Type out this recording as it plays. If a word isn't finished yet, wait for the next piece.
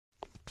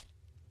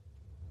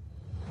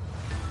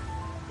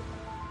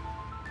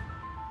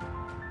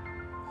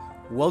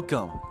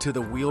Welcome to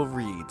The Wheel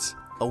Reads,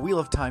 a Wheel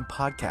of Time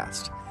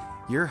podcast.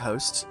 Your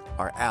hosts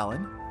are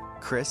Alan,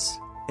 Chris,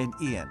 and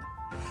Ian.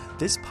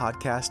 This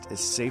podcast is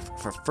safe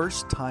for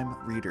first-time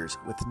readers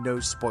with no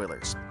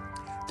spoilers.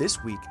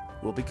 This week,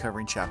 we'll be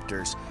covering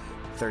chapters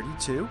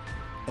 32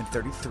 and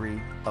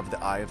 33 of The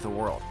Eye of the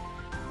World,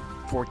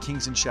 Four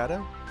Kings in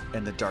Shadow,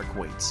 and The Dark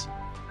Waits.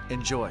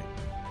 Enjoy!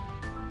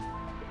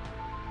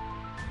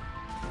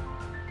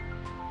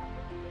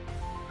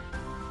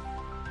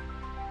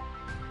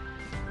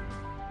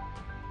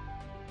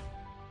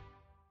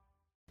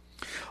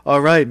 All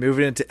right,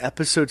 moving into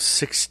episode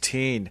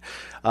 16.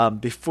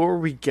 Before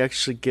we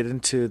actually get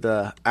into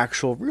the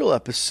actual real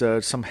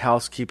episode, some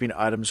housekeeping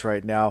items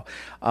right now.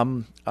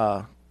 I'm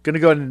going to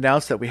go ahead and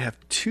announce that we have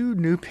two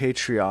new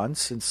Patreons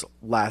since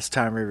last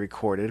time we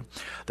recorded.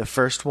 The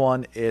first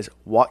one is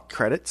Watt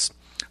Credits.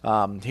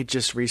 He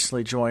just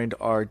recently joined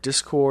our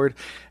Discord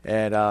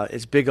and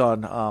is big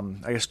on,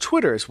 I guess,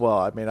 Twitter as well.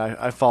 I mean,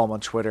 I follow him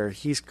on Twitter.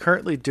 He's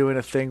currently doing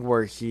a thing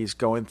where he's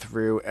going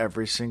through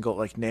every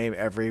single, name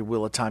every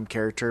Wheel of Time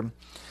character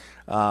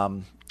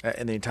in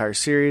the entire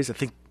series. I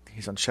think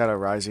he's on Shadow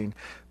Rising,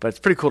 but it's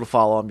pretty cool to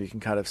follow him. You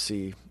can kind of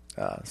see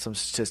some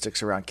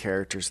statistics around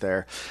characters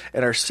there.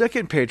 And our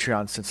second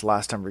Patreon since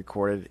last time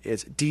recorded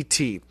is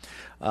DT.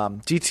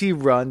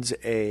 DT runs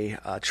a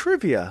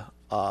trivia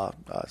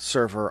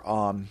server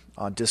on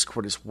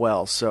Discord as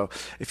well. So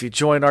if you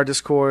join our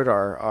Discord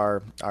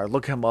or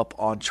look him up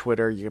on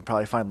Twitter, you can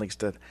probably find links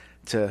to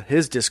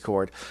his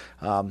Discord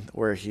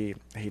where he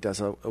does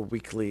a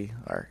weekly,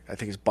 or I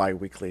think it's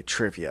bi-weekly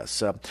trivia.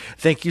 So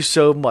thank you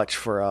so much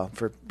for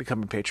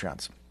becoming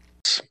Patreons.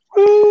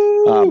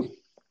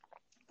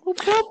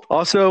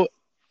 Also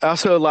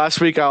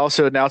last week I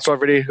also announced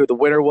already who the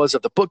winner was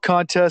of the book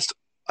contest.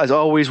 As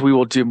always, we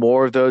will do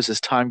more of those as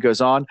time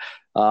goes on.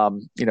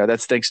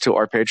 That's thanks to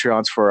our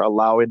Patreons for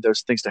allowing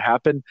those things to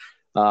happen.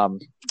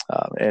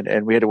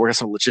 And we had to work on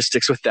some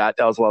logistics with that.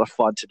 That was a lot of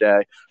fun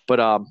today. But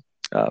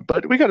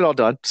we got it all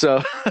done.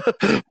 So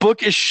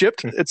book is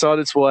shipped. It's on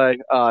its way.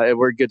 And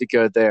we're good to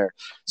go there.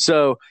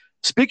 So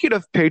speaking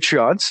of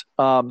Patreons,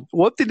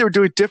 one thing that we're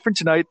doing different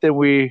tonight than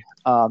we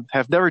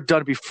have never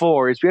done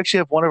before is we actually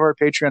have one of our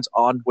Patreons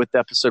on with the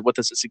episode with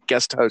us as a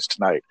guest host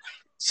tonight.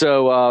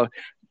 So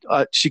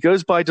she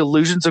goes by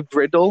Delusions of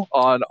Grindel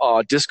on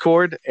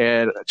Discord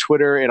and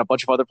Twitter and a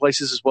bunch of other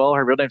places as well.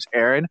 Her real name's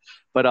Erin.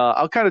 But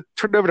I'll kind of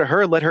turn it over to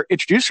her and let her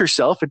introduce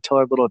herself and tell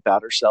her a little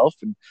about herself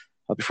and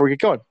before we get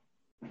going.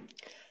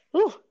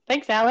 Ooh,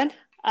 thanks, Alan.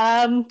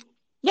 So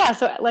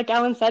like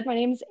Alan said, my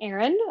name's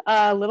Erin.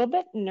 A little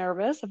bit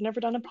nervous. I've never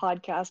done a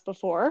podcast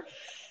before.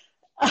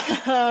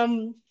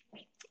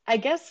 I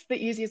guess the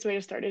easiest way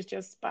to start is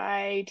just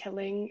by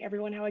telling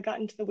everyone how I got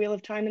into the Wheel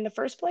of Time in the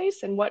first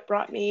place and what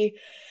brought me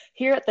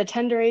here at the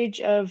tender age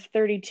of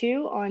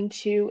 32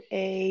 onto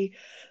a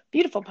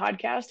beautiful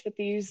podcast with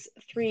these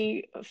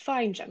three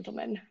fine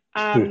gentlemen.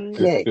 So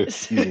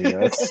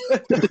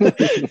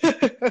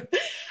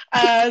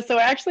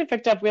I actually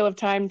picked up Wheel of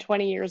Time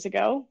 20 years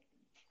ago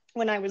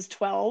when I was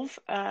 12.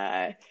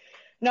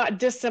 Not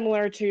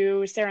dissimilar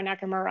to Sarah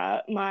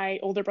Nakamura, my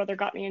older brother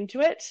got me into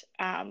it.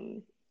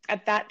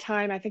 At that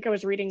time, I think I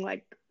was reading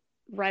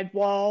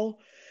Redwall,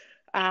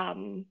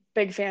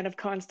 big fan of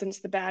Constance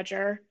the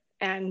Badger,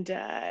 and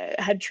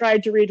had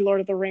tried to read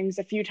Lord of the Rings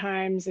a few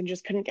times and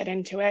just couldn't get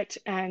into it.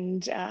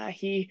 And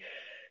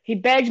he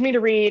begged me to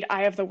read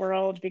Eye of the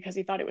World because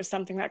he thought it was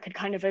something that could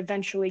kind of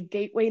eventually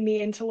gateway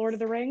me into Lord of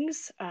the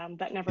Rings.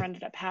 That never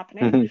ended up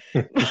happening,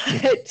 but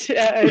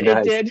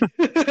it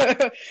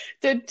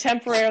did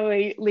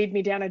temporarily lead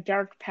me down a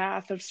dark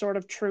path of Sword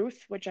of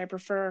Truth, which I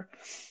prefer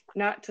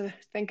not to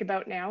think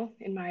about now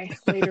in my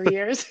later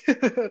years.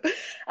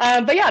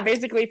 But yeah,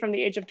 basically from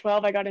the age of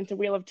 12, I got into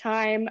Wheel of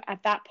Time.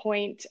 At that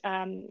point,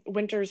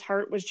 Winter's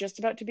Heart was just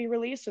about to be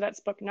released, so that's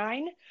book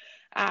 9.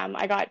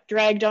 I got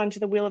dragged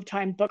onto the Wheel of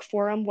Time book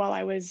forum while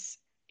I was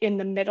in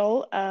the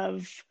middle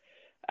of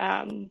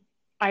Eye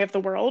of the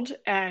World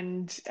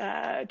and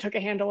took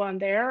a handle on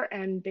there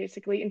and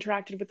basically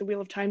interacted with the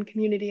Wheel of Time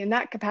community in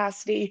that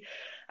capacity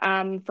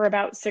for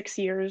about 6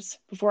 years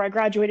before I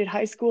graduated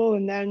high school,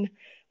 and then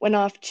went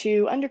off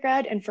to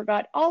undergrad and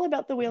forgot all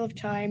about the Wheel of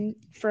Time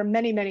for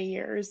many, many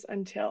years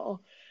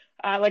until,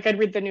 I'd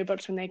read the new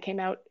books when they came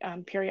out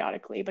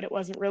periodically, but it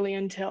wasn't really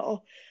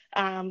until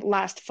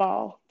last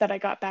fall that I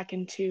got back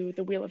into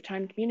the Wheel of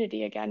Time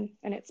community again,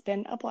 and it's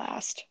been a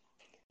blast.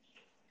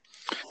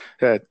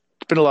 Yeah, it's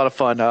been a lot of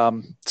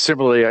fun.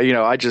 Similarly,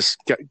 I just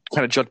kind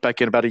of jumped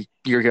back in about a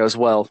year ago as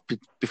well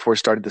before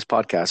starting this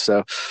podcast.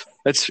 So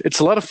it's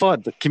a lot of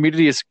fun. The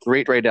community is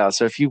great right now.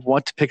 So if you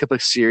want to pick up a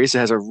series that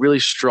has a really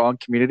strong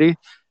community,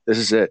 this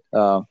is it.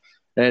 And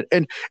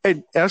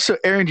also,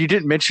 Erin, you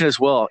didn't mention as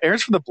well.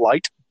 Erin's from the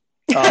Blight.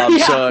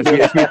 So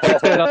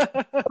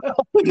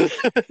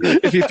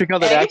if you pick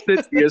on that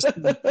accent, she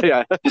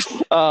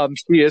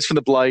is from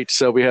the Blight.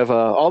 So we have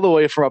all the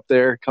way from up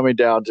there coming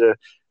down to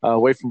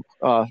away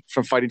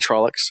from fighting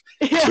Trollocs.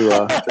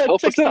 To help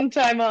took some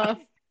time off.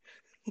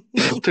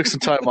 Took some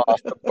time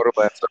off from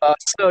Borderlands.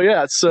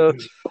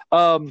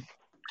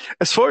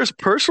 As far as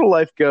personal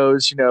life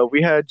goes,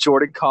 we had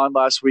Jordan Con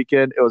last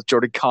weekend. It was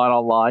Jordan Con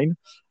online.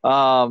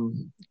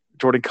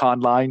 Jordan Con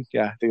line.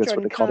 Yeah, I think that's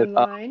what Jordan they called it.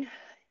 Conline.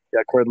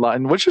 Yeah, Cord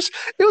line, it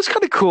was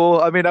kind of cool.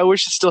 I mean, I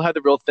wish it still had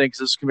the real thing because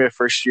this is gonna be our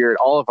first year, and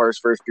all of ours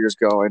first years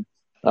going.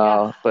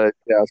 Yeah. But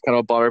yeah, it's kind of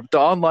a bummer. But the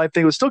online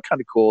thing was still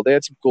kind of cool. They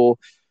had some cool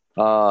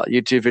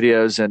YouTube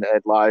videos and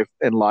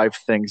live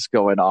things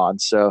going on.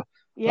 So I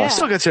Yeah.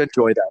 still got to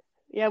enjoy that.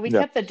 Yeah, we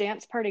Yeah. kept the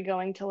dance party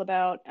going till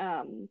about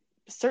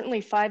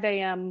certainly 5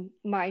 a.m.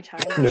 my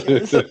time, which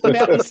is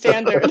Mountain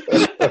Standard.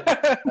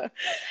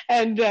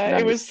 And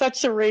it was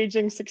such a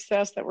raging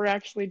success that we're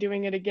actually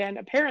doing it again,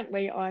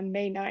 apparently on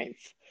May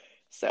 9th.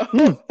 So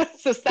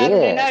it's a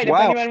Saturday night if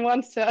anyone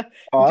wants to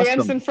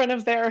dance in front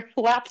of their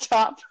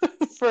laptop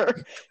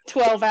for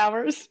 12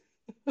 hours.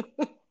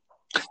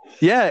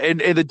 Yeah, and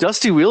the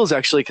Dusty Wheels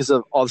actually, because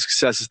of all the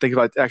successes, think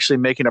about actually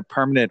making a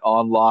permanent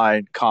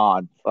online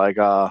con, like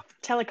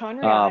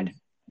Telecon Riyadh.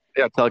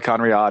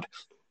 Telecon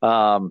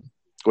Riyadh,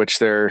 which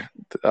they're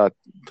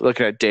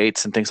looking at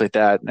dates and things like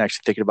that, and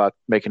actually thinking about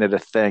making it a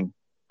thing.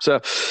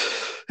 So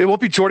it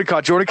won't be Jordan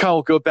Con. Jordan Con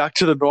will go back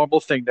to the normal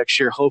thing next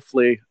year,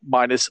 hopefully,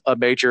 minus a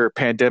major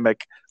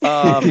pandemic.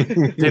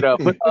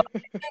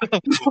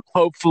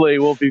 Hopefully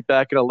we'll be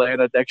back in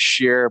Atlanta next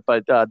year,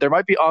 but there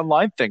might be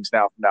online things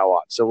from now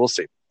on. So we'll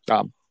see.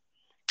 Yeah,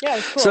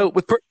 it's cool. So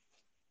with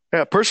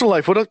personal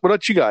life, what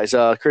about you guys,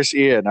 Chris,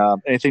 Ian?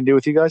 Anything new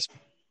with you guys?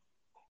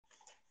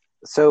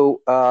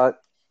 So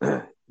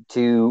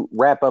to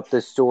wrap up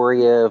the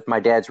story of my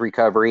dad's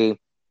recovery,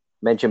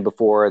 mentioned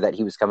before that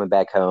he was coming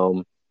back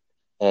home,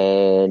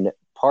 and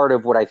part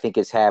of what I think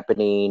is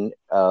happening,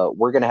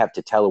 we're going to have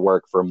to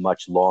telework for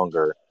much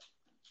longer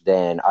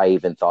than I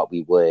even thought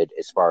we would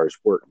as far as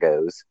work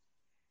goes.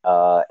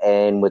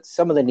 And with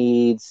some of the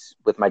needs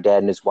with my dad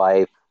and his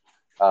wife,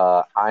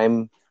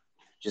 I'm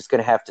just going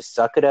to have to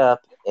suck it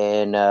up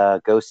and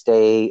go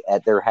stay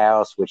at their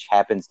house, which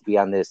happens to be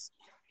on this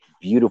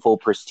beautiful,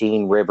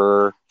 pristine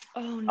river.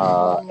 Oh,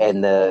 no.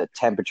 And the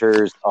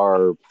temperatures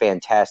are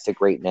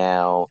fantastic right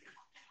now.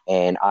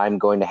 And I'm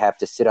going to have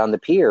to sit on the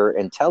pier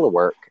and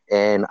telework.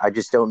 And I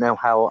just don't know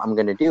how I'm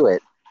going to do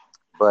it.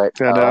 But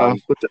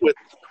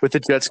with the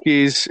jet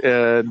skis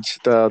and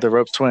the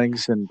rope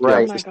swings and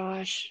right. Oh my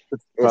gosh,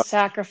 the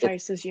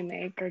sacrifices you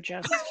make are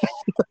just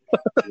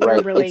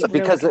right. Really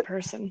because good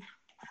person.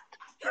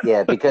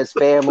 Yeah, because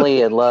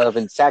family and love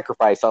and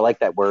sacrifice. I like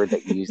that word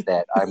that you use.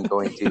 That I'm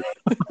going to,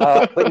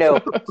 but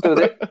no.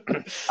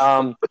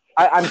 So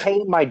I'm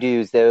paying my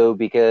dues though,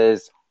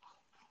 because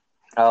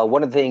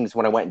one of the things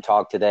when I went and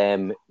talked to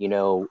them,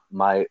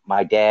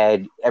 my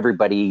dad,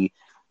 everybody,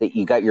 that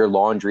you got your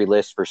laundry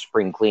list for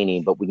spring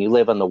cleaning, but when you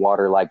live on the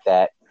water like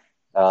that,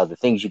 the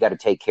things you got to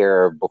take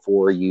care of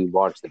before you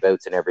launch the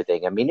boats and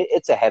everything. I mean,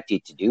 it's a hefty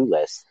to-do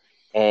list.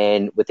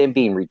 And with him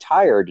being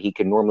retired, he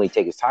can normally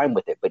take his time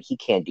with it, but he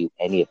can't do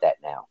any of that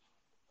now.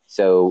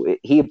 So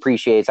he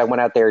appreciates. I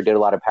went out there, did a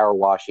lot of power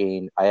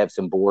washing. I have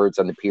some boards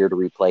on the pier to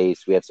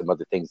replace. We have some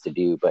other things to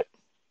do, but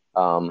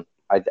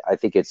I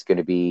think it's going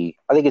to be.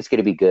 I think it's going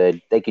to be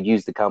good. They could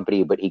use the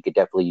company, but he could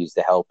definitely use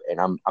the help, and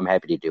I'm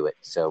happy to do it.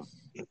 So,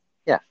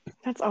 yeah,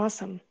 that's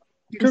awesome.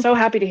 I'm so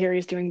happy to hear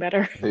he's doing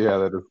better. Yeah,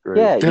 that is great.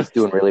 Yeah, he's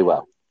doing really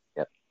well.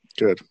 Yeah,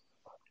 good.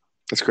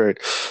 That's great.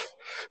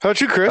 How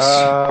about you, Chris?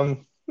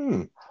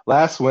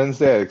 Last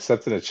Wednesday, I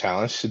accepted a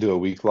challenge to do a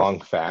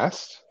week-long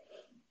fast.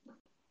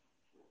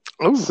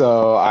 Ooh.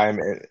 So I'm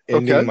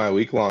ending my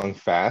week-long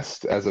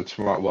fast as of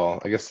tomorrow.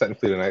 Well, I guess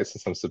technically tonight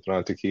since I'm sipping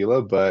on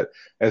tequila, but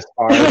as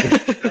far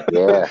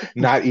as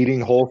not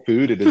eating whole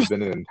food, it has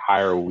been an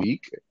entire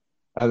week.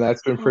 And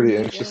that's been pretty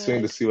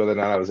interesting to see whether or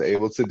not I was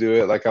able to do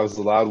it. Like I was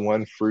allowed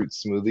one fruit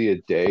smoothie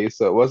a day,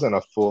 so it wasn't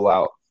a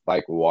full-out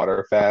like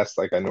water fast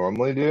like I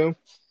normally do.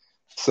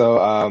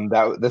 So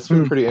that's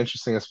been pretty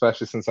interesting,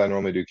 especially since I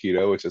normally do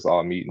keto, which is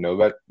all meat,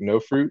 no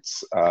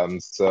fruits.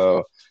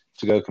 So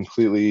to go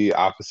completely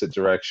opposite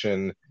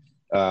direction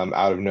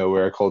out of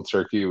nowhere, cold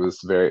turkey was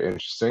very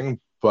interesting.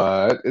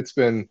 But it's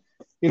been,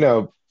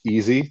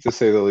 easy to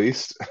say the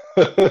least.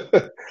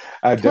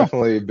 I've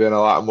definitely been a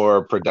lot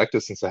more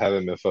productive since I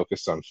haven't been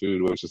focused on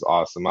food, which is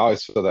awesome. I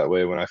always feel that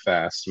way when I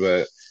fast,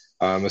 but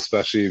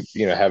especially,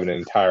 having an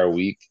entire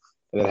week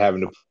and then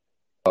having to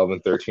 12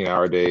 and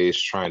 13-hour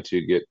days trying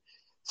to get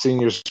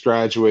seniors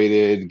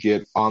graduated,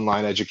 get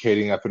online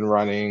educating up and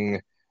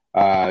running,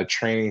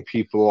 training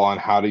people on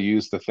how to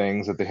use the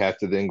things that they have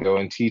to then go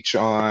and teach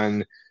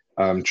on,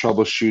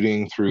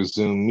 troubleshooting through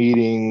Zoom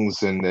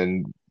meetings, and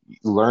then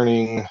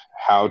learning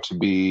how to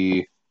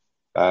be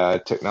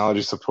a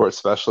technology support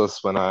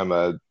specialist when I'm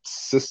a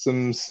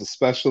systems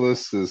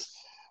specialist has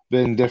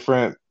been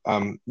different.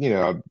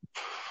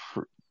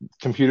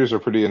 Computers are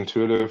pretty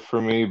intuitive for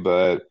me,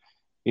 but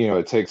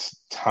it takes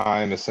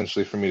time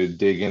essentially for me to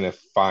dig in and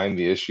find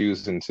the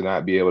issues, and to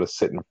not be able to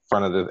sit in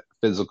front of the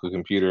physical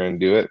computer and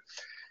do it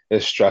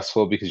is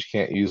stressful because you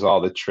can't use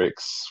all the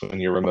tricks when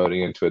you're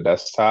remoting into a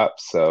desktop.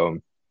 So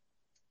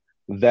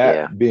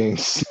that being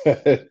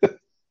said,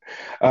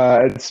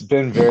 it's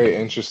been very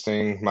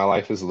interesting. My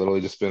life has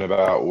literally just been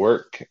about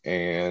work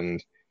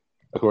and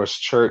of course,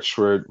 church,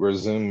 we're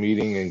Zoom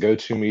meeting and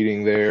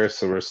GoToMeeting there,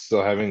 so we're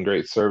still having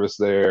great service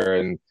there,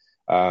 and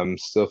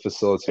still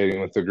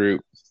facilitating with the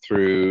group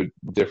through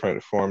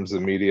different forms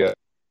of media,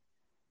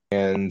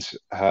 and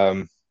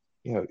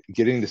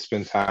getting to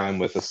spend time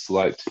with a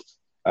select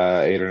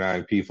 8 or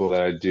 9 people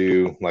that I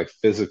do like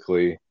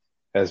physically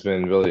has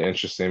been really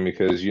interesting,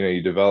 because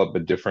you develop a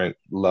different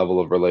level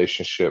of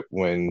relationship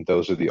when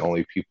those are the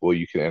only people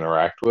you can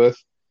interact with,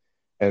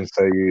 and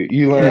so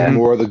you learn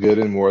more of the good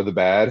and more of the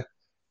bad.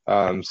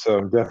 So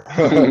I'm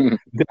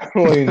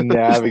definitely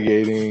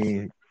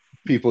navigating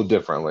people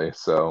differently.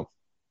 So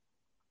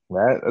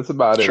that's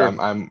about it.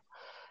 I'm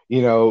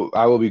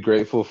I will be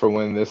grateful for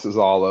when this is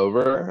all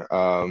over.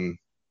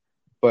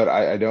 But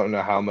I don't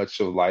know how much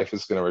of life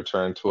is going to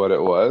return to what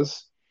it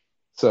was.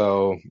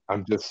 So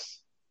I'm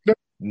just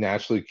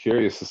naturally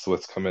curious as to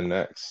what's coming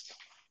next.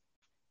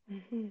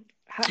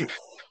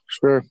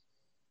 Sure.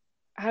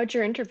 How'd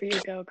your interview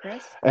go,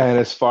 Chris? And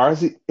as far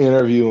as the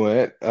interview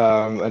went,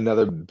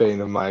 another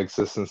bane of my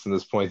existence at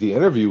this point, the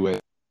interview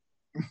went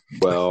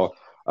well.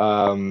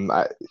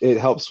 It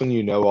helps when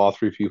you know all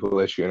 3 people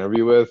that you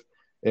interview with.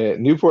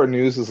 Newport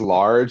News is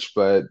large,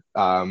 but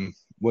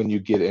when you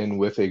get in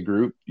with a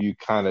group, you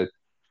kind of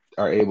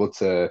are able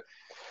to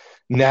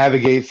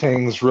navigate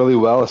things really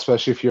well,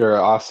 especially if you're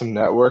an awesome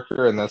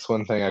networker, and that's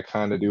one thing I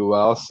kind of do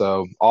well.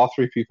 So all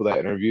 3 people that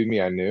interviewed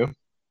me, I knew.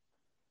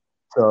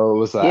 So it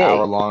was an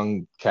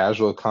hour-long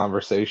casual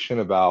conversation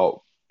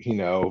about,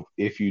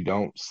 if you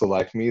don't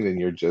select me, then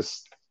you're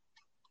just,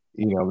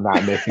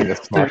 not making a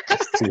smart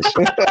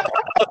decision.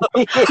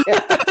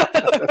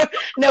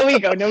 No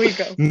ego.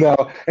 No,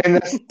 and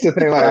that's the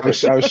thing. Like,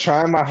 I was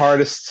trying my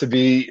hardest to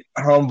be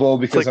humble,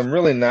 because I'm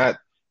really not.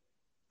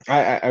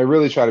 I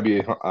really try to be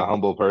a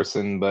humble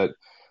person, but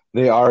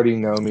they already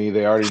know me.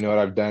 They already know what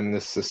I've done in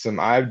this system.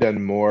 I've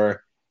done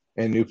more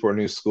in Newport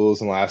News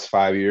schools in the last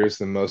 5 years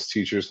than most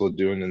teachers will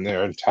do in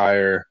their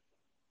entire,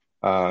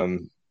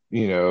 time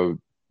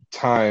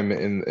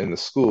in the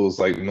schools.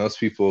 Like, most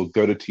people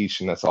go to teach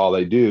and that's all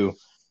they do.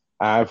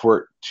 I've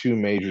worked 2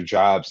 major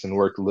jobs and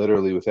worked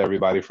literally with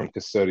everybody from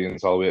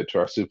custodians all the way up to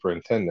our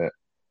superintendent,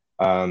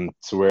 to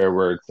where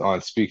we're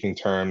on speaking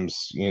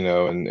terms,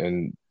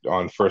 and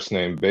on first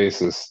name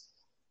basis.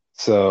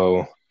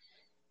 So,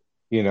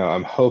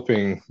 I'm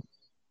hoping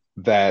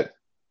that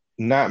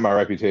not my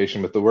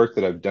reputation, but the work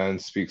that I've done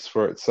speaks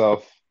for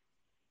itself,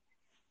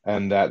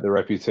 and that the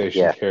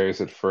reputation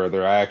carries it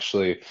further. I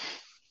actually,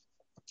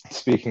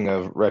 speaking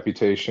of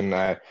reputation,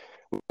 I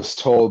was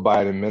told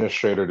by an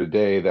administrator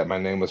today that my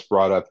name was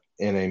brought up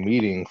in a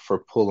meeting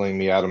for pulling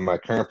me out of my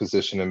current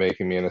position and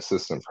making me an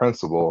assistant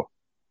principal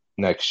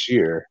next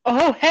year.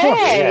 Oh,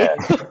 hey!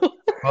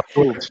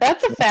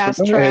 That's a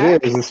fast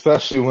track. It is,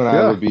 especially when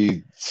I would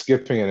be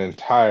skipping an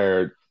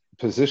entire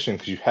position,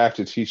 because you have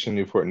to teach in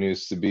Newport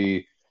News to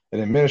be an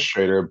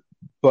administrator,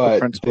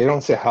 but they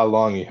don't say how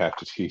long you have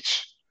to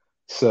teach.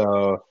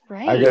 So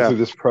I go through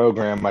this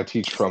program, I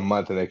teach for a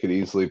month, and they could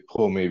easily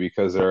pull me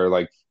because there are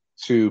like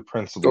 2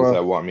 principals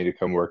that want me to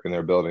come work in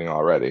their building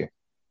already.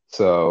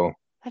 So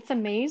that's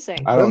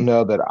amazing. I don't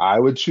know that I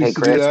would choose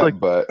to do that,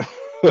 but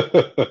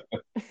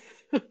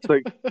it's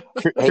like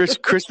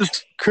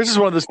Chris is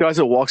one of those guys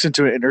that walks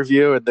into an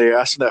interview and they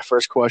ask him that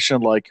first question,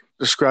 like,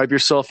 describe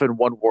yourself in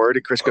 1 word,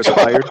 and Chris goes,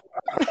 hired.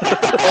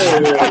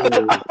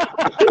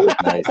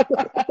 Nice.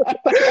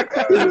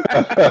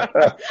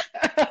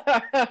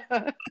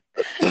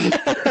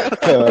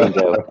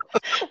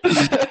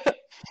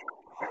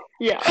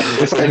 Yeah.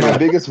 It's like, my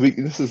biggest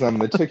weakness is I'm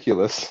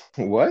meticulous.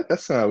 What?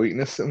 That's not a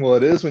weakness. Well,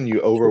 it is when you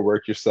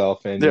overwork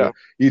yourself and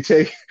you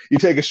take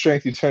a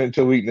strength, you turn it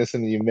to a weakness,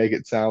 and you make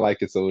it sound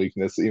like it's a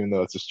weakness, even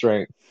though it's a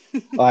strength.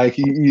 Like,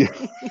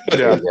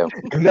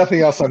 if nothing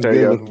else, I'm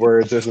good with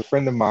words. There's a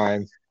friend of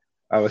mine,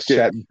 I was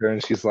chatting with her,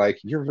 and she's like,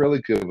 "You're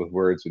really good with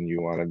words when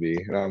you want to be."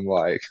 And I'm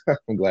like,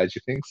 "I'm glad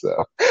you think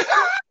so."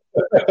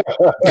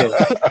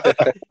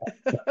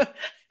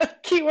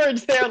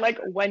 Keywords there, like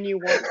when you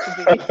want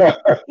to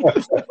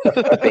be.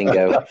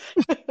 Bingo.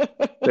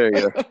 There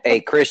you go. Hey,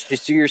 Chris,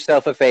 just do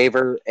yourself a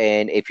favor,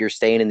 and if you're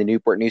staying in the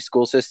Newport News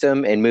school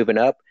system and moving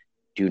up,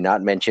 do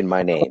not mention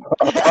my name.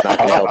 It's not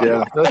going to help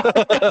you.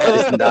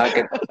 It's not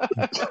gonna...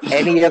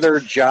 Any other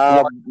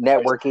job,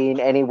 networking,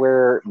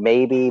 anywhere,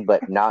 maybe,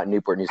 but not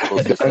Newport News school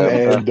system.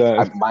 And,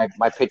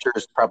 my picture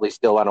is probably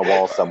still on a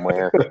wall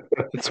somewhere.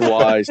 It's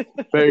wise.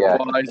 Very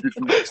wise.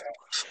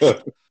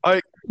 All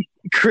right,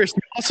 Chris,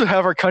 we also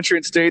have our country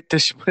and state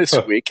this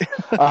week.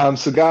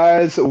 So,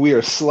 guys, we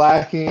are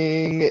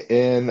slacking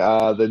in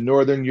the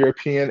Northern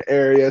European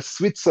area,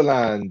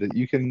 Switzerland.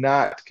 You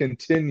cannot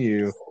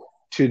continue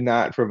to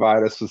not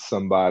provide us with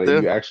somebody.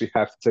 You actually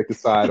have to take a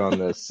side on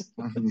this.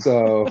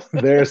 So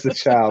there's the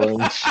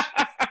challenge.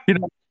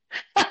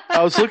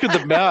 I was looking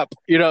at the map.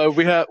 We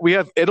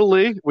have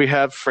Italy, we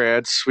have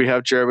France, we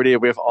have Germany,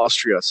 and we have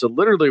Austria. So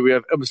literally we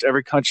have almost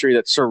every country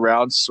that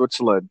surrounds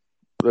Switzerland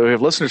that we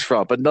have listeners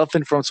from, but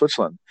nothing from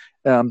Switzerland.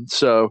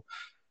 So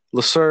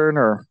Lucerne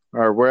or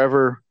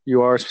wherever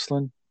you are,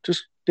 Switzerland,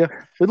 just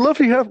we'd love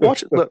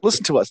to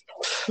listen to us.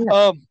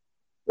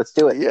 Let's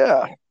do it.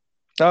 Yeah.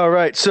 All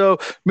right. So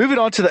moving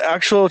on to the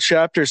actual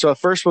chapter. So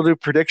first we'll do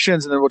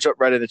predictions, and then we'll jump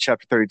right into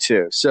chapter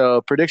 32.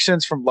 So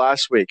predictions from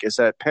last week is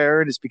that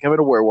Perrin is becoming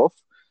a werewolf.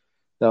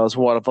 That was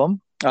one of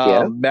them.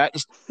 Yeah.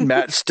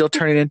 Matt's still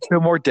turning into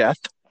more death.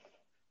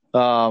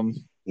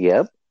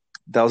 Yep.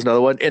 That was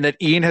another one. And that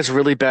Ian has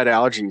really bad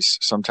allergies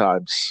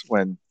sometimes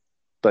when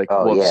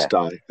wolves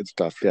die and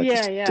stuff.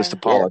 Just the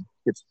pollen.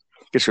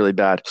 Gets really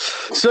bad.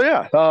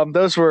 So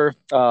those were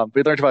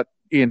we learned about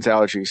Ian's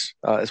allergies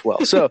as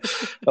well. So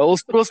we'll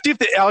see if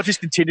the allergies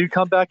continue to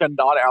come back on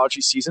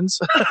non-allergy seasons.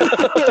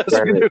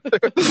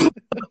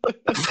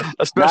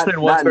 Especially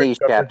not in these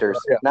chapters.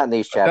 Yeah. Not in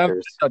these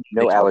chapters.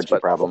 No allergy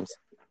problems.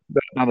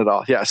 None at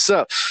all. Yeah.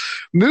 So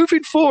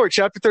moving forward,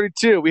 chapter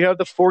 32, we have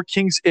the Four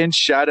Kings in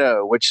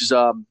Shadow, which is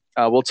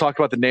we'll talk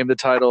about the name of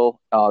the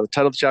title of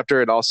the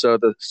chapter, and also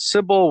the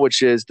symbol,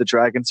 which is the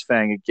dragon's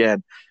fang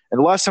again. And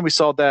the last time we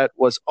saw that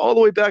was all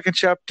the way back in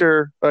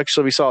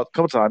actually we saw it a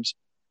couple times.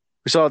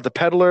 We saw the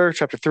Peddler,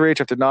 chapter 3,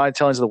 chapter 9,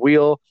 Tellings of the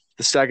Wheel,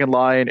 the Stag and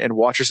Lion, and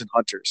Watchers and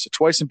Hunters. So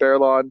twice in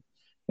Baerlon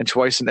and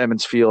twice in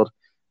Emond's Field.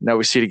 Now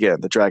we see it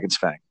again, the dragon's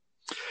fang.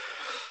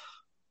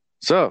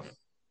 So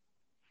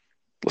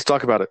let's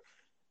talk about it.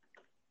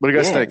 What do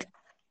you guys think?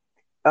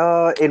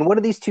 In one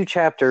of these two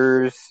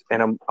chapters,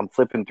 and I'm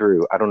flipping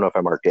through. I don't know if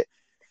I marked it.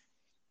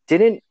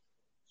 Didn't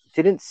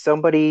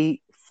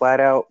somebody flat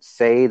out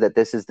say that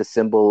this is the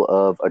symbol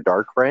of a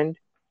dark friend?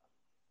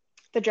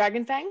 The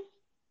dragon fang?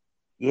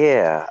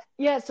 Yeah.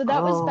 Yeah, so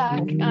that was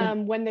back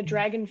when the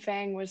dragon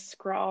fang was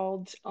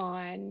scrawled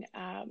on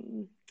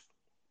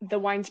the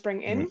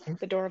Winespring Inn,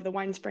 the door of the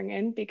Winespring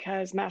Inn,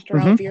 because Master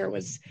Alvir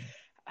was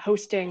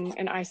hosting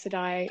an Aes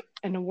Sedai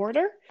and a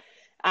warder.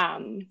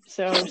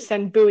 So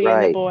send Bowie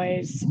and the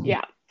boys.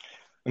 Yeah.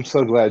 I'm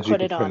so glad you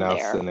could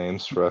pronounce the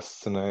names for us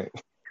tonight.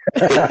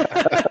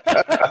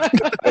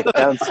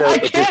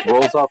 It just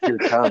rolls off your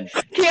tongue.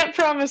 Can't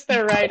promise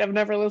they're right. I've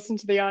never listened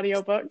to the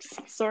audiobooks.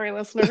 Sorry,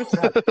 listeners.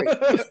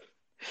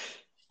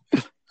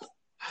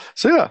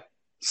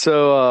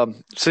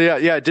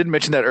 I did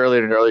mention that earlier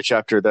in an earlier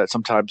chapter that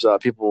sometimes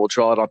people will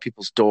draw it on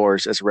people's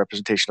doors as a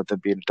representation of them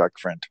being a dark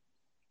friend.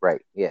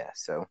 Right. Yeah.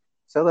 So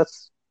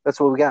that's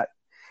what we got.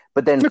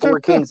 But then Four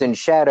Kings in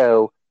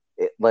Shadow,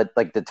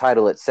 like the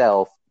title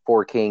itself,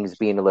 Four Kings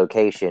being a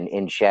location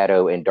in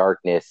shadow and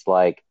darkness,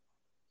 like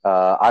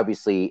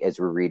obviously as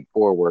we read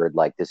forward,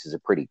 like this is a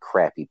pretty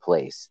crappy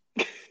place.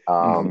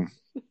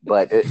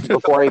 But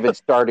before I even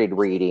started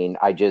reading,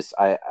 I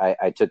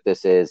took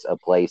this as a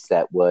place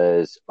that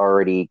was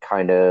already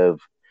kind of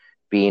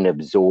being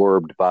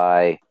absorbed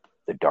by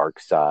the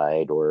dark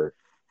side, or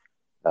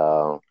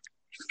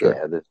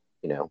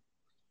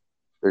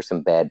there's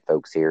some bad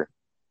folks here.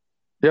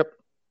 Yep.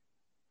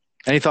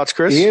 Any thoughts,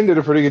 Chris? Ian did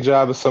a pretty good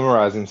job of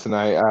summarizing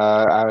tonight.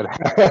 I would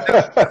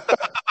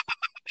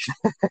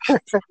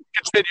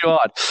continue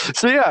on.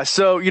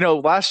 So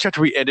last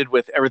chapter we ended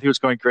with everything was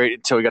going great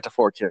until we got to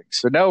Four Kings.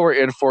 So now we're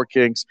in Four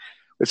Kings.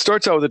 It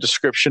starts out with a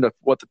description of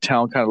what the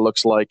town kind of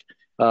looks like.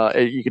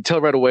 You can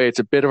tell right away it's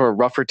a bit of a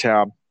rougher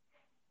town.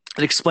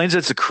 It explains that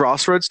it's a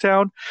crossroads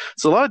town.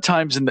 So a lot of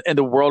times in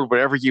the world,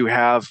 wherever you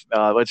have,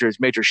 whether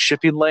it's major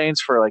shipping lanes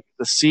for like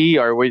the sea,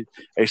 or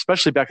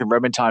especially back in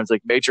Roman times,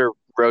 like major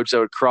roads that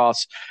would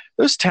cross,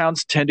 those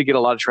towns tend to get a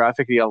lot of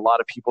traffic. You get a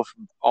lot of people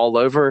from all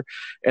over,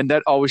 and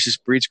that always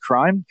just breeds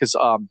crime. Because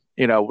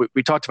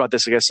we talked about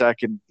this, I guess,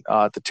 back in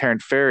the Terran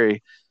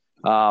Ferry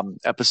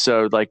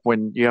episode. Like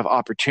when you have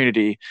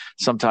opportunity,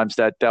 sometimes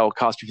that will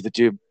cause people to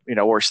do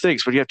worse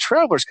things. But you have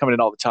travelers coming in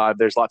all the time.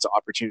 There's lots of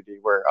opportunity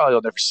where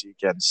you'll never see you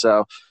again.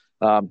 So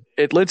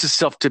it lends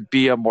itself to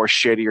be a more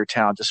shadier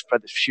town just by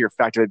the sheer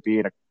fact of it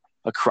being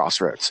a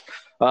crossroads.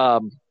 I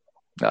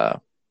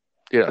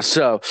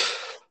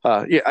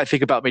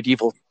think about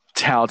medieval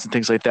towns and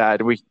things like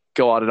that, and we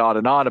go on and on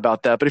and on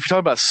about that. But if you're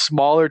talking about a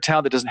smaller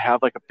town that doesn't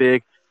have like a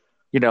big,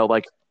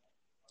 like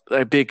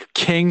a big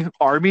king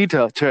army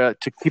to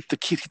keep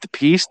the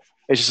peace,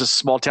 it's just a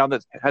small town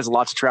that has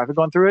lots of traffic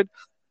going through it.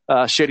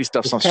 Shady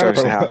stuff's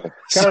starting to happen.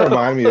 Kind of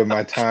remind me of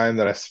my time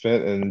that I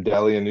spent in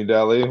Delhi and New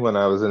Delhi when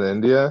I was in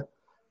India.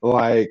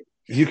 Like,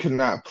 you could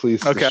not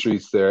police the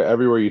streets there.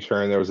 Everywhere you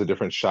turn, there was a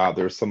different shop.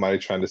 There was somebody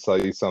trying to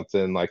sell you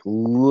something. Like,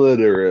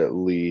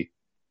 literally,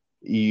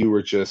 you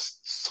were just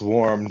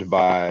swarmed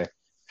by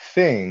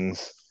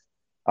things.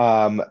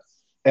 And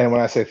when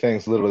I say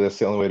things, literally, that's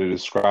the only way to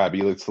describe it.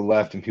 You look to the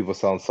left, and people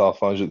selling cell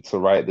phones. You look to the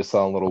right, they're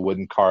selling little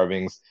wooden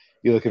carvings.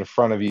 You look in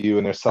front of you,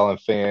 and they're selling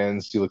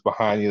fans. You look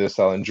behind you, they're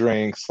selling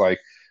drinks. Like,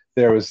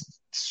 there was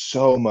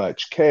so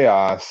much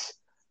chaos,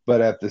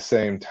 but at the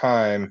same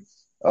time,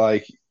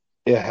 like,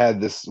 it had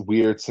this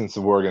weird sense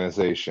of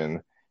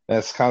organization.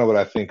 That's kind of what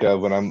I think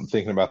of when I'm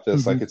thinking about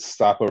this. Like, it's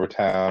stopover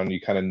town. You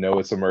kind of know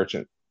it's a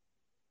merchant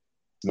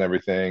and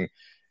everything.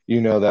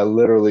 That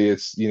literally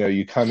it's,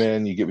 you come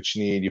in, you get what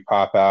you need, you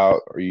pop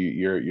out, or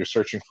you're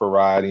searching for a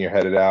ride and you're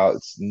headed out.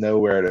 It's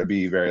nowhere to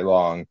be very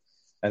long.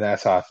 And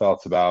that's how I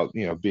felt about,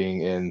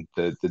 being in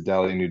the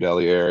Delhi, New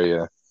Delhi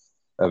area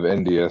of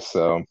India.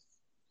 So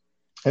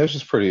it was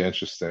just pretty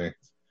interesting.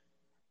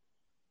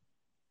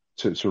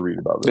 to read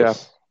about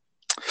this.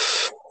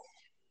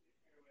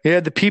 Yeah,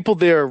 the people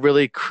there are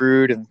really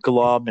crude and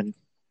glum, and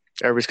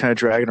everybody's kind of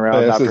dragging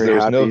around. Not very there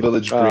was happy. no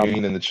village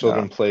green, and the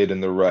children played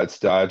in the ruts,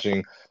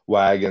 dodging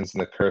wagons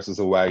and the curses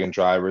of wagon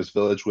drivers.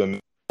 Village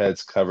women,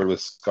 heads covered with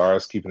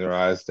scars, keeping their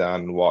eyes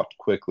down, and walked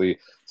quickly,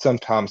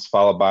 sometimes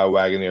followed by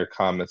wagoneer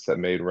comments that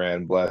made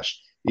Rand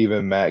blush.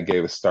 Even Matt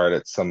gave a start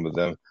at some of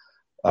them.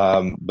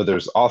 But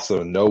there's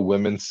also no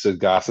women stood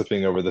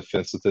gossiping over the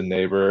fence with a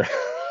neighbor.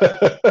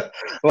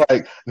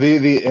 Like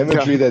the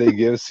imagery that he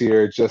gives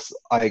here, just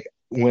like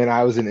when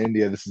I was in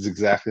India, this is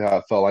exactly how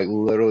it felt. Like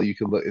literally you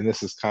could look, and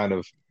this is kind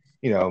of,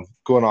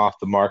 going off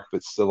the mark,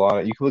 but still on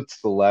it. You could look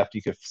to the left,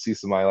 you could see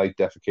somebody like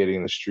defecating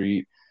in the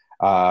street.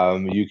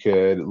 You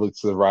could look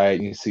to the right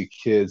and you see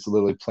kids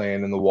literally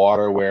playing in the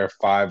water where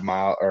a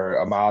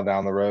mile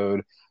down the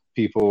road,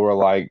 people were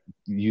like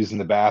using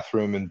the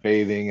bathroom and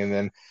bathing. And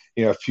then,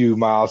 a few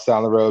miles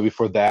down the road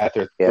before that,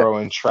 they're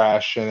throwing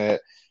trash in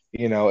it.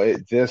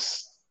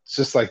 It's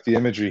just like the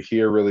imagery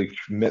here really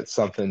meant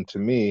something to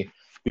me,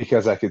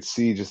 because I could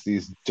see just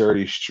these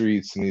dirty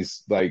streets and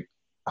these like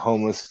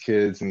homeless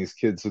kids and these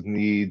kids with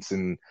needs,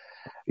 and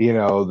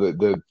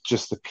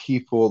the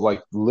people,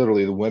 like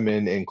literally the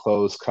women in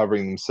clothes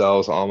covering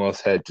themselves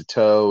almost head to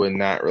toe and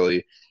not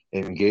really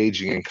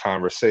engaging in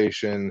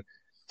conversation.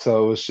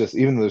 So it's just,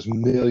 even though there's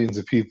millions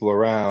of people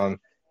around,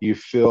 you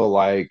feel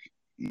like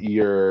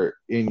you're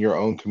in your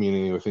own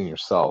community within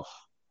yourself.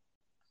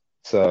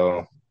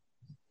 So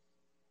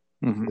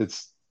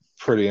It's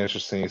pretty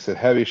interesting. He said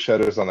heavy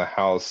shutters on the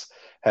house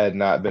had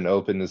not been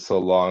opened in so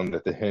long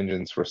that the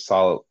hinges were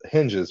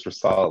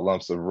solid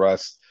lumps of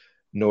rust.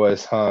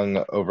 Noise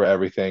hung over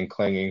everything,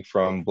 clanging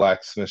from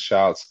blacksmith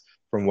shouts,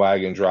 from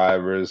wagon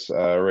drivers,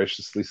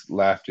 raciously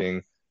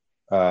laughing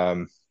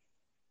from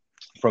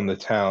the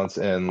towns.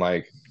 And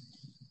like,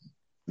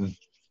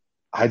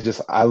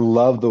 I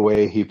love the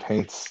way he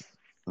paints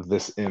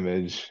this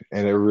image,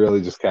 and it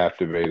really just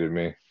captivated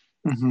me.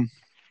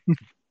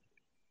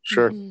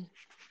 Sure.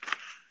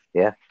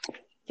 Yeah.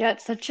 Yeah,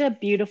 it's such a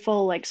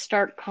beautiful, like,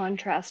 stark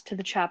contrast to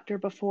the chapter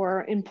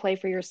before in Play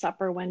for Your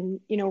Supper, when,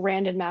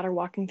 Rand and Matt are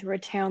walking through a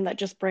town that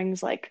just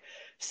brings, like,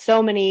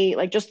 so many,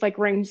 like, just, like,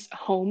 rings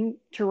home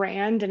to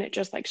Rand, and it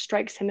just, like,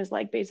 strikes him as,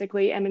 like,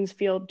 basically Emmons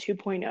Field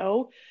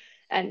 2.0,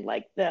 and,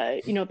 like,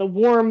 the, the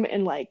warm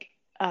and, like,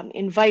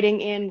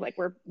 inviting in, like,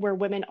 where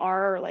women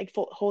are, like,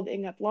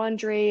 holding up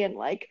laundry and,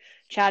 like,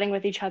 chatting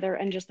with each other,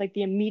 and just, like,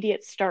 the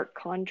immediate stark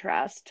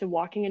contrast to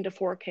walking into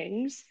Four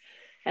Kings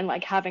and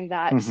like having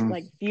that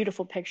like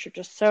beautiful picture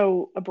just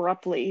so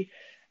abruptly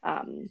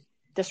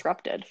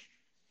disrupted.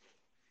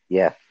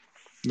 Yeah.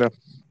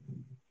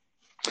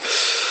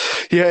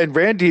 Yeah, and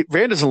Rand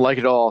doesn't like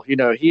it all.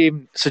 He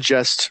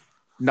suggests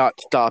not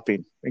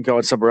stopping and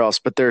going somewhere else,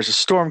 but there's a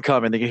storm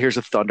coming. He hears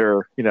the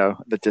thunder, in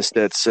the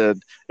distance,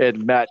 and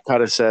Matt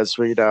kind of says,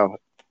 well,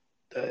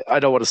 I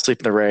don't want to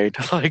sleep in the rain.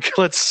 Like,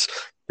 let's,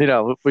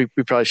 we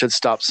probably should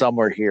stop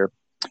somewhere here.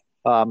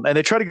 And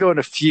they try to go in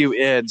a few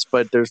inns,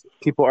 but there's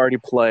people already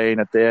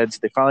playing at the ends.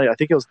 They finally, I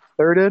think it was the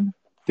third inn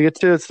to get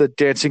to. It's the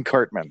Dancing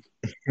Cartman.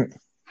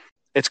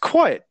 It's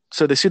quiet,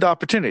 so they see the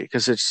opportunity,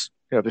 because it's,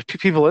 there's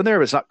people in there,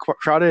 but it's not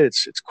crowded.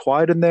 It's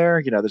quiet in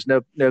there. There's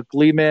no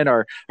gleeman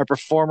or a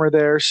performer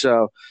there.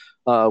 So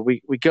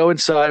we go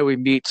inside. We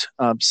meet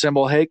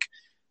Samuel Hake,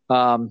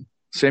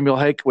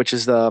 which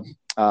is the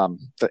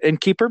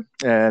innkeeper,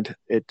 and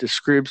it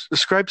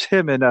describes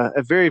him in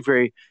a very,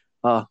 very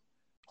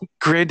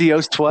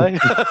grandiose way.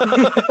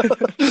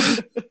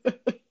 Such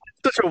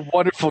a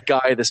wonderful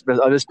guy this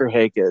Mr.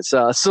 Hake is.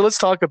 So let's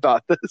talk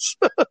about this.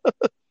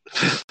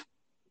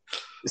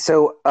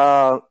 So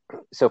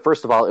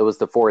first of all, it was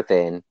the fourth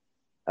inn.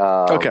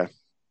 Okay.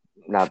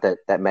 Not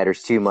that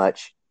matters too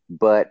much,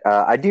 but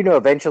I do know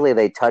eventually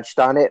they touched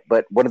on it.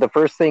 But one of the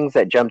first things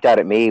that jumped out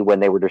at me when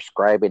they were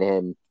describing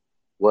him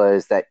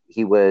was that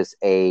he was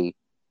a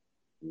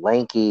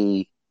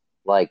lanky,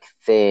 like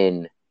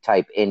thin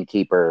type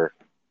innkeeper.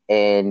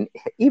 And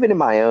even in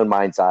my own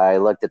mind's eye, I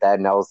looked at that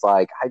and I was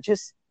like,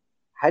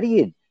 how do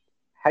you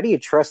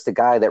trust a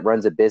guy that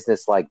runs a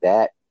business like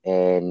that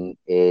and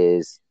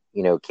is,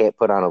 can't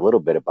put on a little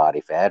bit of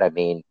body fat? I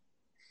mean,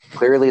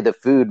 clearly the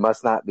food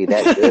must not be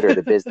that good, or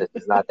the business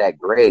is not that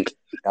great.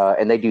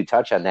 And they do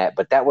touch on that,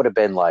 but that would have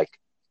been like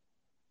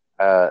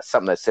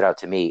something that stood out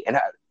to me. And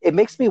it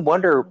makes me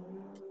wonder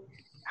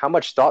how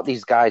much thought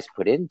these guys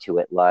put into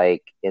it,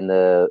 like in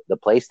the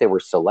place they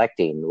were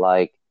selecting.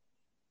 Like,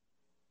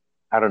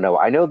 I don't know.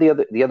 I know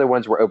the other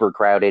ones were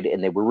overcrowded,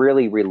 and they were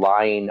really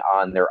relying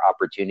on their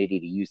opportunity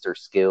to use their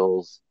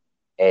skills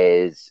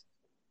as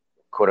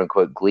quote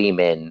unquote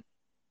gleemen.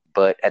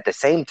 But at the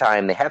same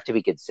time, they have to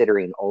be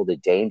considering all the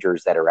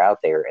dangers that are out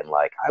there. And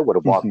like, I would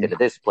have walked into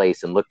this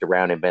place and looked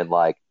around and been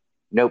like,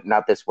 nope,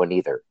 not this one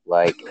either.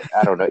 Like,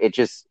 I don't know. It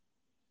just,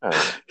 I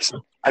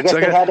guess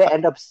they had to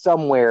end up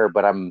somewhere,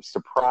 but I'm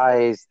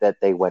surprised that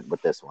they went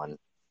with this one.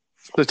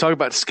 So talk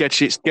about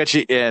sketchy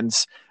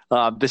inns.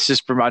 This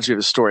just reminds me of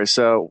a story.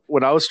 So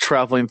when I was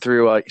traveling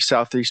through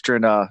Southeast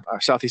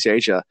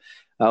Asia,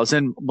 I was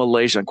in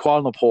Malaysia, in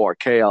Kuala Lumpur,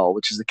 KL,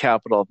 which is the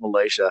capital of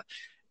Malaysia.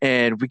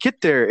 And we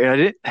get there, and I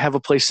didn't have a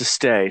place to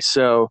stay.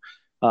 So,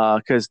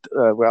 because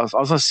I was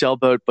on a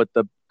sailboat, but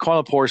the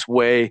Kuala Lumpur is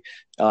way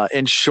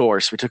inshore,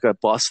 so we took a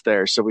bus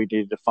there. So we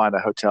needed to find a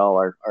hotel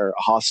or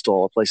a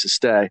hostel, a place to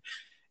stay.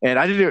 And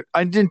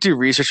I didn't do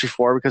research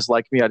before because,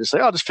 like me, I just say,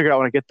 I'll just figure it out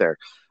when I get there.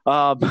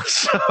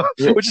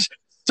 Which is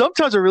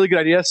sometimes a really good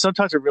idea,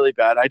 sometimes a really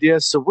bad idea.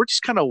 So we're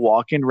just kind of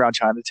walking around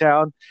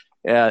Chinatown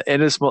in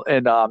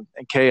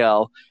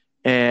KL,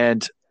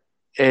 and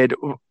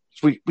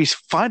we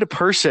find a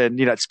person,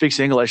 that speaks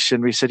English,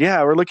 and we said,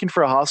 yeah, we're looking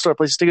for a hostel or a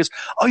place to stay. He goes,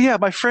 oh yeah,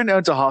 my friend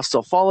owns a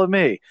hostel. Follow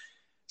me.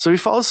 So we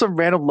follow some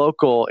random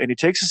local, and he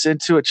takes us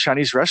into a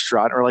Chinese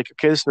restaurant. We're like,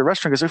 okay, this is the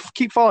restaurant. He goes,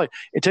 keep following.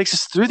 It takes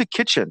us through the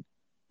kitchen.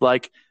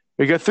 Like,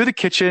 we go through the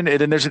kitchen, and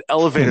then there's an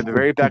elevator in the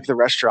very back of the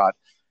restaurant.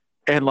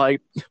 And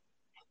like,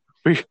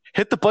 we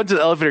hit the button to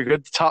the elevator, go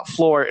to the top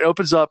floor. It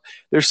opens up.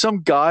 There's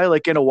some guy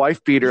like in a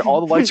wife beater. All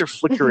the lights are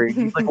flickering.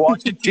 He's like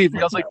watching TV.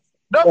 I was like,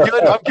 no,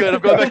 I'm good. I'm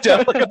going back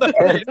down.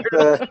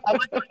 I'm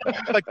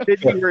like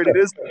kidding you where it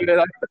is.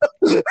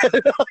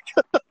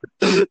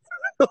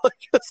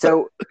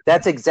 So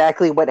that's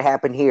exactly what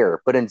happened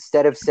here. But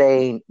instead of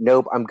saying,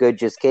 nope, I'm good,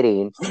 just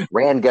kidding,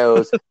 Rand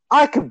goes,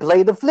 I can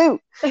play the flute.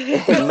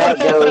 And Matt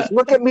goes,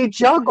 look at me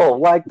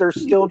juggle. Like they're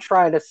still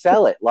trying to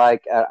sell it.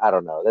 Like, I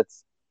don't know.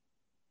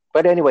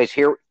 But anyways,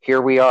 here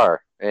we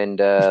are. And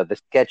the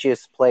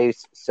sketchiest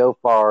place so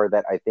far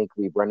that I think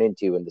we've run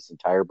into in this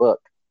entire book.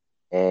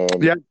 And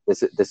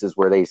this is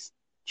where they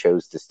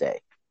chose to stay.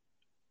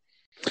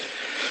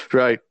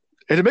 Right.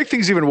 And to make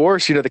things even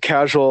worse, the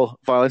casual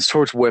violence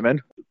towards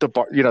women, the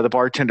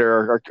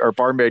bartender or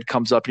barmaid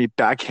comes up and he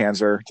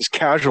backhands her just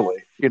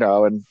casually,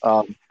 and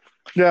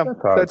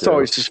that's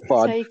always just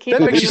fun.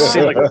 That makes you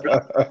seem like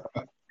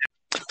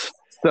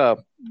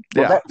so.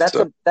 Yeah,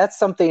 that's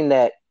something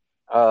that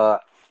I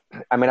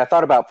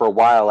thought about for a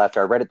while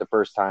after I read it the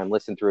first time,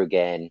 listened through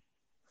again.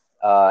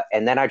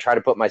 And then I try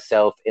to put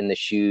myself in the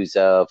shoes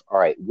of, all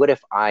right, what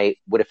if I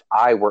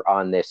were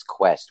on this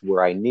quest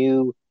where I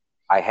knew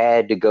I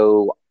had to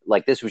go,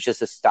 like this was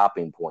just a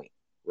stopping point,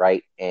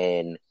 right?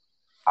 And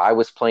I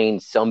was playing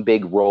some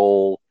big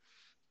role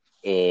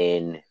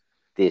in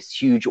this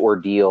huge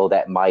ordeal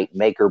that might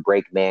make or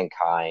break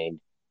mankind.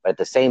 But at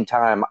the same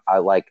time,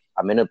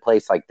 I'm in a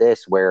place like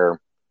this where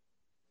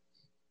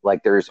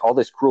like there's all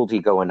this cruelty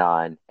going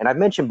on. And I've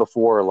mentioned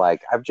before,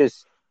 like I've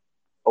just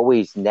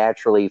always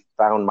naturally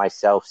found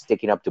myself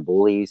sticking up to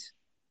bullies.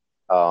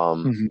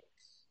 And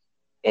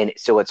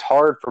so it's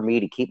hard for me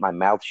to keep my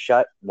mouth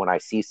shut when I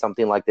see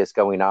something like this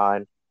going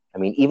on. I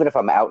mean, even if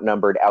I'm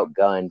outnumbered,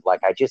 outgunned,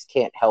 like I just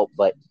can't help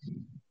but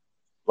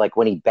like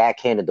when he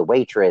backhanded the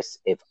waitress,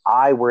 if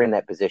I were in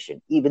that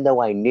position, even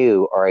though I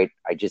knew, all right,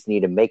 I just need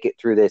to make it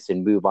through this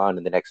and move on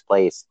to the next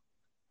place.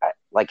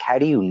 Like, how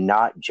do you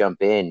not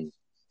jump in,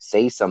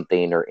 say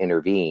something or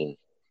intervene?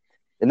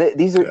 And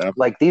these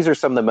are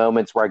some of the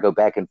moments where I go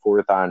back and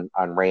forth on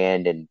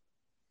Rand and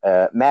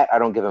Matt. I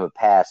don't give him a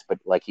pass, but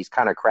like he's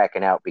kind of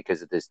cracking out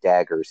because of this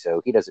dagger,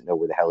 so he doesn't know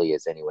where the hell he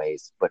is,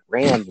 anyways. But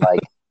Rand,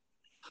 like,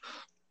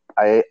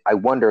 I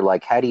wonder,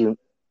 like, how do you,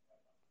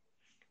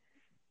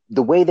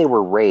 the way they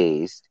were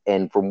raised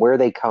and from where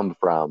they come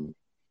from,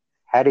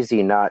 how does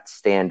he not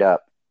stand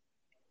up?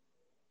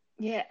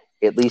 Yeah.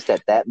 At least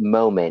at that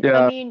moment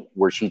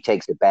where she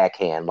takes a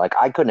backhand. Like,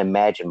 I couldn't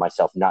imagine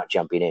myself not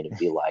jumping in and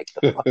be like,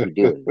 the fuck are you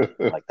doing?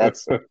 Like,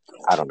 that's,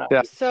 I don't know.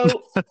 Yeah.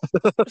 So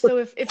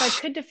if I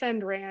could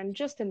defend Rand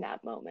just in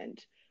that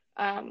moment,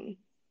 I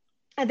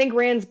think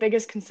Rand's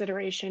biggest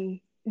consideration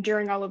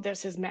during all of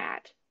this is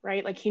Matt,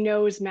 right? Like, he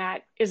knows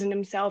Matt isn't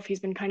himself. He's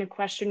been kind of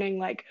questioning,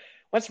 like,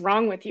 what's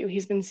wrong with you?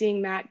 He's been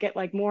seeing Matt get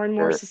like more and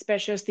more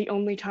suspicious. The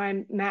only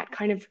time Matt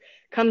kind of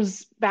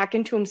comes back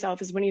into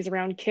himself is when he's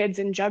around kids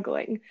and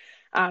juggling.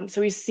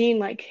 So he's seen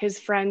like his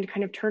friend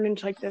kind of turn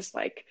into like this,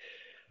 like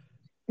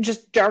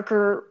just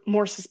darker,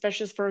 more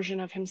suspicious version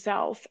of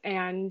himself.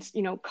 And,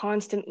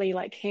 constantly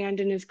like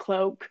hand in his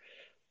cloak,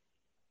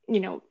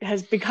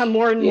 has become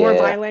more and more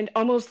violent,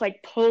 almost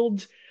like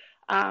pulled,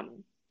 a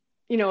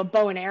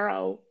bow and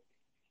arrow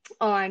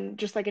on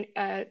just like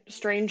a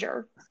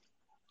stranger.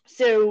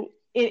 So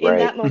in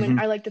that moment,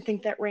 I like to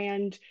think that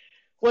Rand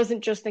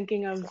wasn't just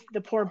thinking of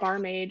the poor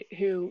barmaid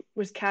who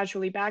was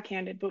casually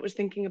backhanded, but was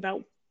thinking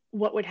about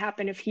what would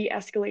happen if he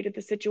escalated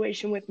the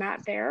situation with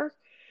Matt there.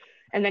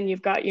 And then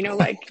you've got,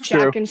 like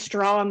Jack and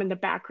Strom in the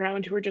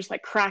background who are just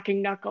like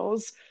cracking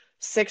knuckles,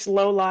 6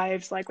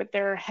 lowlives, like with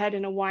their head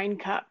in a wine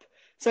cup.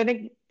 So I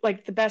think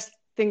like the best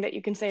thing that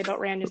you can say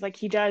about Rand is like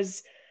he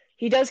does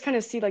kind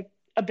of see like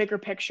a bigger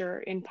picture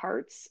in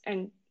parts,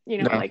 and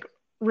like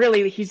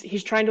really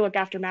he's trying to look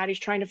after Matt. He's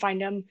trying to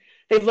find him.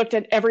 They've looked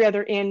at every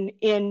other inn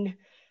in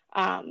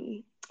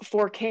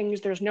Four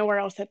Kings. There's nowhere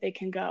else that they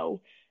can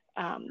go.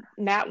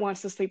 Matt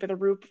wants to sleep with a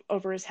roof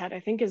over his head. I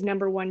think his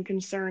number one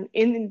concern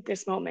in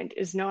this moment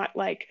is not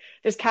like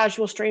this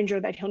casual stranger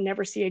that he'll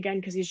never see again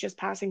because he's just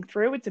passing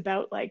through. It's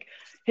about like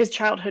his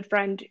childhood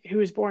friend who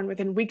was born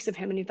within weeks of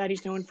him and he thought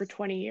he's known for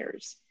 20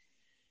 years.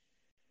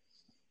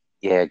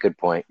 Yeah, good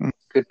point.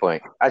 Good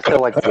point. I still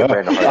like to give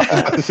Rand a hard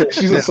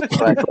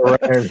time.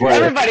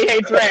 Everybody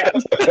hates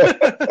Rand.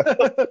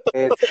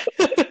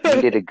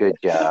 You did a good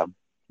job.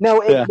 No,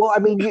 well, I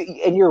mean,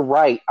 you're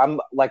right. I'm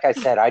like I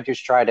said, I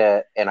just try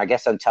to, and I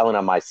guess I'm telling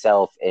on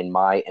myself in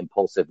my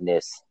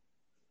impulsiveness.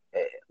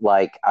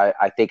 Like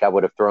I think I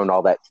would have thrown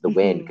all that to the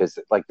wind because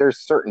like there's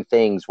certain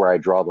things where I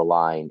draw the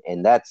line,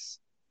 and that's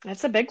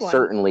a big one.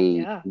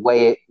 Certainly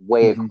way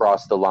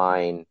across the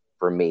line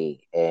for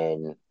me.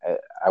 And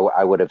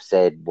I would have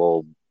said,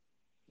 well,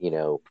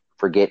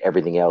 forget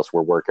everything else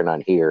we're working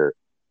on here.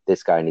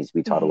 This guy needs to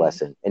be taught a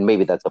lesson. And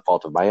maybe that's a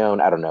fault of my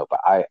own. I don't know. But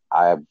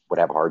I would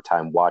have a hard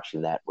time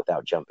watching that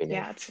without jumping in.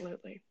 Yeah,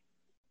 absolutely.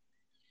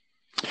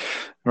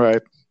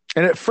 Right.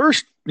 And at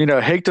first,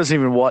 Hank doesn't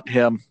even want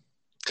him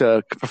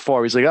to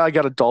perform. He's like, I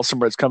got a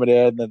dulcimer that's coming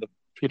in, and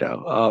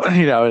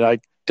and I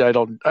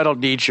don't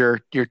need your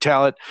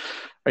talent.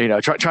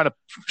 Trying to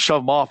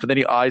shove him off, and then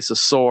he eyes the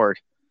sword,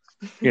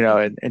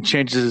 and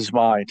changes his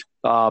mind.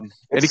 And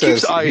he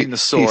keeps eyeing the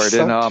sword,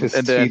 and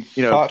then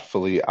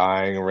thoughtfully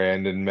eyeing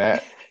Rand and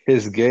Mat.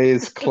 His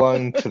gaze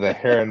clung to the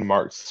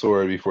heron-marked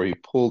sword before he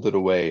pulled it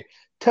away.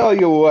 Tell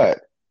you what,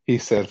 he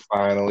said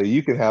finally,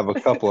 you can have a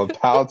couple of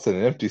pouts and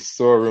an empty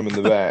storeroom in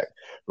the back.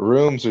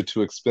 Rooms are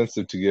too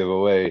expensive to give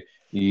away.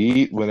 You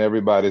eat when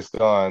everybody's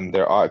gone.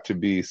 There ought to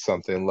be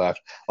something left.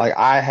 Like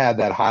I had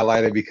that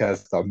highlighted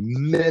because the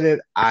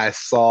minute I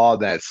saw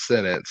that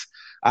sentence,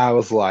 I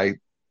was like,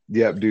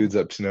 yep, dude's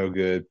up to no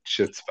good.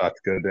 Shit's about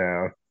to go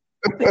down.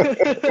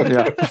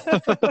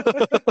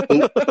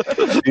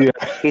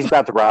 He's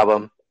about to rob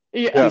him.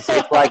 Yeah.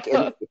 It's like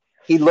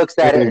he looks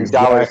at it and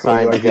dollar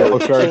signs. Like little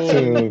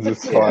cartoons.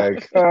 It's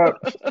like.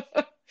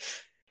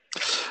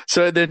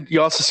 So then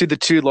you also see the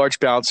two large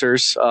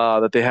bouncers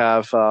that they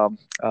have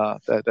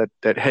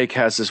that Hank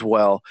has as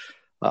well,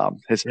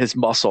 his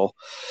muscle,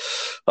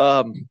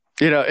 and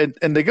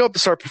they go up to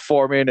start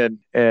performing,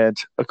 and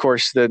of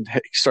course then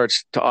Hank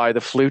starts to eye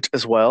the flute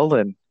as well,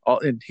 and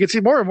he gets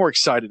more and more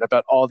excited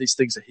about all these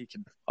things that he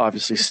can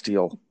obviously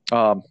steal.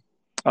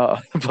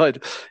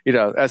 But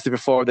as they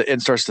perform, the inn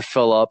starts to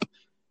fill up,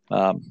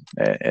 and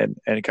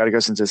it kind of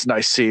goes into this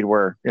nice scene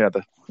where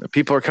the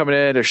people are coming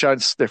in, they're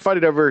shouting, they're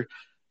fighting over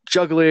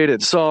juggling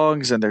and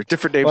songs, and they're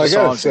different names of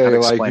songs. I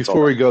gotta say, like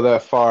before we go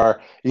that far,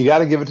 you got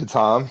to give it to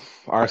Tom,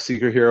 our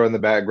secret hero in the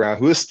background,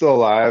 who is still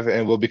alive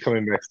and will be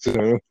coming back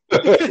soon.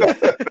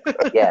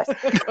 Yes,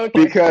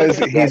 because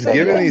he's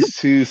given these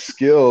two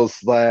skills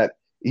that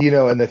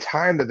in the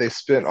time that they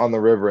spent on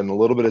the river and the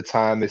little bit of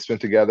time they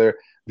spent together,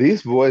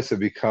 these boys have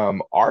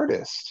become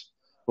artists.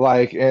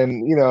 Like,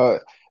 and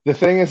the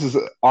thing is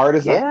art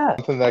is not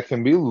something that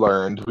can be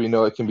learned. We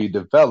know it can be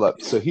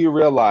developed. So he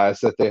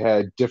realized that they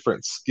had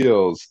different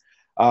skills.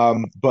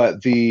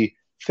 But the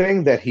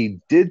thing that he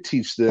did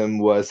teach them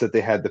was that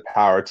they had the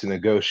power to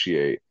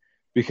negotiate.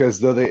 Because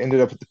though they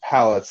ended up at the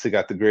palace, they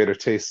got the greater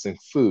tasting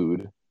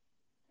food.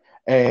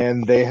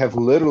 And they have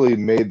literally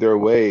made their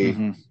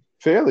way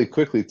fairly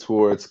quickly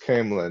towards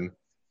Caemlyn,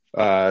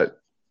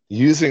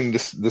 using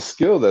the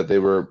skill that they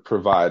were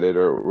provided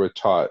or were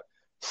taught.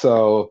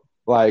 So,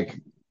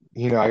 like,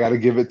 I got to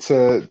give it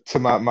to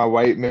my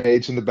white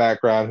mage in the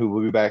background, who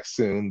will be back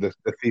soon, the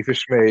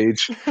thievish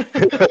mage.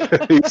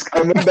 He's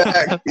coming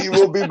back. He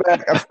will be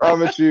back, I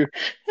promise you.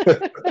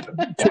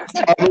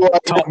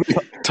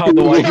 Tom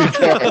the White.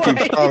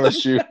 I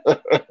promise you.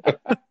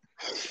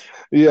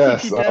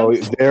 Yes. Oh,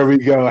 there we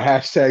go.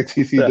 Hashtag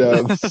TT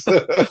Dubs.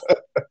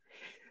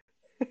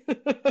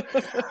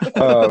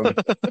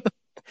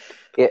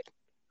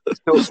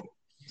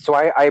 So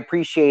I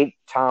appreciate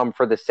Tom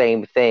for the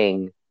same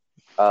thing.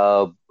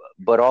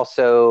 But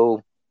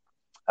also,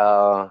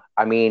 I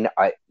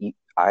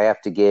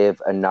have to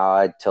give a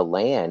nod to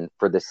Lan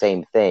for the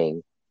same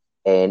thing.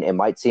 And it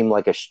might seem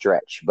like a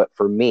stretch, but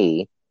for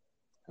me,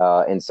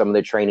 in some of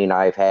the training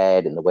I've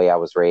had and the way I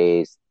was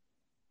raised,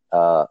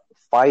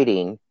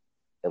 fighting,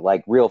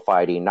 like real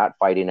fighting, not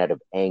fighting out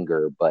of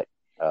anger, but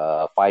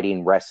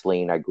fighting,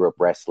 wrestling. I grew up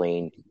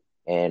wrestling,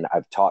 and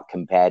I've taught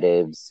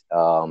combatives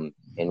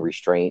and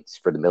restraints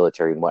for the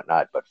military and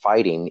whatnot. But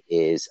fighting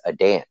is a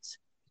dance.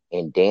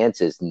 And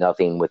dance is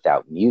nothing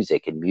without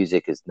music, and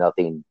music is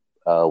nothing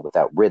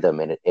without rhythm,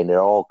 and it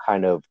all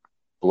kind of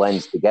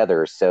blends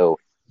together. So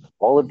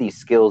all of these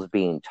skills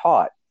being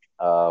taught,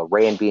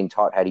 Rand being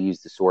taught how to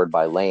use the sword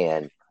by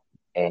Lan,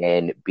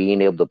 and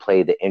being able to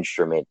play the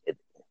instrument, it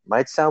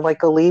might sound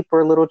like a leap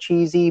or a little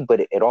cheesy, but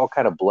it all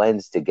kind of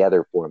blends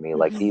together for me.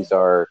 Like these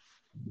are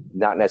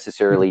not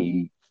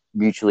necessarily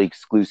mutually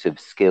exclusive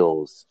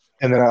skills.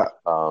 And then,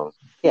 so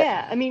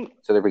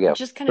there we go.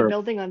 Just kind of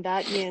building on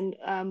that, Ian.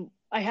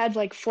 I had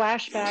like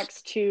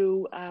flashbacks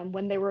to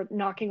when they were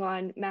knocking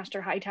on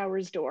Master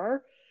Hightower's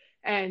door,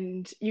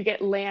 and you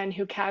get Lan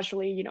who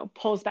casually,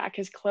 pulls back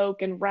his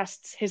cloak and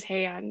rests his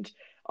hand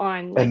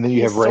on like, and then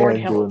you his have sword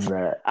Rand hilt doing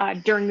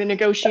that. during the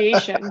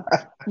negotiation.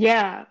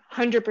 Yeah,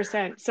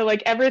 100%. So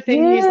like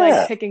everything he's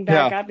like picking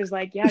back up is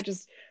like,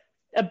 just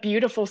a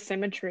beautiful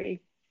symmetry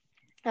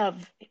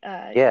of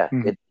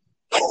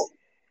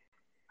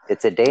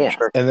It's a dance.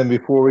 And then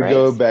before we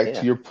go back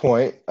to your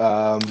point,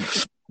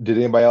 did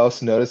anybody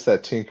else notice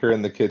that Tinker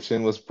in the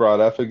Kitchen was brought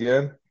up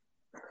again?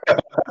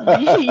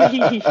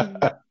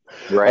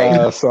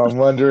 Right. So I'm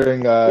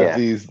wondering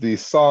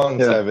these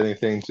songs have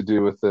anything to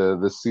do with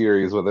the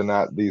series, whether or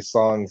not these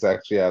songs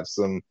actually have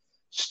some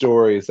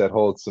stories that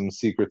hold some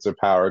secrets or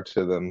power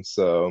to them.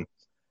 So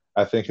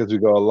I think as we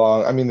go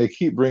along, I mean, they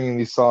keep bringing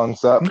these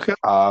songs up. Okay.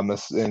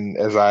 And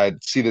as I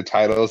see the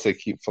titles, they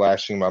keep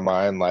flashing in my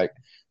mind, like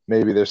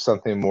maybe there's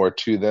something more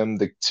to them.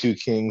 The Two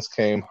Kings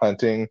Came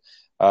Hunting,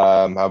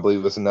 I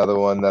believe was another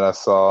one that I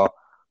saw.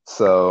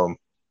 So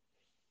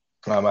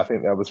I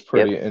think that was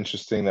pretty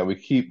interesting that we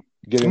keep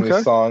getting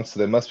these songs. So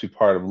they must be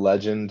part of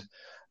legend.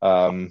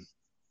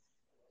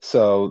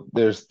 So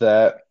there's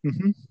that.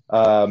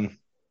 Mm-hmm.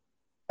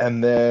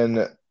 And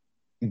then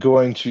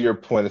going to your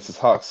point, it says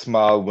Hawk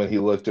smiled when he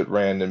looked at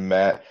Rand and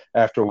Mat.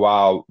 After a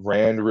while,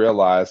 Rand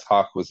realized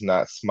Hawk was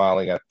not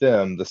smiling at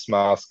them. The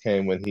smiles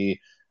came when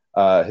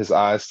his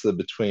eyes slid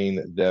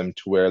between them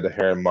to where the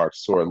hair-marked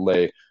sword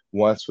lay.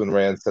 Once when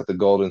Rand set the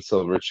gold and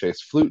silver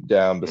chase flute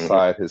down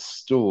beside his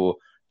stool,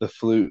 the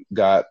flute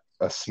got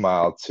a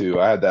smile too.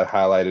 I had that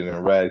highlighted in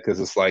red because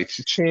it's like,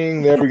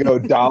 cha-ching, there we go,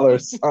 dollar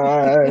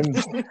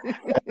signs.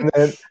 And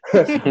then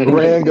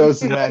Rand goes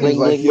to Mat and he's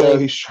like, yo,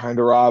 he's trying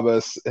to rob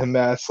us. And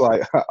Mat's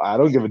like, I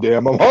don't give a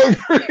damn, I'm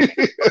hungry.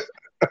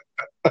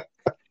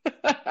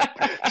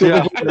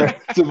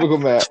 Typical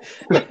Mat.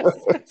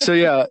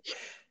 So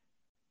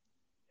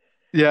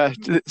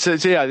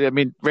I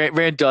mean,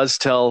 Rand does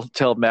tell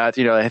Mat,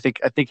 I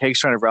think Hank's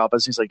trying to rob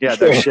us. He's like, yeah,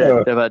 no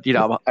shit, but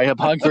I am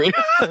hungry.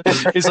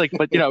 He's like,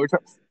 but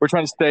we're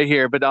trying to stay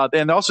here, but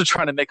and they're also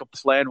trying to make a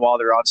plan while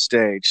they're on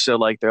stage. So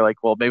like they're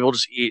like, well, maybe we'll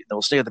just eat and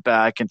we'll stay at the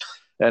back, and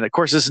of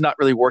course this is not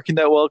really working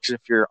that well because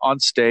if you're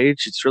on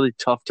stage, it's really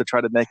tough to try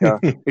to make a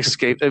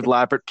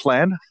elaborate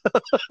plan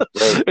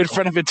in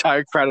front of an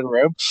entire crowded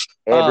room.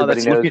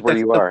 Everybody knows where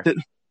you are.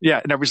 Yeah,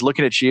 and everybody's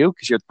looking at you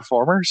because you're the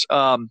performers.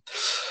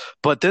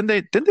 But then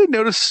they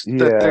notice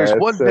that there's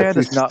one man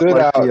that's not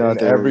like the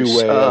others. In every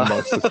way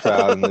amongst the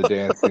crowd and the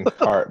dancing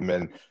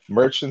cartmen.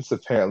 Merchants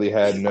apparently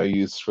had no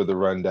use for the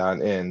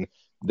rundown inn.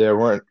 There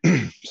were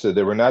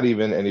not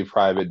even any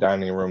private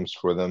dining rooms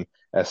for them,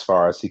 as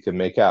far as he could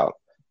make out.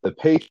 The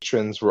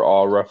patrons were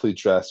all roughly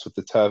dressed with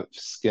the tough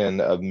skin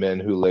of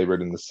men who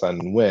labored in the sun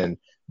and wind.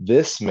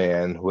 This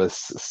man was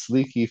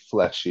sleeky,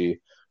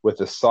 fleshy, with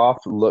a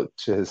soft look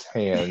to his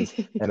hands,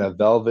 and a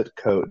velvet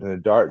coat and a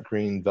dark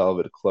green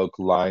velvet cloak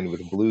lined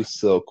with blue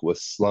silk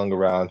was slung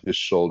around his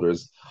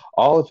shoulders.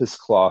 All of his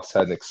cloths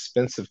had an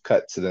expensive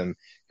cut to them.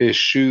 His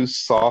shoes,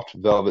 soft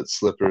velvet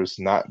slippers,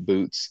 not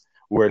boots,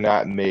 were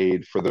not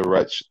made for the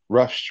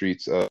rough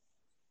streets of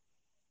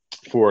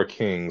Four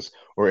Kings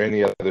or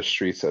any other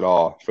streets at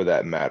all, for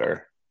that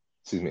matter.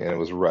 And it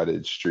was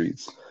rutted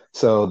streets.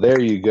 So there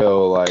you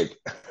go. Like,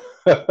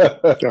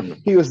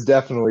 he was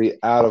definitely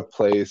out of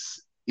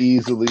place,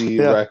 easily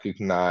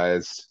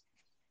recognized,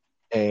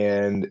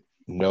 and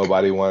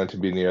nobody wanted to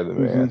be near the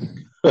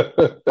man.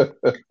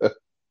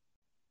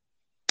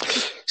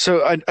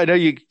 So I know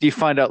you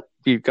find out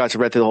you got to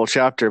read through the whole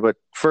chapter, but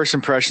first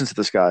impressions of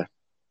this guy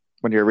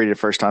when you were reading it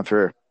first time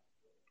through.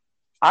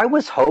 I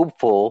was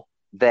hopeful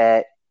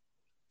that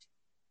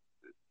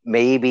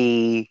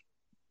maybe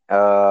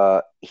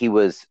he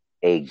was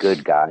a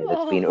good guy.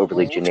 That's being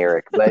overly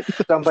generic, but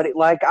somebody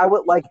like I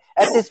would like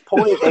at this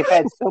point they've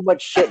had so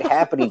much shit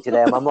happening to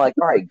them. I'm like,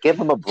 all right, give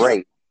them a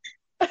break.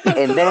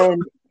 And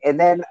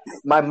then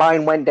my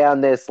mind went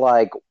down this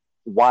like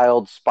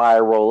wild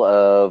spiral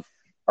of,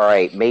 all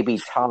right, maybe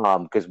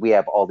Tom, because we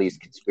have all these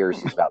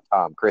conspiracies about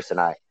Tom, Chris and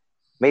I.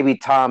 Maybe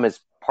Tom is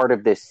part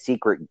of this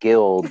secret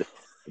guild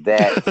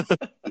that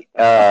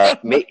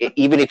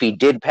even if he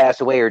did pass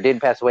away or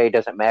didn't pass away, it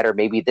doesn't matter.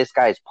 Maybe this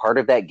guy is part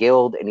of that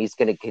guild and he's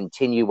going to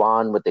continue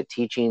on with the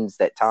teachings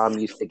that Tom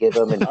used to give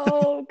him. And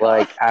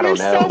I don't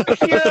know.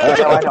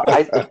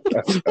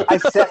 I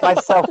set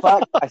myself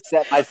up.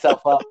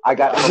 I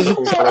got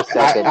hopeful for a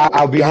second.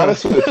 I'll be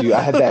honest with you.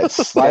 I had that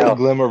slight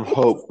glimmer of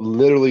hope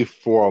literally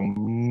for a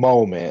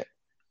moment.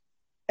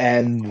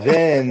 And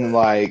then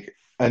like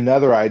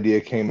another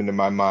idea came into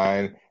my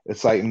mind.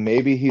 It's like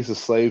maybe he's a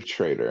slave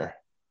trader.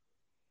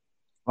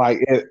 Like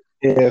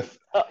if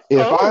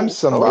I'm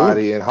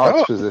somebody in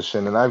Hawk's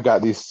position and I've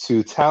got these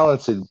two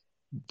talented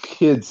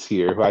kids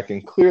here who I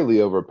can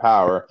clearly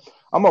overpower,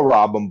 I'm gonna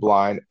rob them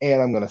blind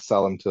and I'm gonna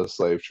sell them to a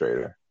slave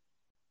trader.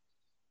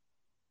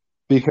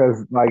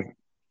 Because like,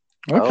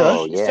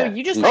 so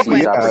you just like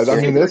went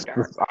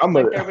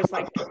there was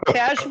like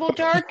casual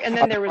dark and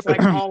then there was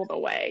like all the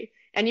way.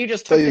 And you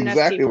just took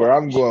exactly where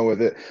I'm going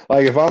with it.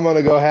 Like, if I'm going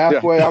to go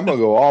halfway, I'm going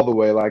to go all the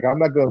way. Like, I'm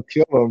not going to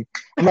kill them.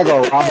 I'm not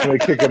going to rob them and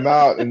kick them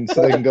out and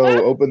so they can go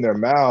open their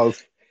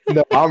mouths.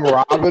 No, I'm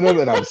robbing them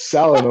and I'm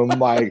selling them.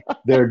 Like,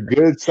 they're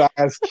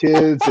good-sized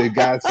kids. They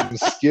got some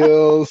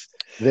skills.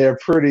 They're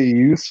pretty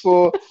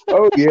useful.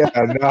 Oh, yeah.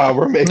 No,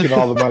 we're making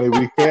all the money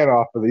we can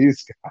off of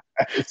these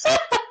guys.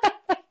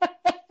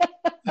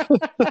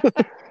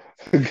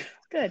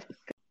 Good.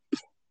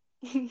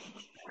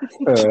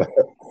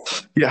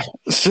 Yeah.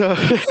 So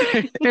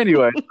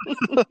anyway,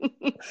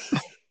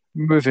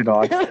 moving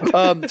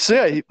on. So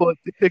yeah, it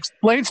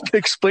explains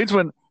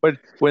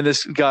when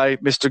this guy,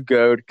 Mr.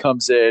 Goad,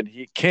 comes in.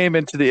 He came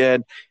into the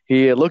inn.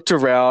 He looked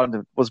around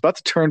and was about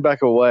to turn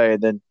back away,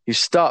 and then he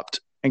stopped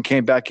and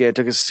came back in,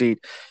 took a seat,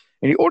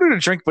 and he ordered a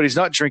drink, but he's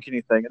not drinking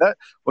anything. And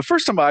the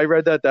first time I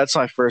read that, that's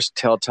my first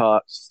tell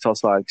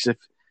sign. Because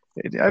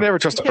I never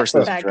trust a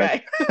person that's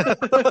drink.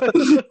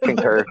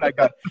 Concur. Bad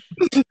guy.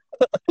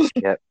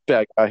 Yep.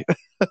 Bad guy.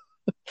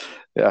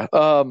 Yeah.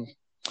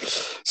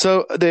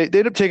 So they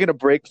end up taking a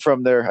break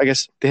from their. I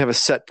guess they have a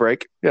set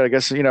break. Yeah. I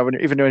guess even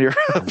when you're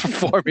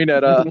performing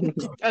at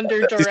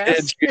under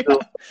duress.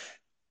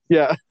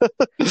 Yeah.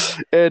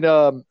 And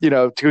to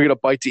go get a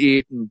bite to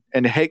eat,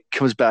 and Hank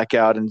comes back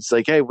out and it's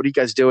like, hey, what are you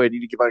guys doing? You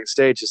need to get back on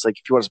stage. It's like,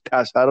 if you want us to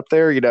pass out up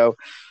there,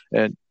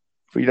 and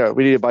we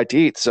need a bite to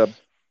eat. So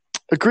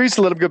agrees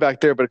to let him go back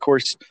there, but of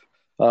course,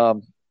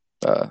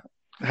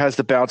 has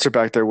the bouncer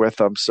back there with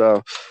him.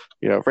 So,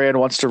 Rand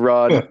wants to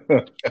run.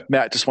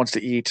 Matt just wants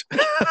to eat.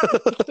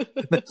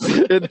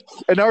 and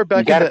now we're back.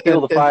 You got to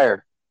feel the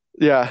fire.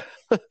 Yeah.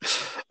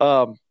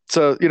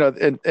 So,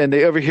 and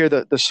they overhear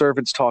the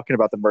servants talking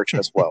about the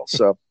merchant as well.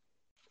 So,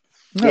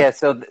 yeah.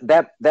 So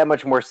that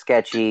much more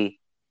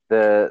sketchy.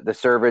 The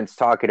servants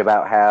talking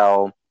about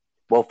how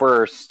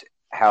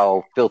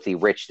filthy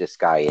rich this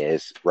guy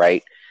is,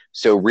 right?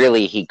 So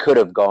really, he could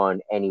have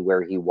gone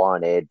anywhere he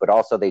wanted. But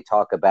also, they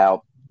talk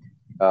about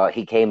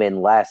he came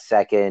in last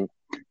second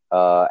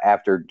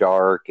after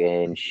dark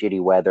and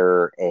shitty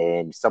weather,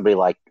 and somebody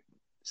like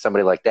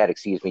that,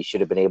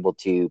 should have been able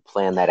to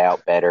plan that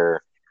out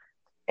better.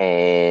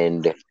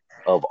 And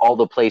of all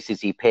the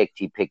places he picked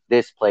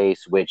this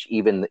place, which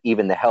even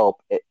the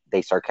help,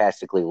 they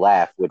sarcastically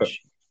laugh,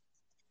 which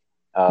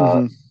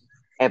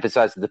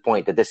emphasizes the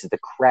point that this is the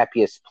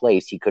crappiest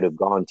place he could have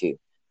gone to.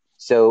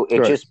 So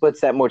it just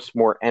puts that much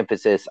more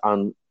emphasis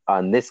on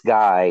this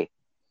guy.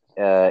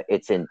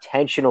 It's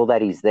intentional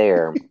that he's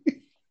there,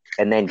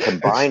 and then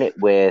combine it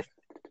with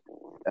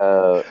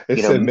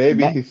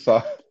maybe he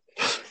thought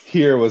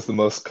here was the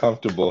most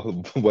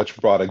comfortable, which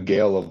brought a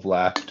gale of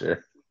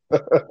laughter.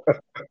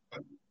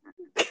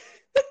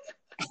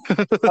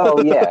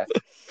 Oh yeah,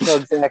 no,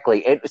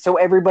 exactly. So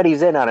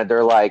everybody's in on it.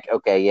 They're like,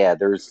 okay, yeah,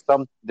 there's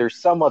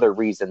some other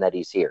reason that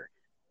he's here.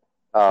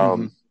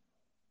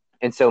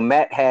 And so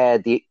Matt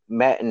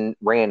and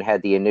Rand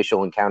had the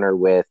initial encounter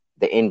with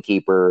the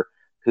innkeeper,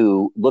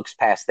 who looks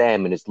past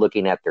them and is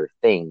looking at their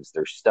things,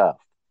 their stuff.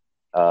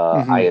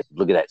 I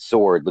look at that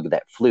sword, look at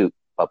that flute,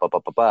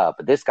 but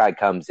this guy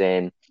comes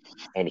in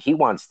and he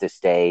wants to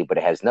stay, but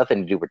it has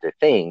nothing to do with their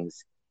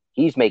things.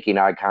 He's making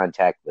eye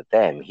contact with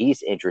them.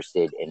 He's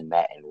interested in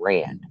Matt and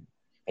Rand,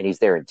 and he's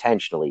there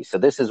intentionally. So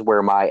this is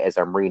where as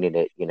I'm reading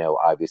it,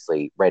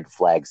 obviously red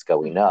flags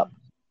going up.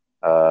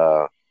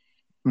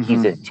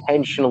 He's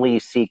intentionally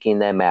seeking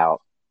them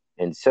out.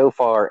 And so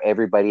far,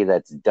 everybody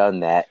that's done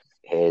that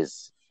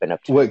has been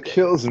up to what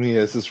kills me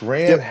is this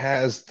Rand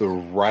has the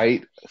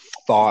right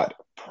thought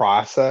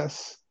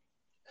process,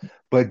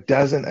 but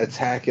doesn't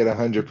attack it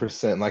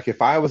 100%. Like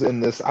if I was in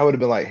this, I would have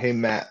been like, hey,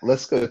 Matt,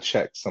 let's go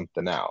check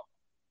something out.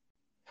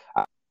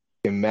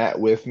 And Matt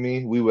with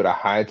me, we would have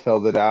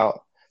hightailed it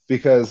out,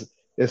 because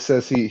it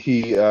says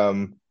he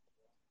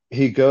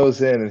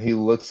goes in and he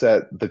looks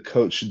at the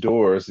coach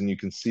doors and you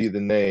can see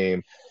the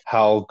name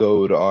Hal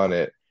Goad on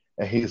it.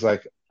 And he's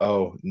like,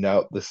 oh,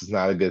 no, this is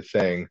not a good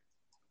thing.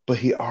 But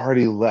he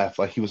already left.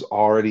 Like he was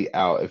already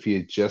out. If he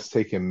had just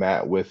taken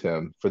Matt with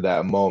him for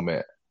that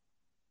moment,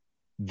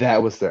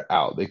 that was their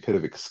out. They could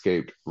have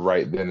escaped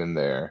right then and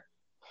there.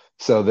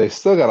 So they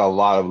still got a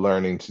lot of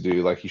learning to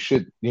do. Like you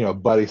should,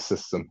 buddy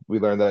system. We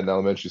learned that in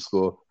elementary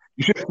school.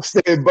 You should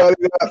stay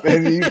buddied up,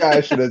 and you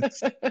guys should have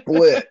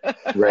split.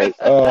 Right.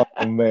 Oh,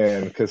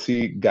 man, because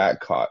he got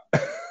caught.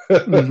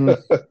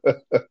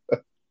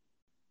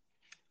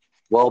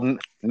 Well,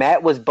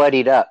 Matt was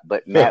buddied up,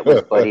 but Matt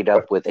was buddied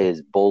up with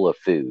his bowl of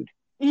food.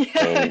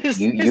 And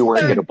you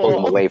weren't going to pull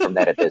him away from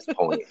that at this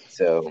point.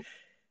 So,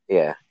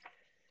 yeah.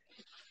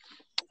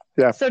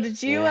 Yeah. So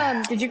did you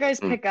guys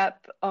pick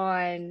up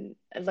on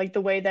like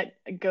the way that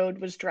Goad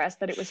was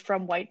dressed, that it was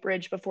from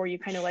Whitebridge, before you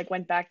kind of like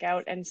went back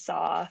out and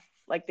saw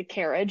like the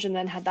carriage, and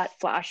then had that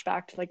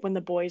flashback to like when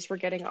the boys were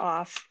getting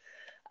off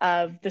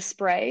of the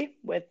spray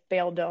with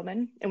Bail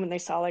Doman, and when they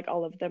saw like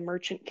all of the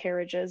merchant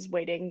carriages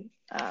waiting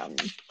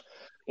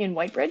in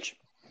Whitebridge?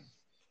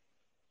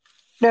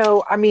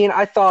 No, I mean,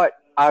 I thought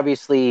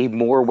obviously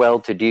more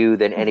well-to-do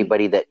than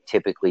anybody that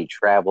typically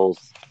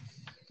travels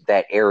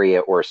that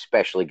area or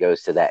especially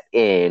goes to that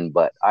inn,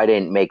 but I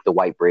didn't make the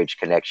Whitebridge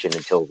connection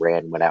until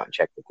Rand went out and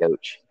checked the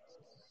coach.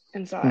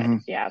 And saw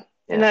it, yeah.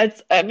 And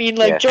that's, I mean,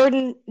 like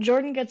Jordan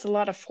gets a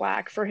lot of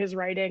flack for his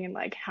writing and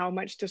like how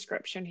much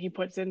description he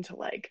puts into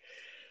like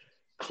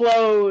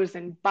clothes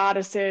and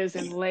bodices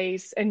and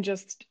lace and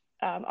just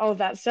all of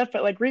that stuff.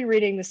 But like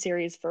rereading the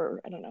series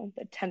for, I don't know,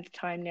 the 10th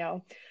time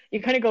now,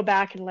 you kind of go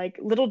back and like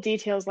little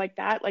details like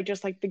that, like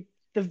just like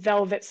the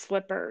velvet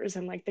slippers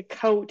and like the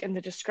coat and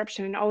the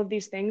description and all of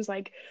these things.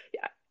 Like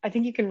I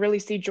think you can really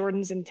see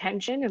Jordan's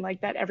intention, and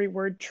like that every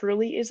word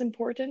truly is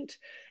important,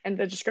 and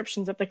the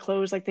descriptions of the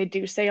clothes, like they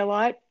do say a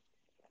lot.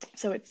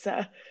 So it's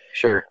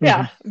sure,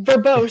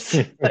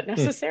 verbose but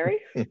necessary.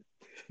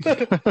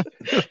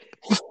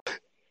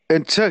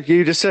 And Chuck,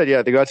 you just said,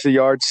 they go out to the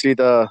yard, see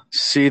the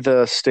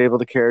stable,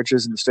 the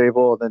carriages in the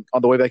stable, and then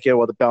on the way back in,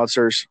 the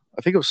bouncers,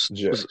 I think it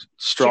was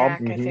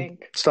Strom, Jack, I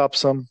think, stop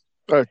some.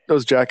 It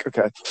was Jack.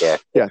 Okay,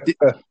 yeah.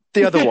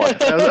 The other one.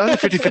 I was a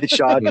 50-50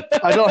 shot.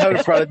 I don't have it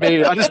in front of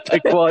me. I just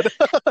picked one.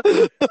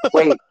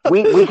 Wait,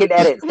 we can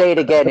edit. Say it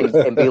again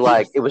and be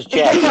like, it was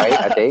Jack, right?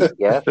 I think,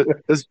 yeah.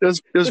 It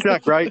was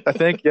Jack, right? I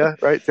think, yeah,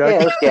 right, Jack. Yeah,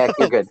 it was Jack.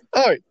 You're good.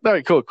 All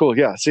right, cool.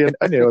 Yeah, see,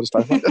 I knew what I was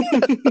talking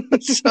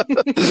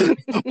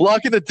about.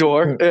 Blocking the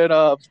door,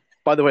 and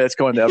by the way, that's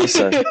going to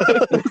episode.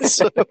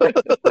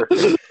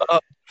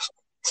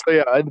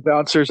 And the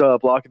bouncer's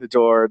blocking the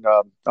door, and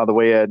on the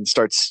way in,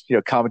 starts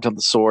commenting on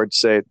the sword,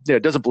 say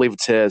doesn't believe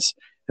it's his.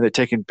 And they're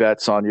taking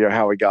bets on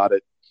how he got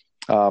it,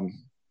 and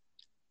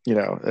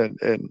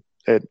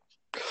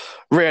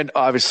Rand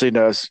obviously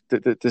knows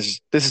that this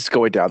is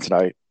going down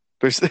tonight.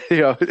 There's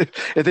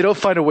if they don't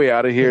find a way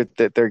out of here,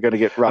 that they're going to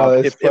get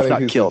robbed, if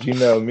not killed.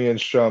 Said, me and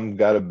Strom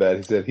got a bet.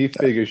 He said he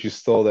figures you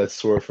stole that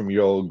sword from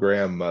your old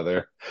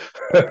grandmother.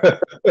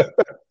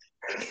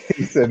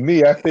 He said,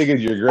 I figured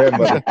your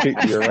grandmother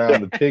kicked you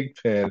around the pig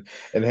pen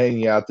and hang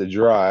you out to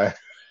dry.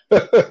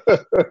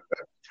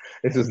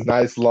 It's this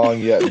nice long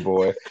yet,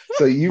 boy.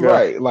 So you're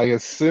right. Like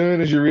as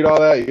soon as you read all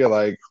that, you're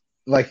like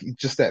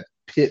just that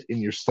pit in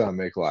your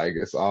stomach. Like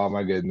it's, oh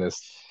my goodness.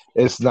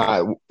 It's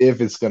not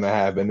if it's going to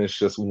happen. It's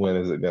just when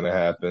is it going to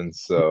happen?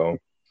 So,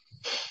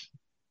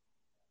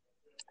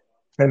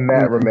 and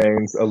Matt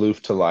remains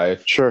aloof to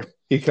life. Sure.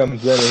 He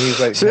comes in and he's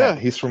like,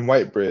 he's from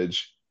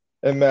Whitebridge.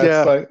 And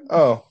Matt's like,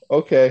 oh,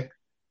 okay.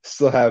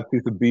 Still have a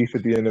piece of beef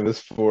at the end of his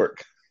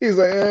fork. He's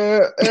like,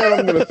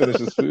 I'm going to finish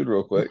this food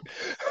real quick.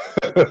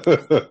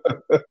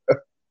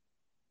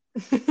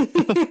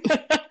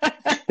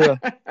 Yeah.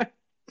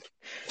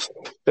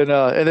 And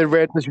then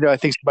Rand says, I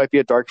think she might be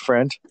a dark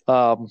friend.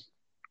 But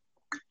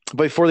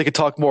before they could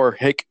talk more,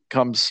 Hake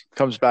comes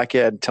back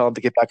in, tell him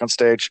to get back on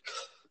stage.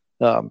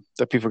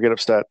 That people get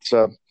upset.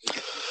 So,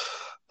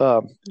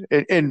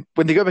 and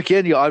when they go back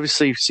in, you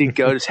obviously see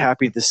Goat is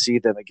happy to see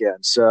them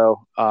again.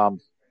 So,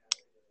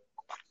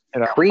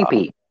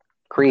 creepy.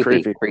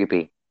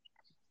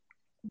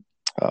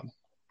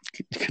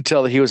 You could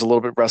tell that he was a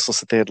little bit restless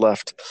that they had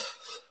left.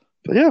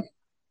 But yeah.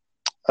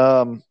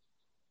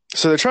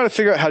 So they're trying to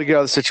figure out how to get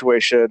out of the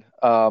situation.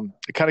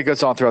 It kind of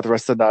goes on throughout the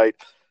rest of the night.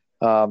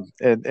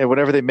 And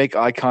whenever they make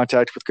eye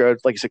contact with Goat,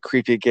 like you said,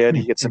 creepy again,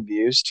 he gets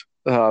amused.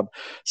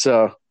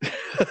 So,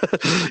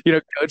 Goat's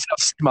now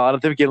smiling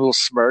at them, getting little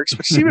smirks,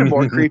 which is even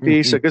more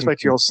creepy. So it goes back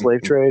to your whole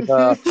slave trade.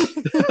 I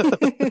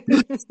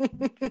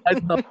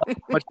don't know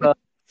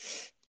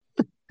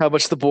how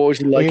much the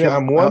boys like him.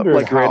 I'm wondering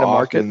like how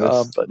often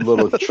this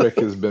little trick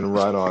has been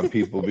run on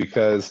people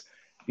because,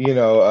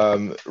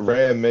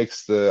 Rand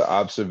makes the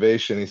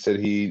observation. He said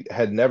he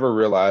had never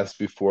realized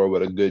before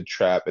what a good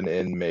trap an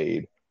inn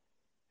made.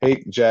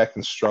 Hake, Jack,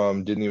 and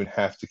Strom didn't even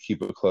have to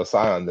keep a close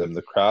eye on them.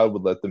 The crowd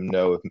would let them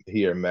know if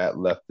he or Matt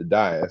left the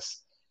dais.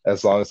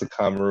 As long as the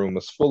common room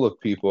was full of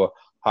people,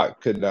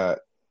 Hawk could not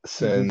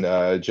send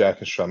Jack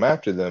and Strom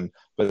after them,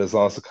 but as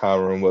long as the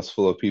common room was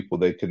full of people,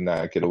 they could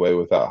not get away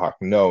without Hawk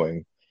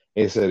knowing.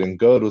 He said, and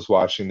Goad was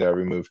watching their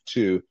every move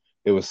too.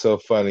 It was so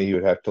funny he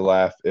would have to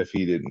laugh if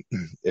he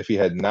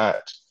had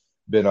not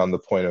been on the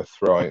point of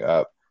throwing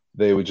up.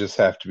 They would just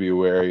have to be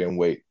wary and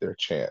wait their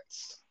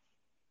chance.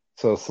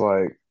 So it's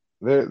like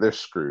they're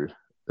screwed.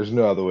 There's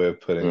no other way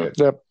of putting it.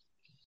 Yep.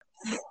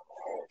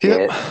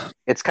 Yeah,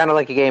 it's kind of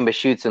like a game of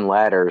chutes and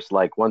ladders.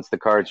 Like once the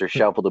cards are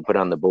shuffled to put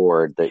on the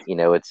board, that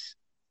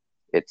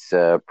it's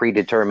a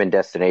predetermined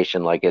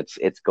destination. Like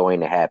it's going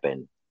to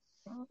happen.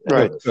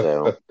 Right.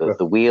 So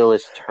the wheel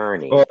is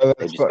turning. Well,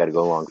 they just got to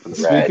go along for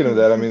the ride. Speaking of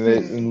that, I mean,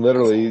 they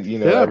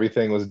literally,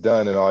 everything was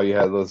done, and all you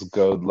had was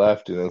Goad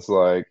left, and it's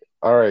like,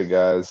 all right,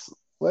 guys,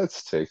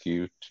 let's take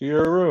you to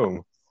your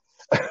room.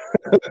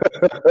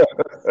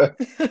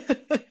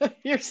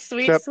 Your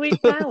sweet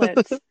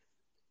palace.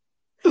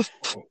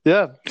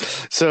 Yeah.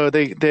 So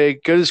they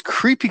go this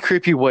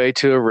creepy way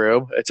to a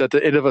room. It's at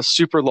the end of a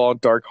super long,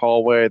 dark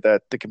hallway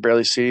that they can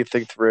barely see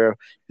anything through.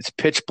 It's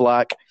pitch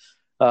black.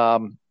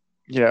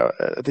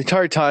 The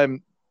entire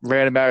time,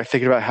 Rand and Matt are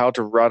thinking about how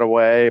to run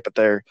away, but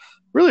there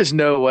really is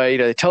no way.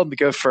 They tell them to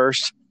go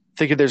first,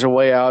 thinking there's a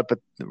way out, but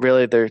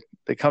really they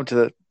come to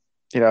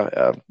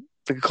the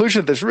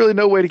conclusion that there's really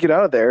no way to get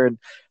out of there. And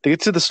they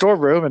get to the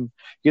storeroom and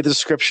you get the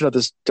description of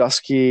this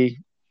dusky,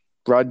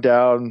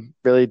 rundown,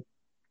 really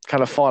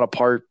kind of falling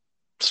apart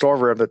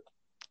storeroom that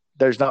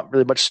there's not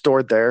really much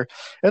stored there.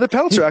 And the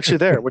pallets are actually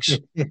there, which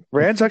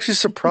Rand's actually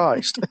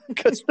surprised.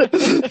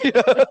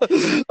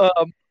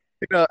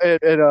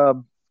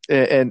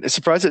 And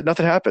surprised that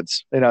nothing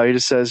happens. He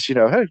just says,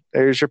 hey,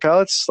 here's your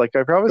pallets, like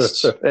I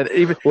promised. And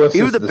even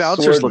the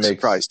bouncers look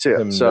surprised too.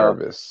 Him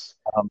nervous.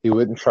 He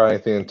wouldn't try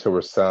anything until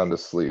we're sound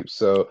asleep.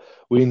 So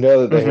we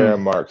know that the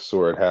Heron Mark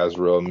sword has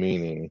real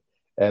meaning.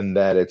 and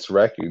that it's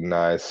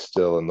recognized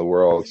still in the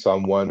world. So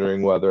I'm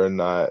wondering whether or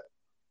not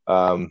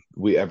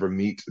we ever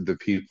meet the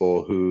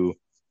people who,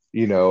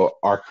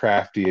 are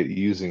crafty at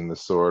using the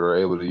sword or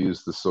able to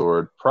use the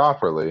sword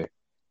properly,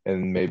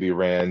 and maybe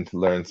Rand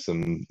learns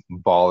some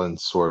ball and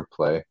sword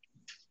play.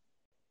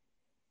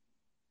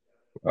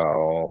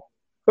 Oh.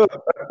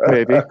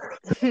 Maybe.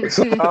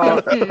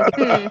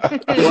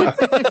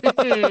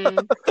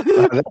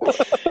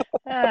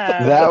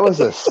 That was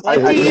a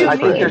I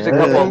think there's a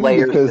couple of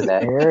layers because to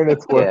that. Aaron,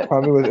 it's worth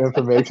coming with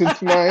information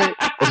tonight.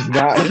 It's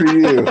not for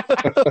you.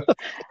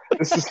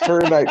 This is her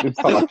night to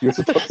talk. You're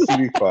supposed to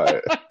be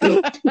quiet.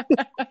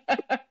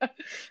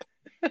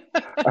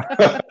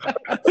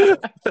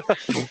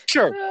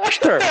 Sure.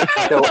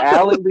 So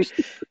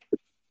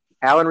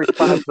Alan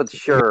responds with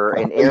sure,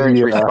 and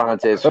Aaron's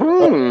response is, maybe.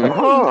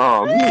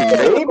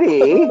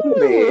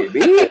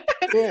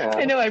 Yeah.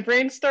 I know, I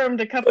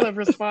brainstormed a couple of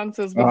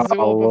responses with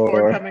Zool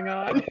before coming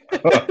on.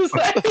 I was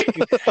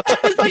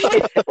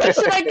like, what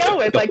should I go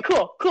with? Like,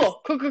 cool.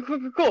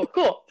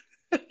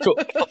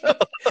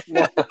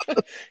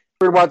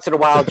 Every once in a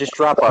while, just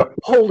drop a,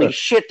 holy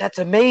shit, that's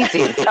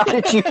amazing.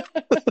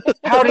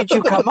 How did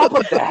you come up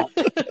with that?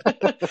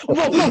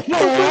 What?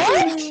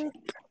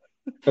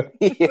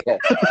 Yeah.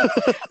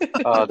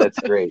 Oh, that's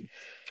great.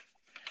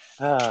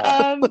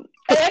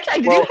 Actually, I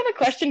do have a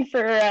question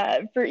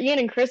for Ian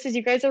and Chris as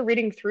you guys are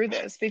reading through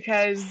this,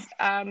 because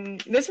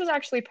this was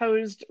actually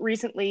posed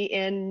recently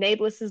in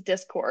Nablus'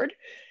 Discord,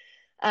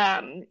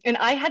 and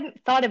I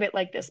hadn't thought of it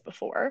like this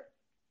before.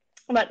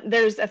 But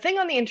there's a thing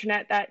on the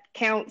internet that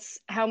counts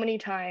how many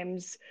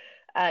times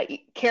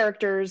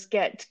characters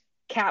get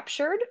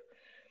captured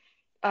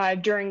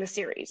during the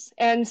series,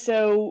 and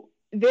so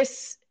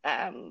this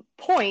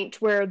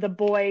point where the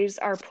boys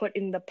are put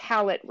in the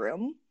pallet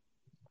room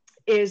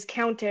is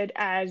counted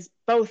as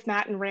both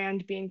Mat and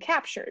Rand being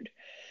captured.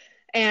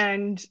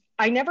 And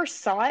I never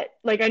saw it.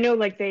 Like, I know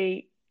like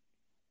they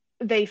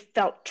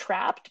felt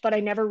trapped, but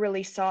I never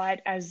really saw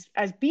it as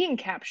being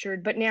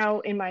captured. But now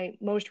in my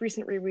most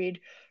recent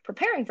reread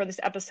preparing for this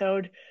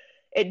episode,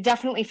 it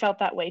definitely felt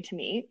that way to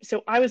me.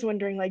 So I was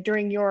wondering, like,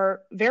 during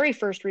your very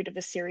first read of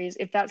the series,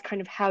 if that's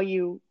kind of how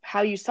you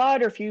saw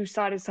it, or if you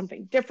saw it as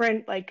something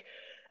different, like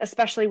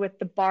especially with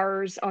the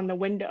bars on the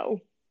window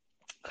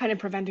kind of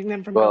preventing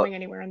them from going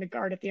anywhere, and the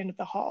guard at the end of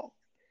the hall.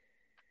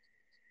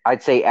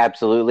 I'd say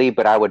absolutely,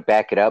 but I would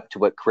back it up to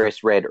what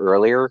Chris read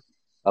earlier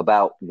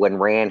about when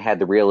Rand had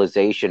the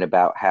realization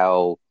about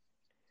how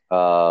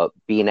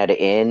being at an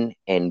inn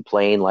and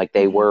playing like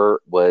they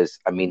were was,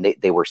 I mean,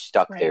 they were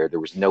stuck there. There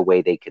was no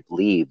way they could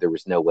leave. There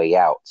was no way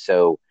out.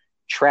 So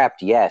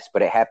trapped, yes,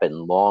 but it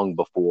happened long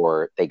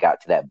before they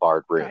got to that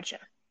barred room. Gotcha.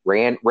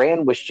 Rand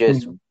was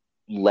just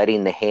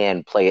letting the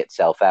hand play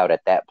itself out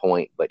at that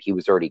point, but he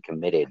was already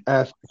committed.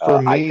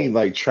 For me,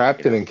 like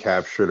trapped and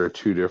captured are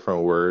two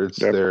different words.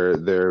 Yep.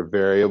 They're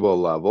variable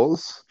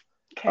levels.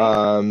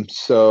 Okay.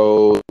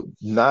 So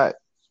not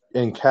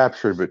in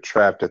captured, but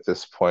trapped at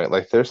this point.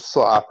 Like there's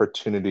still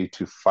opportunity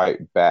to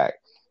fight back.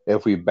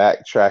 If we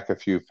backtrack a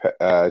few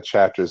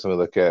chapters and we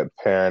look at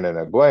Perrin and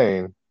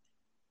Egwene,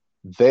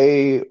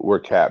 they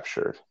were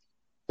captured.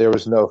 There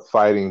was no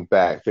fighting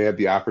back. They had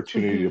the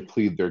opportunity to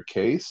plead their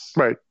case.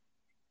 Right.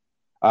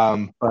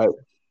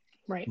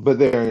 But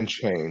they're in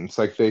chains.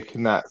 Like they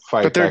cannot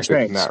fight back.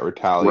 They cannot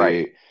retaliate.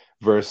 Right.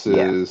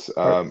 Versus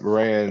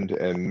Rand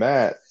and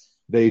Mat,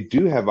 they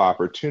do have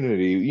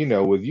opportunity. You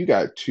know, if you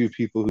got two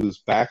people whose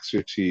backs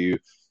are to you,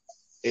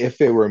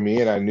 if it were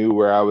me and I knew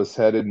where I was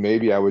headed,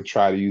 maybe I would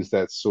try to use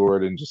that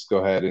sword and just go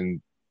ahead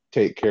and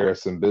take care of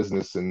some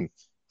business and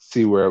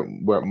see where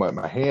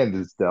my hand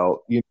is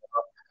dealt. You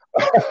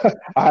know,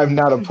 I'm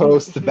not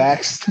opposed to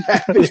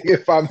backstabbing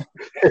if I'm.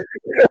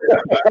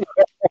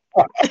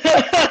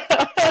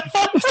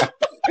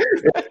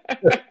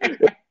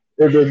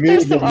 If it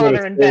means to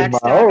save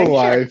my own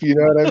life, you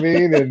know what I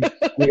mean? And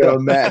you know,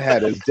 Mat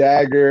had his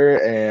dagger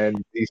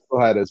and he still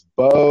had his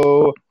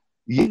bow.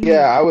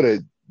 Yeah, I would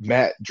have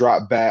Mat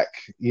drop back,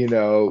 you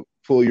know,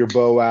 pull your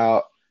bow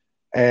out,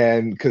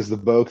 and because the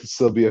bow can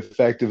still be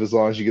effective as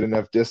long as you get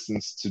enough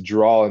distance to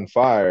draw and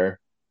fire.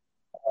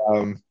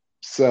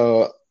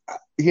 So,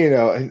 you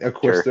know, and of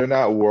course they're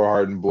not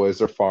war-hardened boys,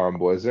 they're farm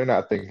boys. They're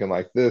not thinking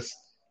like this.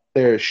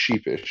 They're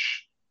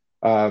sheepish.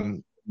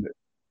 I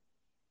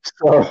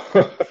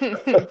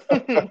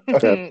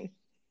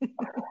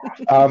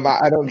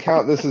don't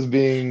count this as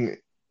being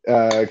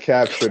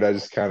captured. I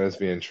just count it as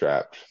being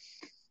trapped.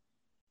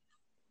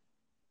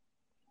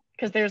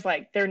 Because there's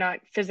like they're not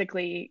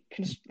physically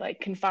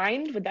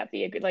confined. Would that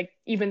be a good, like,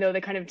 even though they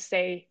kind of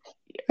say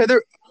they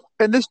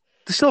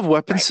still have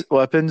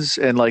weapons,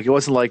 and like it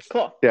wasn't like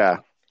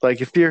like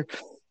if you're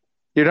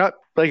not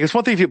like, it's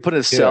one thing if you put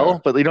in a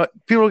cell, but you know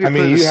people get put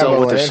in a cell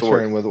with their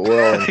sword with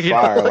oil and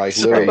fire. Like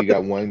literally, you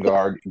got one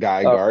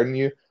guy guarding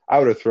you. I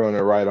would have thrown it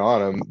right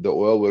on him. The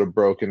oil would have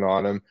broken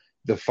on him.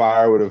 The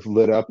fire would have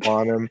lit up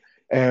on him.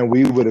 And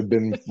we would have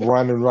been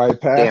running right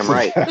past. Damn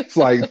right. It's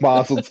like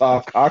Mazel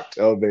Tov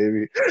cocktail,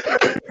 baby.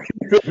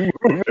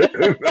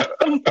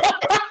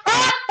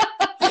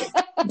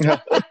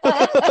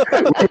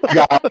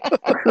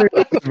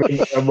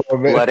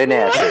 Blood and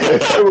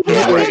acid.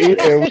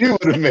 And we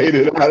would have made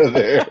it out of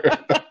there.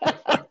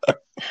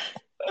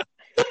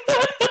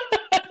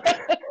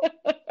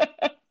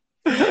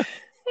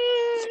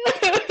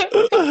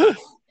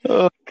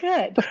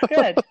 Good.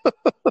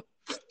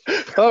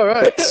 All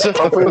right. So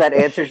hopefully that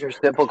answers your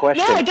simple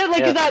question. No, I did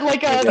like that.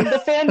 Like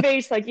the fan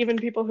base, like even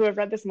people who have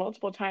read this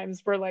multiple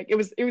times, were like, it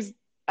was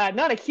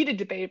not a heated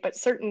debate, but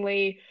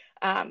certainly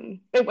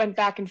it went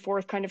back and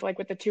forth, kind of like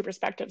with the two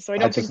perspectives. So I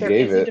don't think there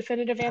is a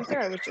definitive answer.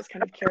 I was just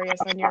kind of curious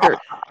on your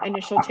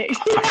initial take.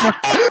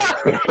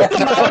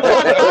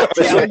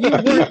 You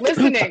weren't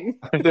listening.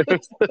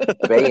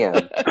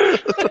 Bam.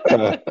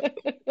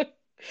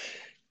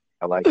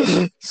 I like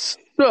it.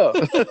 So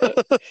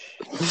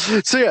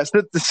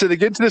they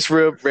get into this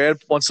room.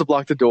 Rand wants to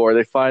block the door.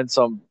 They find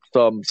some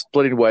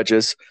splitting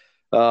wedges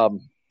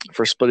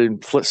for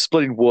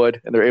splitting wood,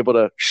 and they're able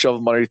to shove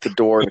them underneath the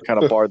door to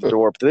kind of bar the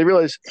door. But they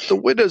realize the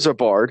windows are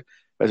barred,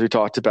 as we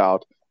talked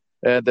about,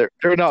 and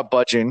they're not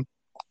budging.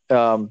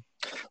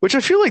 Which I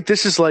feel like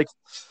this is like,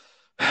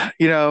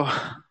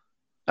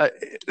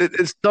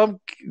 it's dumb.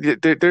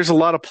 There's a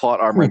lot of plot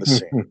armor in the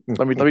scene.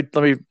 Let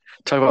me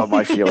talk about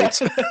my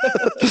feelings.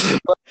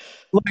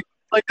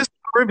 Like this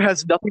room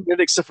has nothing in it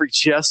except for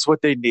just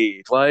what they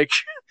need. Like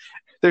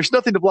there's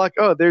nothing to block.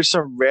 Oh, there's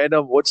some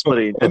random wood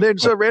splitting, and then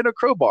some random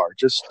crowbar.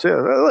 Just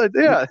there we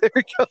go.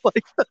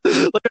 Like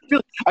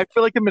I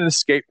feel like I'm in an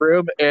escape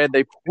room, and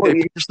they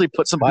usually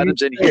put some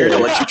items in here to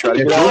let you try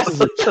to go. This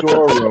is a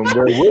storeroom.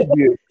 There would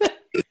be.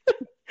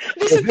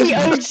 This is the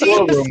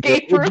OG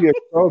escape room. There would be a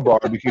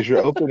crowbar because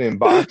you're opening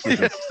boxes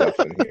and stuff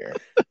in here.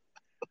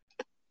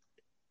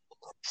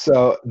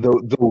 So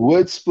the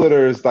wood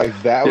splitters, like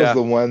that was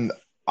the one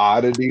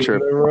oddity in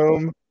the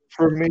room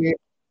for me.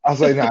 I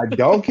was like, no, I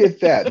don't get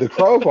that. The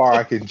crowbar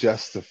I can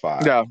justify.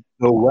 Yeah.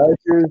 The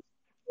wedges.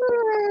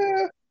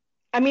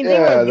 I mean, they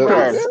were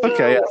yours.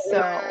 Okay.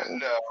 So.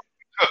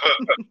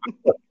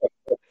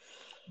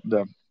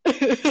 No.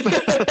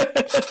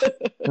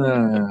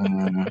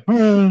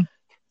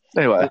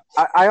 Anyway,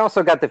 I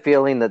also got the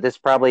feeling that this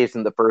probably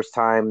isn't the first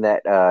time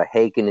that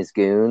Hake and his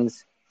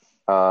goons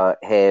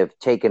have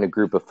taken a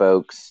group of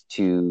folks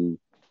to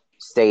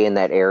stay in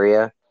that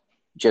area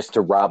just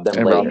to rob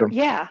them later.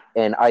 Yeah.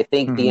 And I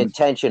think the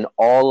intention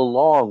all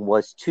along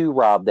was to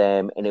rob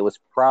them, and it was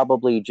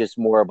probably just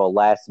more of a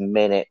last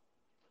minute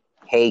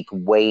Hake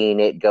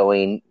weighing it,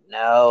 going,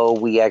 no,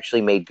 we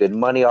actually made good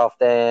money off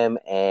them.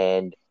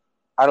 And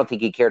I don't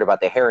think he cared about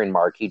the herring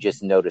mark. He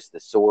just noticed the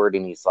sword,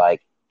 and he's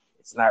like,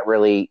 it's not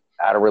really,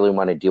 I don't really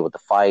want to deal with the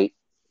fight.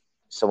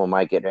 Someone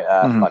might get,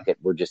 fuck it,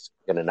 we're just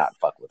going to not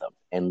fuck with them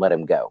and let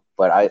him go.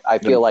 But I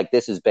feel like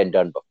this has been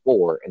done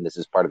before, and this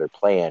is part of their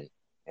plan,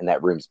 and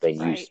that room's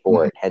been used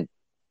for it.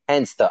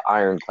 Hence the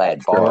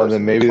ironclad bars. Well,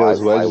 then maybe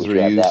those wedges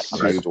were used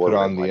to put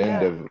on the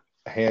end of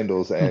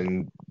handles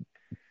and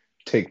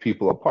take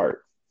people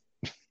apart.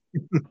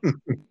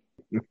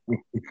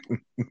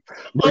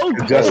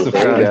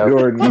 Justify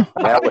Jordan.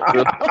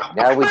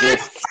 Now we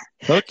just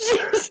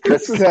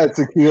this is had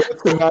tequila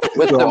tonight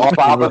with some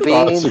fava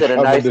beans and a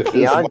nice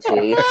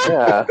Chianti.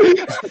 Yeah.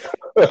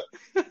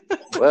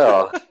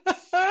 Well,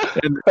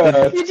 and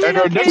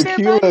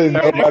tequila and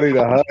nobody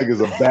to hug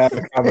is a bad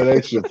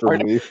combination for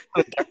me.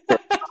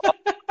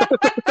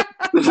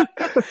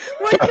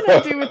 What can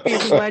I do with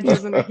these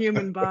wedges in a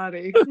human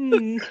body?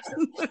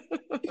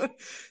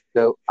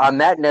 So, on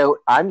that note,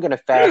 I'm going to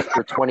fast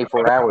for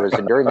 24 hours,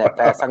 and during that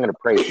fast, I'm going to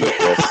pray for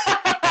this.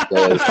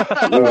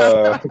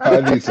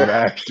 I need some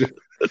action.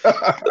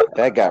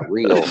 That got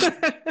real.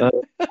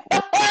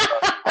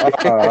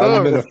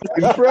 I've been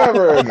a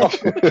forever.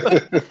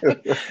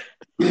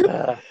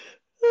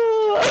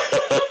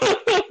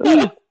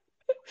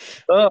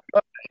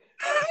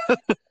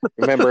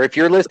 Remember, if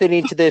you're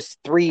listening to this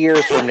 3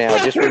 years from now,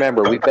 just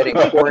remember we've been in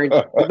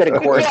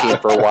quarantine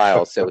for a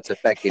while, so it's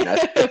affecting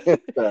us.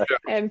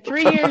 And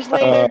 3 years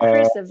later,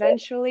 Chris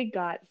eventually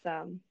got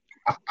some.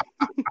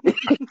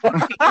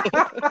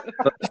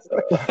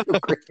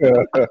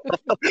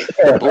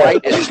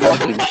 Blight is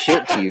talking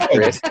shit to you,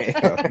 Chris.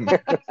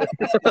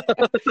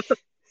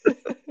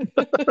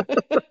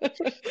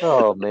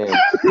 Oh man.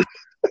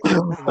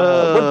 What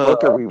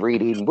book are we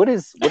reading? What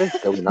is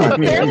going on?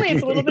 Apparently,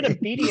 it's a little bit of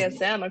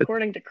BDSM,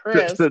 according to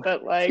Chris.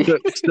 But like,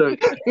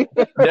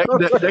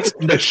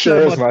 next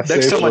sure is my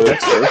safe word.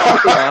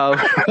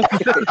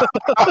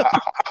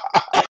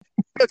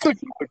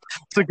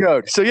 So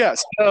good. So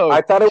yes.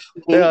 I thought it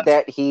was neat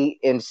that he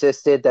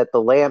insisted that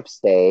the lamp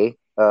stay,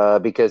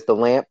 because the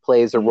lamp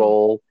plays a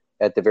role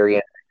at the very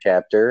end of the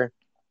chapter.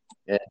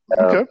 And,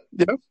 okay.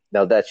 Yeah.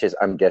 No, that's just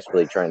I'm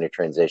desperately trying to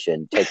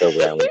transition. Take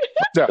over, Alan.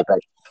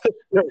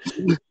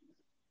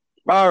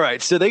 All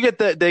right, so they get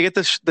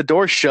the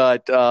door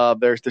shut.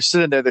 They're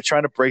sitting there. They're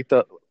trying to break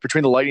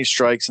between the lightning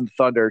strikes and the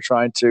thunder,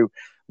 trying to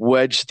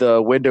wedge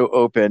the window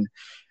open.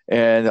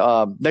 And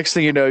next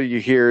thing you know, you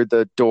hear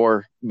the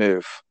door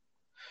move,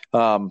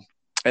 and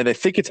they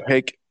think it's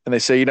Hake, and they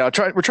say, we're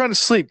trying to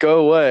sleep.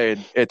 Go away.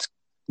 And it's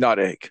not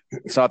Hake.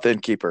 It's not the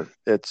innkeeper.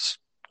 It's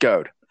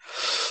Goad.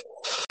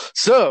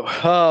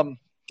 So,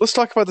 let's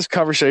talk about this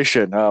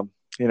conversation.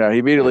 He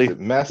immediately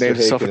Master named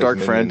himself a Hake dark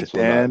and his friend, minions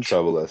will and not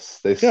trouble us.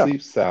 They yeah,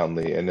 sleep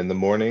soundly, and in the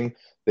morning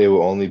they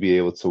will only be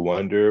able to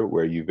wonder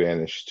where you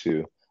vanished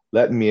to.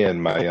 Let me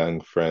in, my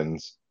young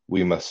friends.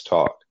 We must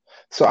talk.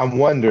 So I'm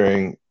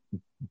wondering,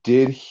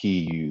 did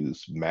he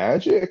use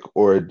magic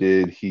or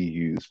did he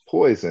use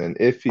poison?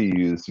 If he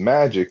used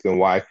magic, then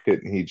why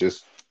couldn't he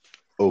just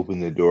open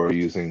the door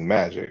using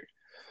magic?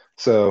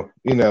 So,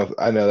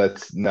 I know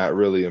that's not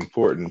really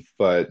important,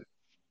 but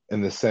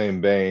in the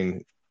same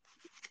vein,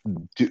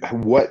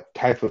 what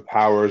type of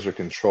powers or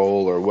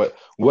control or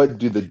what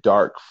do the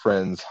dark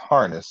friends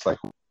harness? Like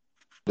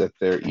that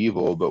they're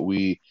evil, but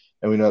we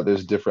know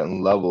there's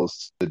different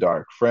levels to the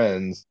dark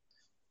friends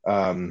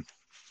in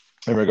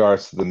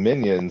regards to the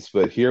minions,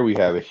 but here we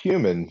have a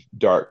human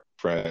dark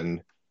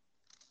friend,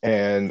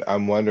 and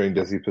I'm wondering,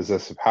 does he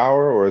possess a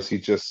power or is he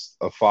just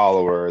a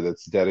follower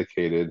that's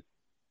dedicated?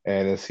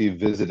 And is he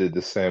visited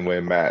the same way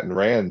Matt and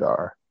Rand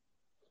are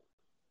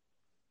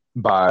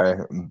by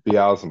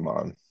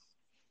Beelzemon?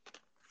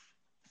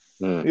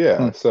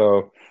 Yeah,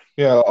 so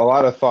a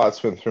lot of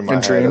thoughts went through my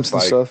and head. dreams It's and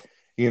like, stuff.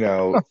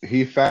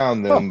 he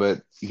found them,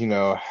 but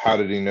how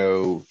did he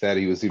know that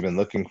he was even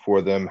looking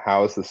for them?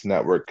 How is this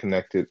network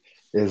connected?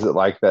 Is it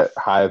like that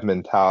hive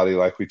mentality,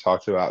 like we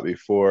talked about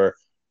before,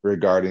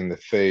 regarding the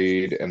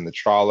Fade and the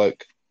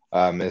Trolloc?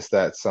 Is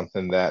that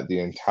something that the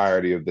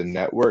entirety of the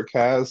network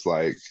has?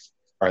 Like,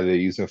 are they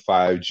using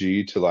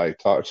 5G to like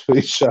talk to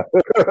each other?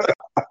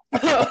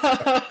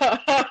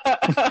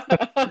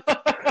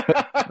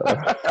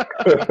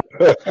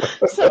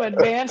 Some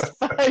advanced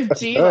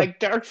 5G like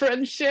dark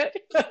friend shit.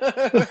 But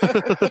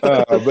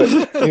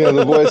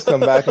the boys come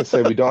back and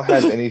say, we don't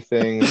have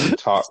anything to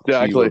talk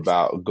to you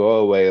about. Go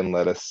away and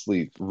let us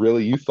sleep.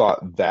 Really, you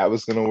thought that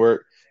was going to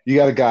work? You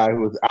got a guy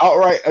who was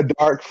outright a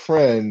dark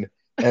friend,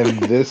 and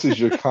this is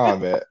your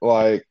comment.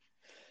 Like,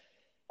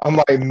 I'm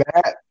like,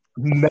 Matt,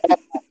 I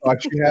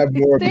thought you had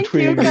more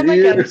between your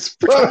ears.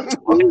 I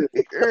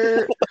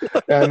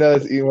know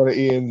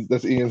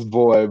that's Ian's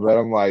boy, but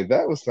I'm like,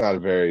 that was not a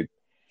very.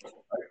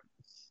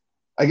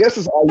 I guess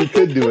it's all you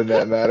could do in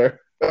that matter.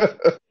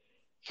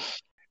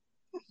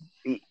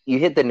 You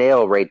hit the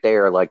nail right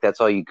there. Like,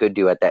 that's all you could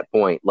do at that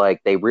point.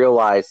 Like, they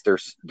realize they're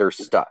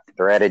stuck.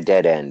 They're at a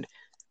dead end.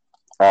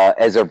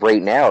 As of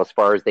right now, as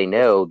far as they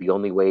know, the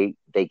only way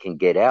they can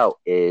get out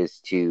is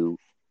to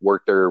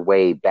work their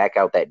way back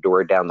out that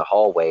door down the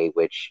hallway,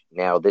 which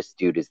now this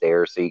dude is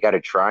there. So you got to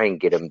try and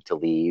get him to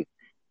leave.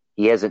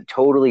 He hasn't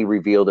totally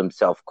revealed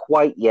himself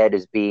quite yet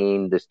as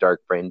being this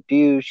dark friend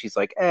dude. She's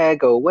like,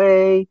 go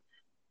away.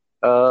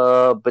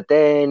 But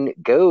then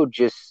Goad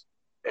just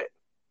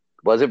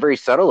wasn't very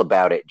subtle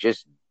about it.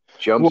 Just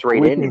jumps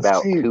right in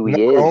about who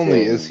he is. Not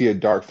only is he a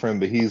dark friend,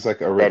 but he's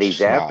like a rich that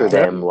he's after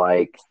them.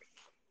 Like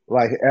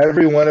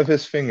every one of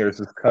his fingers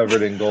is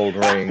covered in gold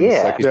rings.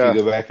 Yeah. Like if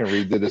you go back and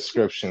read the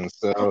description.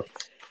 So,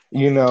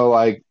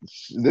 like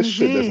this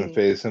shit doesn't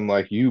faze him.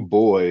 Like, you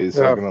boys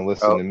are going to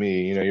listen to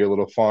me, your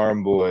little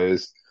farm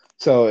boys.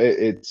 So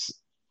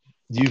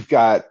you've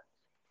got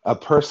a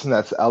person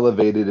that's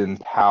elevated in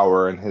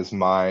power in his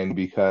mind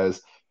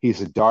because he's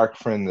a dark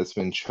friend that's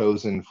been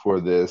chosen for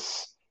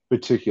this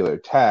particular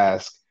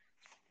task,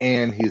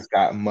 and he's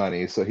got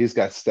money. So he's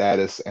got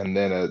status and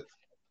then a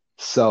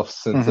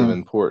self-sense of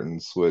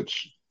importance,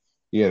 which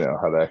you know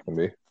how that can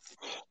be.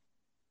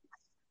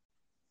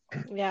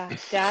 Yeah,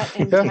 that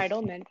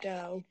entitlement,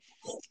 though.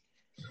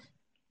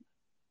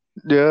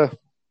 Yeah.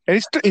 And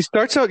he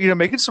starts out,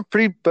 making some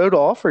pretty bold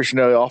offers. He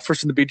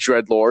offers them to be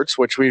dreadlords,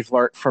 which we've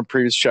learned from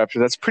previous chapters.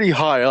 That's pretty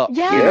high up.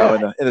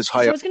 Yeah. In this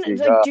high up. Do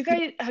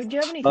you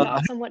have any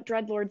thoughts on what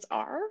dreadlords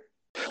are?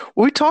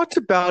 We talked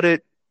about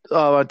it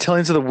on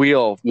Tellings of the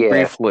Wheel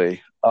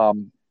briefly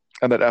in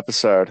that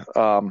episode.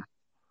 Well,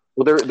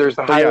 there's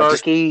the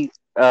hierarchy,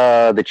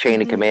 the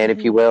chain of command,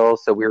 if you will.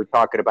 So we were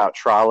talking about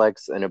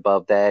Trollocs, and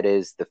above that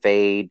is the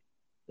Fade,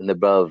 and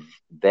above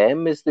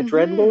them is the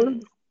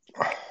Dreadlord.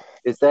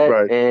 Is that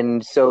right?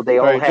 And so they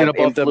all have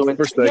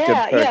influence.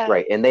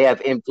 Right, and they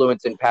have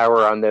influence and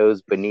power on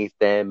those beneath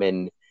them.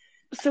 And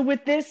so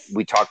with this,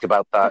 we talked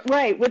about that,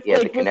 right? With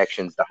the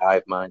connections to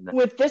Hive Mind.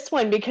 With this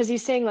one, because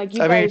he's saying like you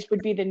guys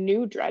would be the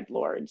new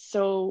Dreadlords.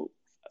 So,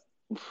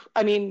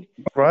 I mean,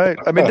 right?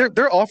 I mean,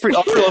 they're offering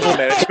upper level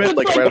management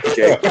like right off the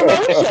gate.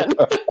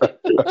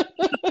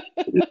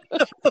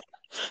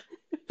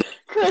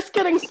 Chris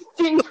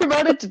being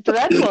promoted to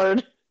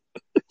Dreadlord.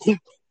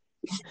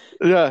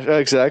 Yeah,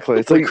 exactly.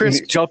 It's like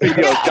Chris jumping,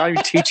 not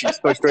even teaching,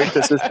 so straight to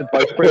assistant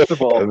vice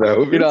principal.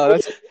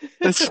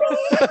 That's.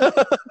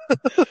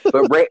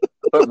 But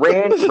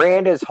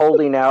Rand is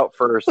holding out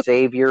for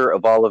savior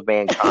of all of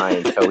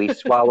mankind. So he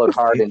swallowed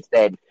hard and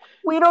said,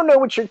 "We don't know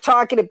what you're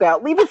talking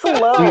about. Leave us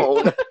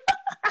alone."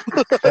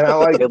 And I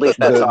like at least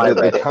that's how I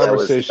read the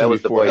conversation that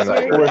was before. And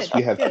of course,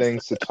 we have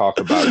things to talk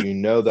about. You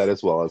know that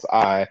as well as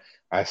I.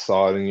 I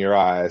saw it in your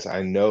eyes.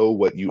 I know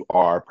what you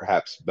are,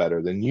 perhaps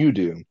better than you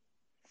do.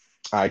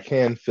 I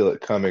can feel it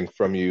coming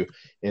from you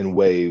in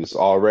waves.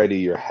 Already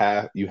you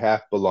half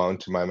belong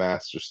to my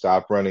master.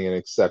 Stop running and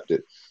accept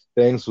it.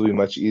 things will be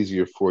much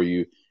easier for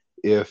you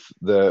if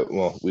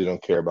we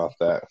don't care about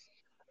that.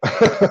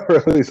 Or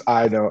at least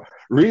I don't.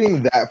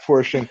 Reading that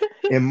portion,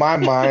 in my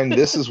mind,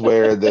 this is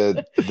where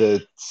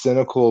the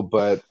cynical,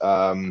 but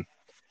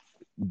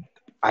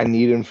I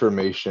need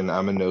information.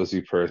 I'm a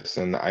nosy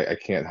person. I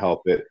can't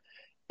help it.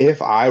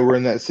 If I were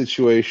in that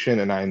situation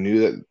and I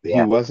knew that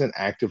he wasn't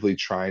actively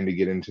trying to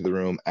get into the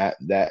room at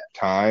that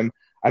time,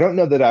 I don't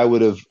know that I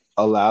would have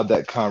allowed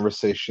that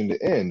conversation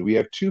to end. We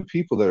have two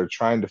people that are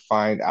trying to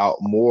find out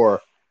more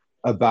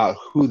about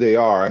who they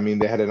are. I mean,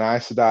 they had an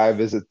Aes Sedai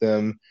visit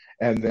them,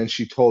 and then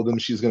she told them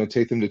she's going to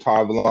take them to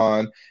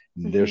Tarvalon.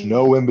 There's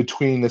no in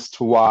between as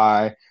to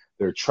why.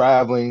 They're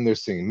traveling, they're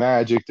seeing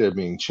magic, they're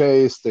being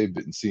chased, they've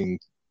been seeing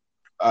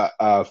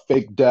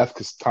fake death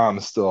because Tom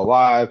is still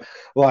alive.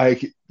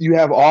 Like, you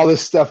have all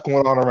this stuff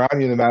going on around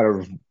you in a matter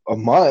of a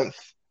month.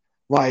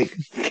 Like,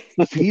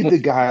 feed the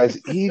guy's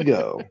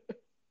ego.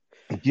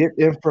 Get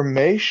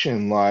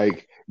information.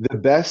 Like, the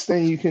best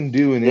thing you can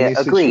do in any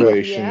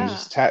situation,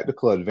 just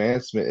tactical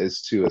advancement,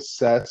 is to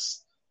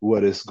assess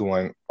what is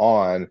going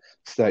on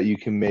so that you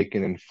can make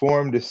an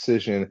informed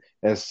decision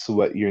as to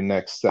what your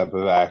next step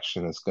of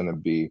action is going to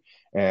be.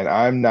 And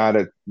I'm not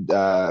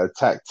a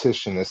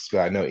tactician, as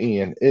I know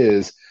Ian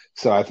is,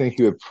 so I think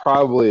he would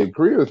probably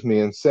agree with me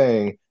in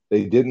saying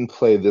they didn't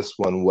play this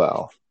one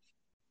well.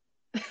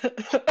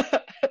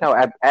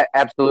 No,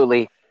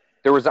 absolutely.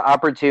 There was an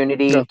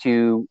opportunity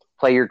to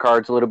play your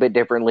cards a little bit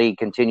differently,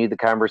 continue the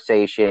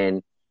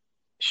conversation,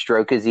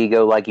 stroke his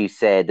ego, like you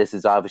said. This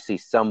is obviously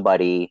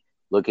somebody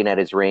looking at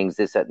his rings,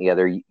 this, that, and the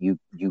other.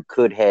 You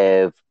could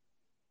have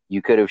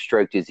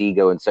stroked his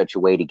ego in such a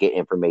way to get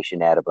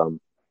information out of him,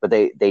 but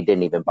they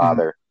didn't even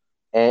bother.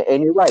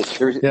 And you're right.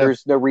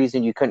 There's no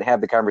reason you couldn't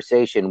have the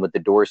conversation with the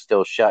door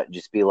still shut and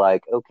just be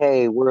like,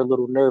 okay, we're a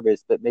little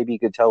nervous, but maybe you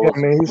could tell us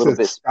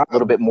a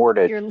little bit more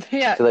to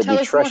let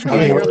you trust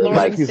me.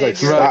 Like, he's like,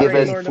 stop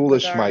being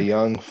foolish, my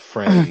young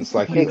friends.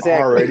 Like, he's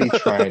already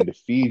trying to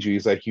feed you.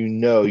 He's like, you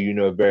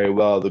know very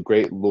well the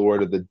great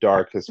Lord of the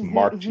Dark has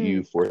marked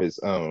you for his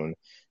own.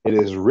 It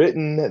is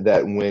written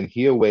that when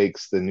he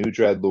awakes, the new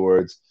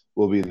Dreadlords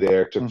will be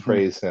there to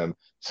praise him.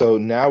 So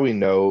now we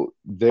know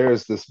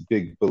there's this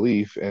big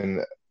belief,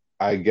 and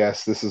I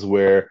guess this is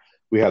where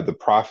we have the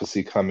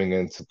prophecy coming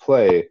into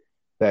play,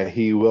 that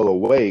he will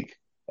awake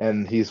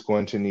and he's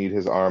going to need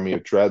his army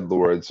of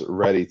Dreadlords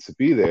ready to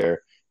be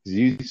there.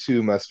 You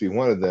two must be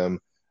one of them,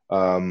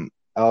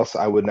 else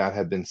I would not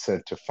have been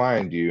sent to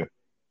find you.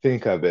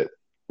 Think of it,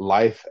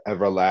 life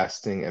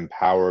everlasting and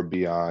power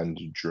beyond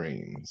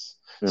dreams.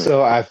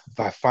 So I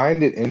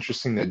find it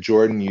interesting that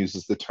Jordan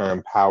uses the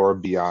term power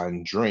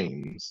beyond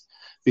dreams,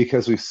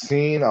 because we've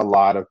seen a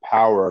lot of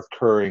power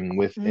occurring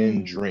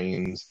within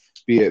dreams,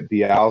 be it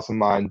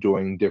Beelzemon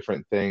doing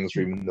different things,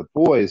 or even the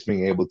boys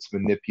being able to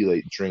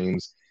manipulate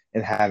dreams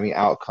and having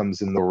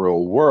outcomes in the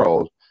real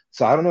world.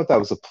 So I don't know if that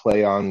was a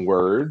play on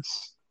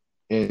words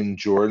in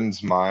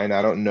Jordan's mind.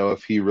 I don't know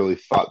if he really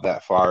thought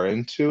that far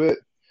into it,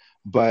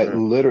 but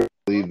literally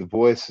the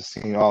boys have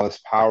seen all this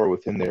power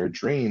within their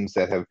dreams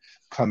that have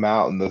come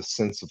out in the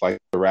sense of like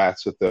the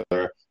rats with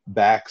their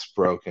backs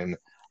broken,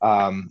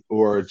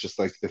 or just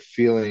like the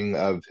feeling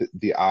of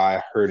the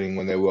eye hurting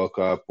when they woke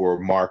up, or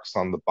marks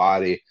on the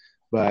body.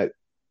 But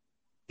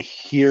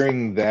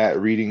hearing that,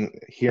 reading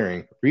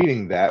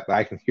that,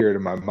 I can hear it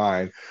in my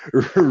mind.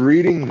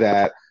 Reading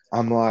that,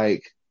 I'm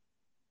like,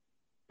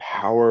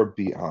 power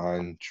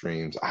beyond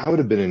dreams. I would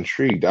have been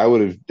intrigued. I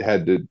would have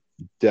had to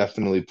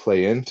definitely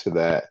play into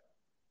that,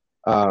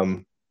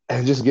 and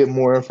just get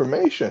more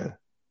information.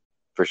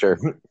 For sure.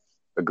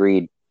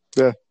 Agreed.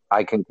 Yeah.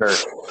 I concur.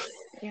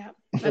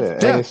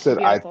 And he said,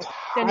 I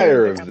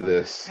tire of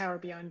this.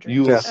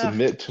 You will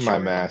submit to my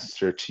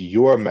master, to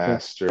your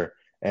master,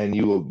 and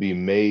you will be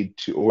made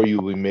to, or you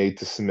will be made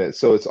to submit.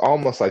 So it's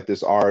almost like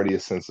there's already a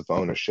sense of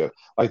ownership.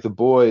 Like the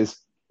boys,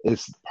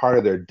 it's part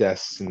of their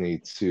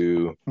destiny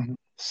to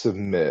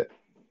submit.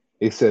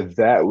 He said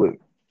that would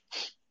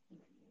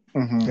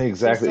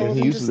exactly, and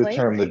he uses the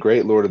term, the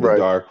great Lord of the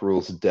Dark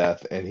rules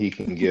death, and he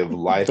can give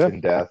life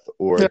and death,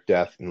 or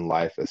death and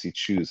life as he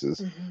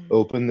chooses.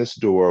 Open this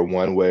door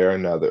one way or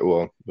another.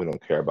 Well, we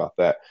don't care about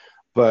that,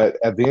 but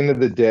at the end of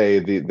the day,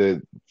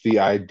 the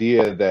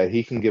idea that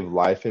he can give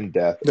life and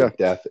death, or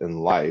death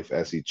and life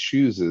as he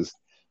chooses,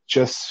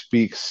 just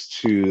speaks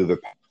to the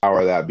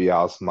power that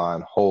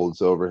Beelzemon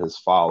holds over his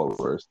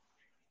followers.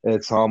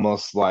 It's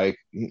almost like,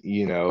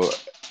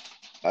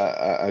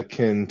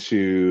 akin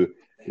to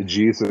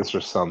Jesus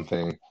or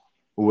something,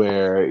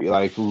 where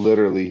like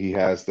literally he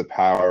has the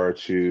power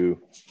to,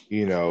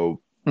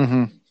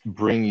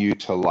 bring you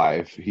to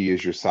life. He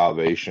is your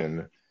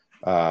salvation.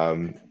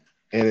 And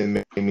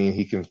it may mean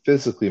he can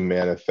physically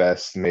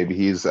manifest. Maybe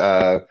he's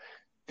got,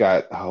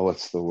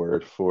 what's the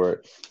word for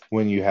it?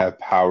 When you have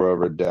power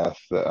over death,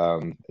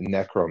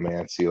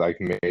 necromancy, like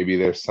maybe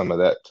there's some of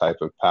that type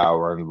of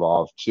power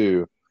involved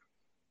too.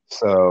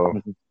 So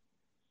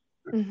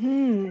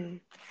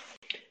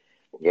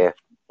Yeah.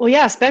 Well,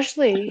 yeah,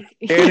 especially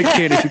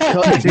Anakin, if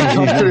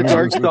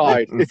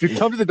you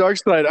come to the dark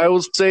side, I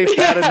will save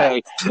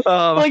Padme.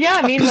 Well, yeah,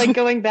 I mean, like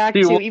going back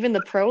to even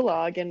the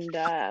prologue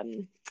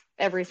and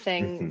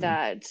everything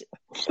that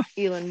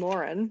Elin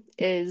Morin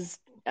is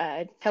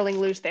telling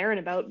Lews Therin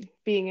about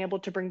being able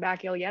to bring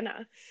back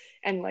Ilyena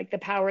and like the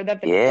power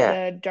that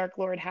the Dark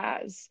Lord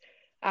has.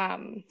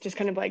 Just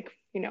kind of like,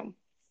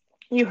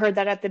 you heard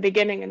that at the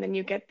beginning, and then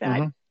you get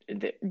that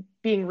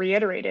being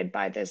reiterated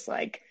by this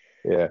like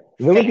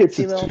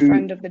fancy little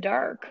friend of the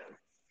dark.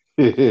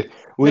 The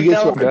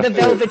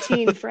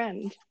Velveteen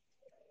friend.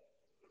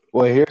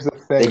 Well, here's the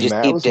thing. They just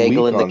Matt keep was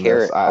dangling weak the on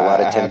carrot. this. A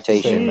lot of I have to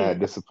say temptation. Matt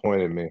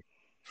disappointed me.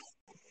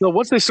 So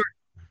once they start,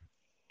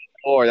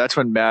 that's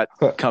when Matt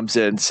comes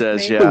in and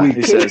says, Maybe. "Yeah."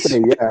 He says,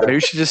 "Maybe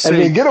you should just say." And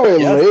then get away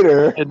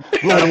later. And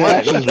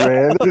Matt just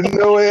ran. There's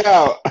no way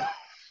out.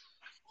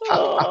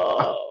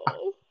 Oh.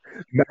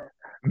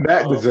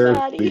 Matt deserves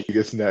Maddie. to be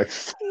gets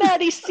next.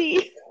 Maddie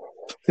C.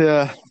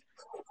 Yeah.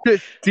 Do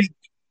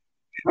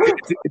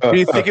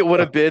you think it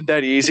would have been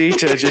that easy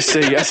to just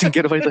say yes and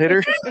get away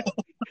later?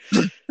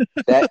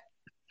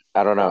 I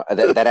don't know.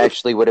 That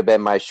actually would have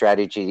been my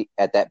strategy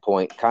at that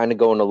point, kind of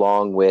going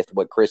along with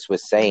what Chris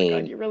was saying. Oh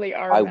God, you really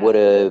are. I would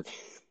have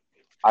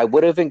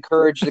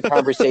encouraged the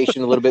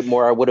conversation a little bit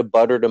more. I would have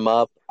buttered him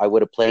up. I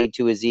would have played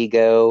to his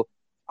ego.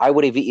 I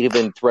would have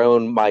even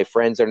thrown my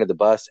friends under the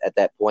bus at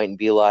that point and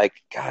be like,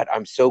 God,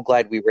 I'm so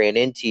glad we ran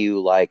into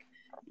you. Like,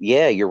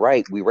 yeah, you're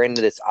right. We ran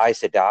into this Aes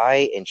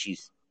Sedai and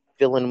she's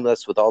filling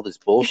us with all this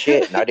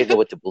bullshit and I didn't know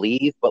what to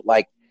believe. But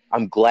like,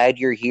 I'm glad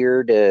you're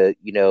here to,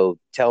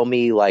 tell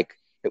me like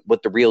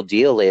what the real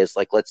deal is.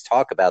 Like, let's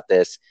talk about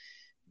this.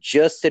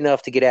 Just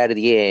enough to get out of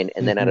the inn,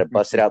 and then I'd have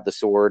busted out the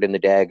sword and the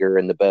dagger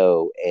and the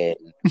bow and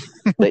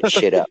lit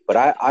shit up. But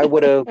I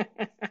would have,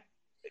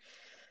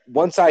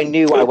 once I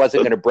knew I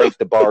wasn't going to break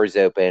the bars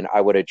open,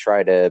 I would have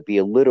tried to be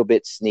a little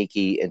bit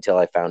sneaky until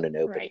I found an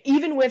opening. Right.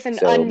 Even with an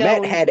unknown,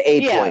 Matt had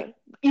a point.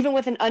 Even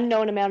with an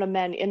unknown amount of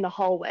men in the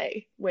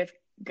hallway with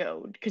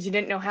Goad, because you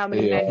didn't know how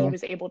many men he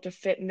was able to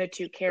fit in the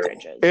two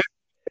carriages.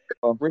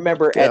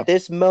 Remember, at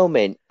this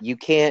moment, you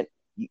can't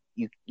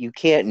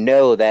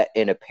know that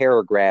in a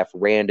paragraph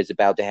Rand is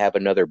about to have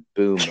another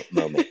boom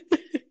moment.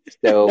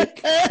 So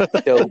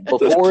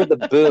before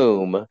the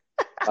boom,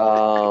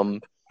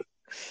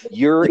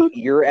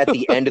 you're at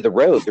the end of the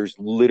road. There's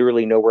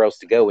literally nowhere else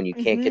to go, and you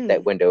can't get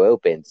that window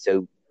open.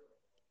 So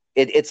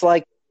it's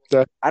like,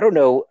 I don't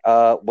know.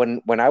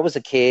 When I was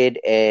a kid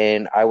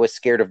and I was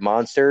scared of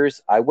monsters,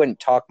 I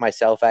wouldn't talk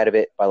myself out of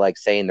it by like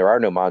saying there are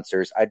no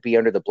monsters. I'd be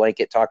under the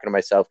blanket talking to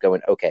myself,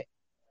 going, "Okay,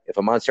 if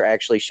a monster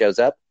actually shows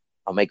up,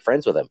 I'll make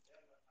friends with him.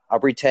 I'll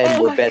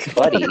pretend we're best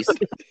buddies,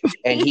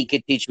 and he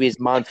could teach me his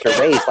monster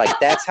ways." Like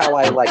that's how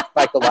I like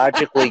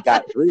psychologically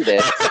got through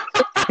this.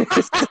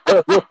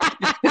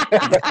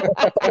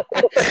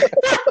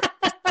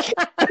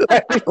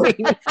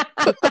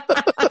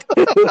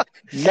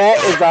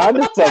 Matt is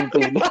onto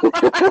something.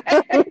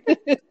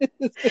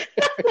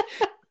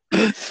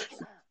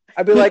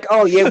 I'd be like,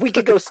 "Oh yeah, we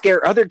could go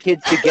scare other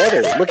kids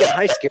together. Look at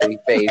my scary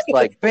face,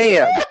 like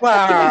bam,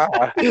 wow."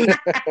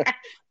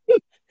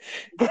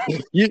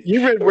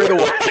 You read where the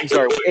wild things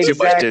are too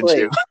much, didn't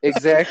you?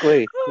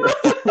 Exactly.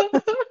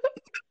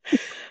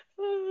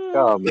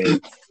 Oh man.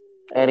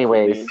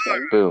 Anyways,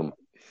 boom.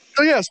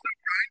 So yes,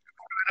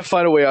 trying to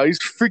find a way out. He's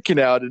freaking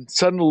out, and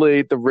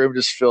suddenly the room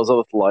just fills up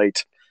with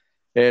light,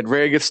 and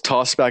Ray gets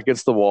tossed back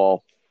against the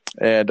wall,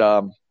 and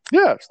so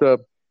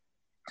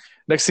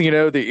next thing you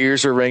know, the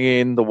ears are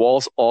ringing, the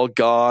wall's all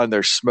gone,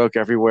 there's smoke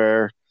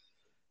everywhere.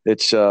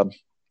 It's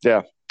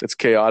it's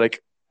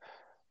chaotic.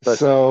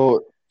 But,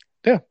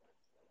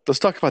 let's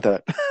talk about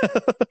that.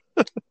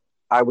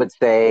 I would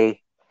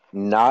say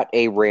not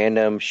a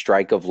random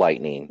strike of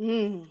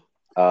lightning.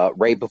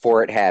 Right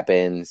before it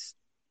happens,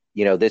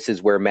 this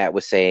is where Matt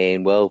was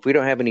saying, well, if we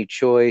don't have any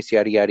choice,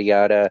 yada, yada,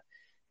 yada.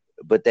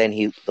 But then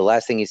the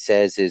last thing he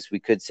says is, we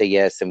could say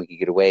yes and we could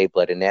get away,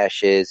 blood and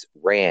ashes.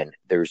 Rand,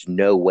 there's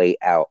no way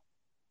out.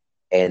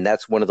 And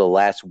that's one of the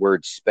last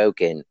words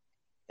spoken.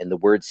 And the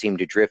words seem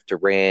to drift to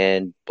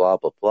Rand, blah,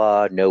 blah,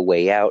 blah, no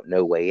way out,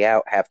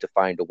 have to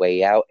find a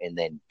way out. And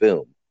then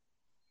boom.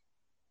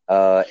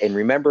 And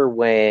remember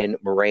when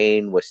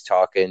Moiraine was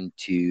talking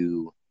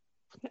to,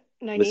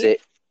 Nynaeve? Was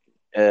it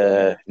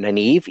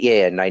Nynaeve?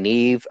 Yeah,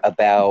 Nynaeve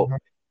about,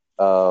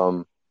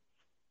 the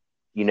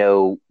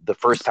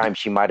first time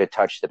she might have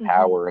touched the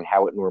power and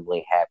how it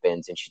normally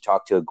happens. And she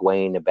talked to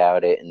Egwene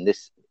about it. And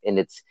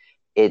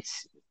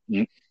it's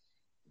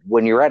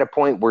when you're at a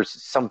point where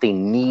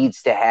something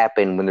needs to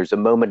happen, when there's a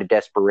moment of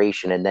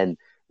desperation and then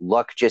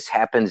luck just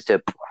happens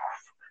to,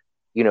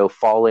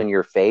 fall in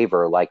your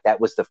favor. Like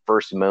that was the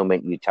first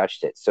moment you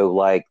touched it. So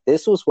like,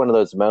 this was one of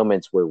those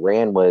moments where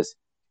Rand was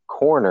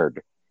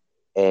cornered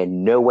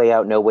and no way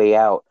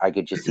out. I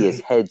could just see his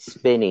head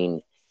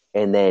spinning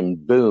and then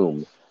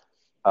boom,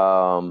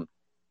 the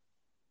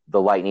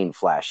lightning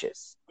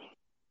flashes.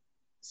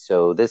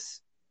 So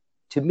this,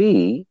 to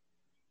me,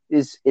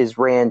 is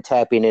Rand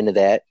tapping into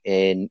that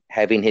and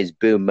having his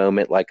boom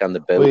moment like on the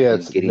boat and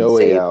it's getting no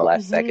way saved out.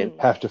 last second.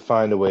 Have to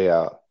find a way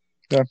out.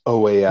 Yeah. A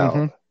way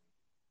out.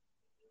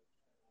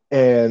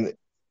 Mm-hmm.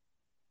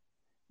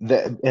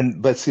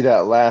 But see,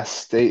 that last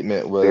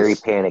statement was very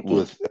panicky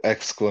with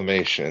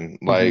exclamation.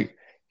 Like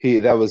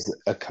that was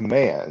a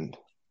command.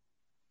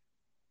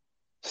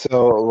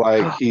 So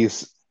like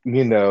he's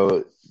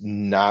no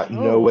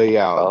way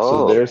out.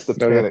 So there's the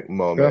panic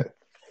moment.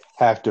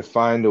 Have to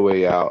find a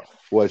way out,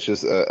 which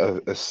is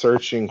a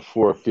searching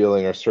for a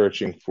feeling or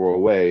searching for a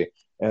way.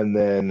 And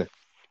then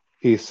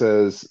he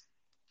says,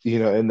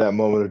 in that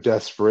moment of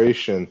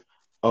desperation,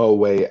 a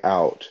way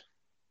out.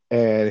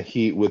 And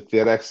with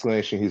that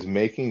explanation, he's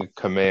making a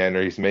command,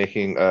 or he's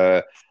making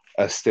a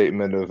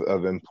statement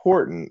of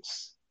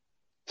importance.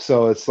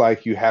 So it's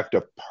like you have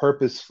to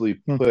purposefully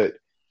put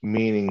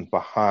meaning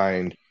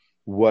behind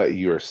what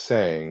you're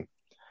saying.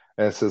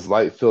 And it says,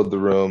 light filled the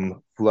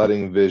room,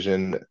 flooding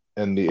vision,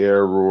 and the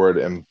air roared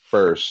and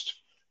burst.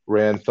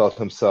 Rand felt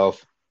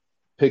himself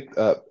picked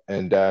up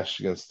and dashed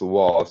against the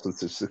wall. So it's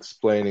just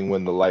explaining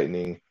when the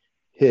lightning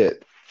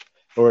hit.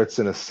 Or it's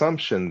an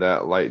assumption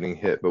that lightning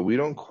hit, but we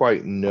don't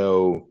quite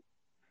know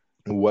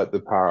what the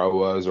power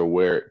was or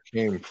where it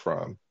came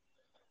from.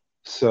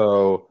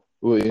 So,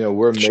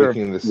 we're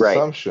making this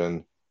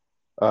assumption.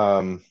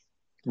 But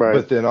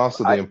then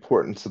also the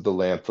importance of the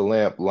lamp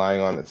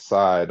lying on its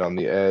side on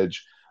the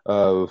edge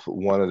of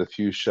one of the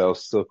few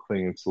shelves still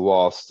clinging to the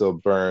wall, still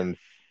burned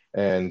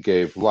and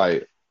gave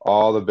light.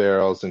 All the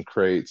barrels and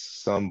crates,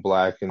 some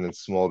blackened and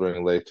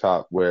smoldering, lay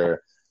top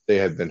where they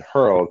had been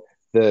hurled.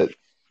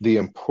 The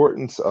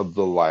importance of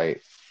the light,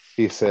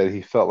 he said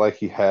he felt like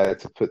he had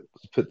to put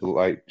the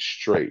light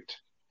straight.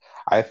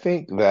 I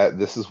think that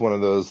this is one of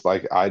those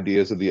like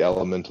ideas of the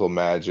elemental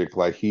magic.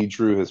 Like he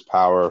drew his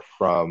power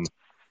from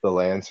the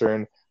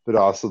lantern, but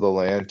also the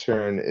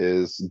lantern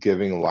is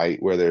giving light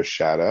where there's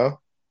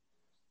shadow.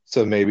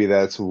 So maybe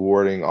that's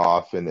warding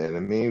off an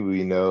enemy.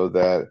 We know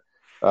that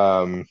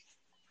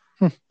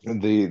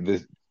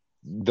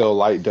though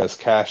light does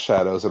cast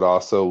shadows, it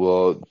also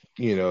will,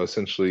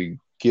 essentially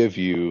give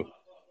you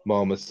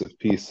moments of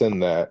peace in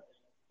that.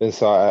 And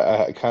so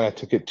I kind of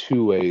took it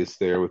two ways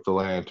there with the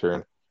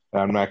lantern.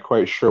 And I'm not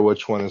quite sure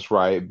which one is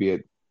right, be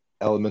it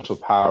elemental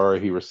power,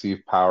 he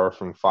received power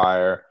from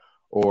fire,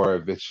 or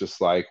if it's just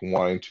like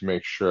wanting to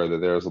make sure that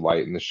there's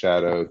light in the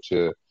shadow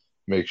to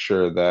make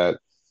sure that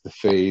the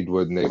Fade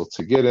wasn't able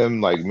to get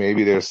him. Like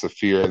maybe there's the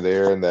fear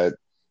there and that,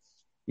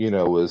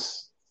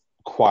 was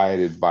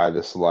quieted by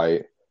this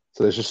light.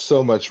 So there's just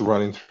so much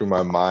running through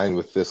my mind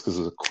with this because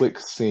it was a quick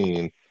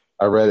scene.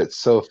 I read it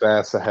so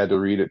fast I had to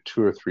read it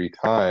 2 or 3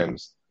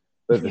 times.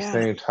 But at the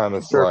same time,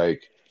 it's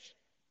like,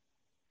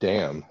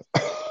 damn.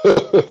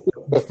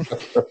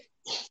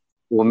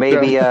 Well,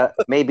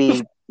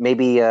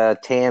 maybe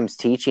Tam's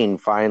teaching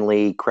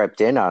finally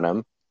crept in on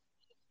him.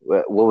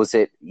 What was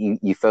it?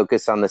 You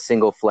focus on the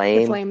single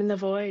flame, the flame in the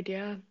void,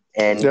 yeah,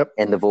 and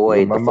the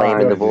void, the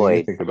flame in the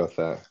void. Think about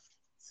that.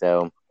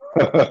 So,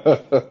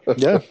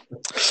 yeah.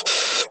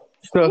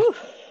 So,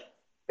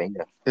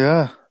 bingo.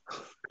 Yeah.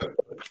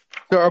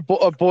 So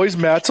our boy's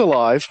Matt's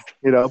alive,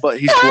 but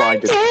he's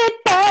blinded.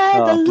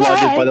 Blinded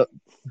by the.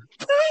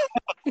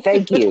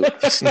 Thank you.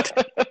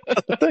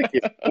 Thank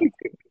you.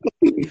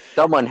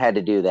 Someone had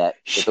to do that.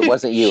 If it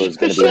wasn't you, it was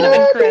going to be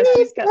Cinnamon Chris.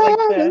 He's got like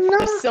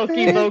the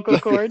silky vocal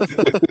cords.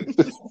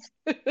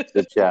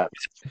 Good job.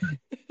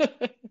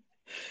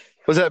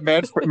 Was that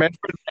Manfred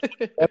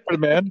the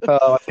Man?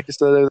 I think it's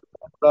the.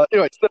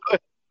 Anyway,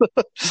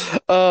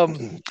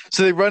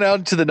 so they run out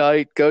into the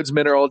night. Goad's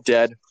men are all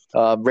dead.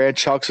 Rand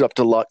chalks it up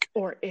to luck.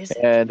 Or is it?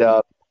 And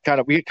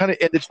we kind of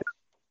end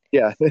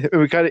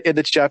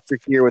the chapter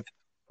here with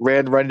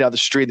Rand running down the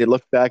street. And they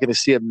look back and they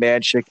see a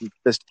man shaking his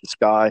fist at the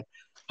sky,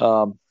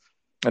 and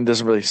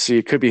doesn't really see.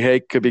 It could be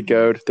Hake, could be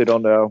Goad. They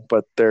don't know,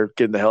 but they're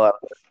getting the hell out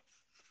of there.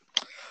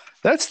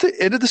 That's the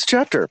end of this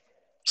chapter.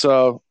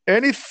 So,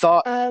 any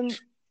thought?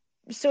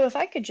 So if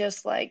I could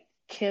just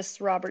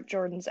kiss Robert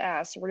Jordan's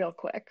ass real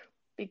quick,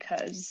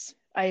 because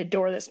I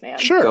adore this man.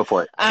 Sure, go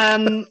for it.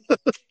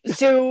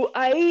 So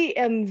I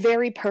am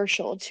very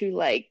partial to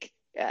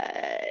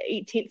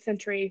 18th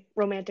century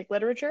romantic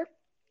literature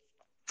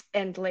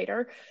and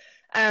later,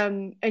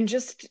 and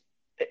just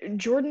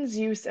Jordan's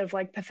use of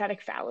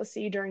pathetic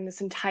fallacy during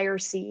this entire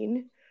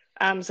scene.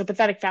 So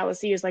pathetic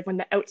fallacy is when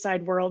the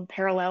outside world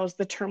parallels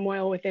the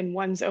turmoil within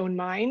one's own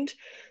mind.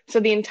 So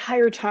the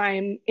entire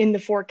time in the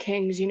Four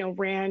Kings,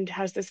 Rand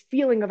has this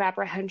feeling of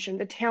apprehension.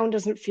 The town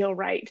doesn't feel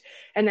right.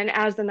 And then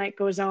as the night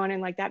goes on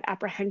and that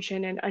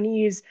apprehension and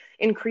unease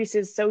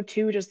increases, so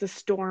too does the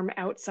storm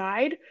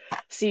outside.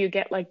 So you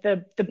get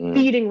the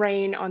beating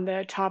rain on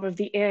the top of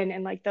the inn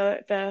and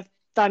the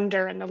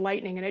thunder and the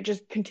lightning, and it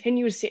just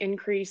continues to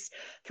increase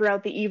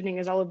throughout the evening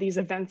as all of these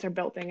events are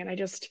building. And I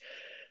just,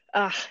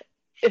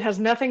 it has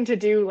nothing to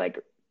do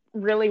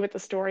really with the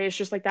story. It's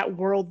just that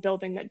world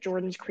building that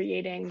Jordan's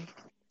creating.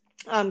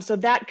 So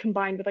that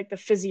combined with the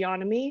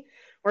physiognomy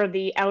where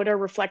the outer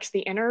reflects the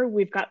inner,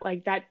 we've got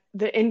that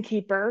the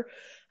innkeeper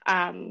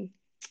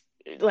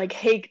like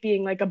Hake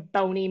being like a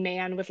bony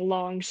man with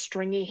long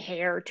stringy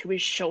hair to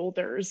his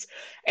shoulders,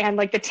 and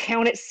like the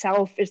town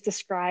itself is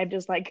described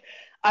as like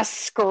a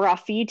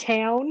scruffy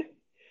town,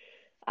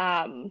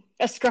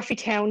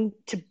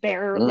 to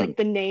bear like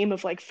the name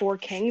of like Four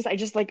Kings. I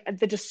just like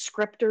the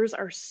descriptors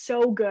are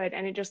so good,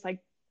 and it just like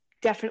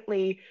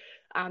definitely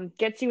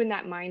gets you in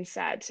that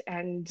mindset,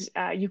 and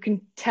you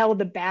can tell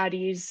the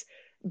baddies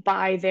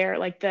by their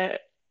like the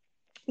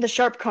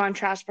sharp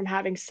contrast from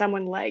having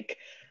someone like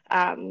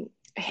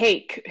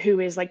Hake, who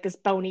is like this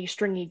bony,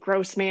 stringy,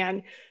 gross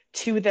man,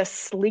 to the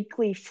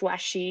sleekly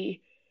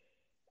fleshy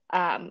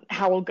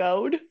Howell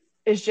Goad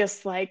is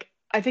just like,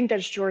 I think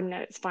that's Jordan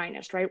at its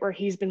finest, right? Where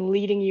he's been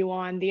leading you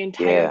on the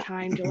entire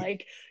time to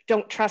like,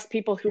 don't trust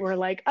people who are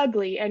like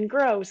ugly and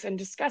gross and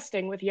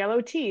disgusting with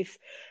yellow teeth.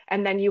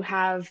 And then you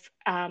have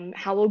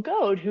Howell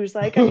Goad, who's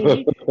like, I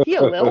mean, he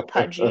a little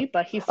pudgy,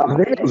 but he I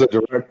think it was a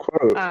direct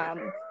quote.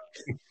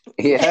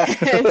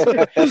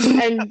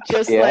 and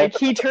just like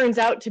he turns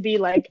out to be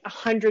like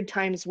 100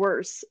 times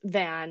worse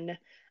than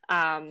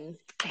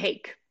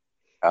Hake.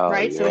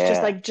 Right. So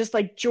it's just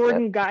like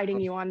Jordan guiding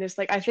you on this.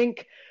 Like, I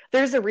think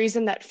there's a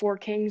reason that Four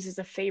Kings is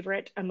a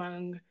favorite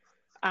among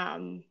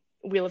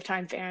Wheel of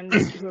Time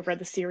fans who have read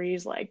the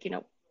series, like, you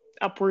know,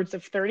 upwards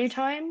of 30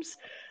 times.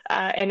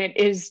 And it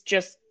is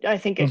just, I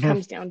think it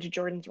comes down to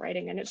Jordan's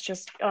writing, and it's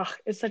just,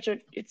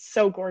 it's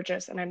so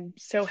gorgeous. And I'm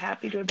so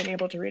happy to have been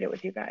able to read it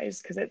with you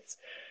guys, because it's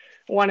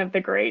one of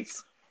the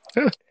greats.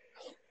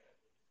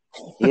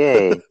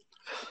 Yay.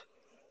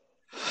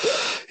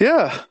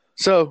 Yeah.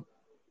 So,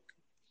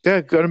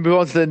 going to move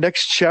on to the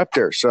next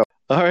chapter. So,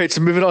 all right.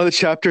 So, moving on to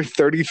chapter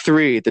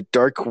 33, The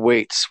Dark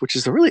Waits, which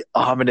is a really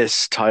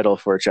ominous title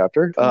for a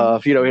chapter.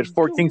 We had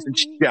Four Kings in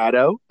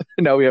Shadow.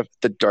 Now we have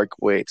The Dark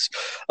Waits.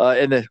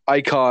 And the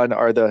icon,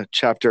 the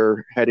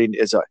chapter heading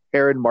is a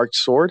heron marked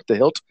sword, the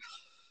hilt.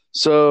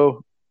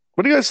 So,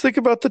 what do you guys think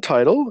about the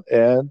title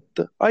and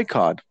the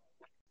icon?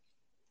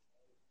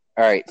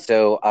 All right.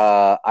 So,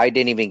 I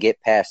didn't even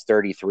get past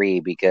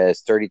 33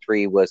 because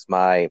 33 was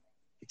my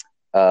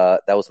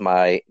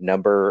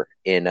number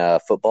in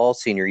football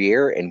senior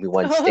year, and we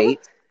won state,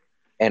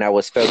 and I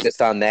was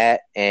focused on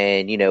that.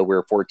 And we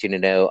were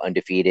 14-0,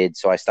 undefeated,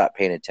 so I stopped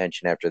paying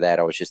attention after that.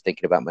 I was just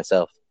thinking about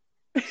myself.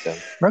 So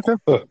okay,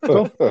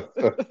 cool.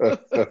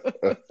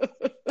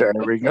 There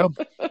we go.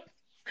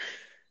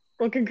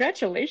 Well,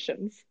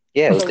 congratulations.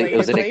 Yeah, it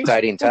was an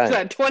exciting time. What's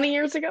that, 20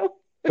 years ago?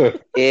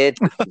 It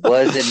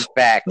was, in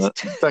fact,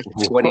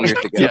 20 years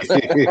ago.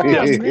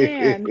 Oh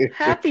man,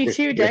 happy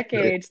 2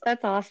 decades.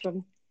 That's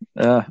awesome.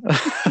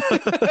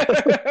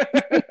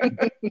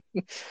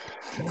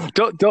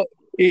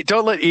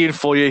 Don't let Ian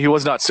fool you. He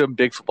was not some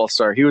big football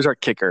star. He was our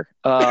kicker.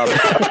 Oh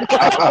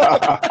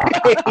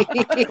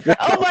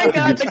my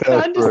God, the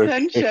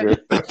condescension.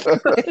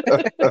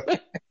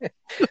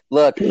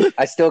 Look,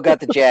 I still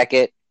got the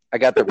jacket. I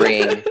got the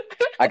ring.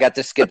 I got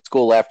to skip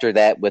school after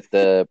that with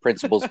the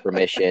principal's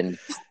permission.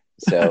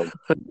 So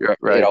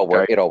it all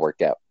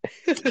worked out.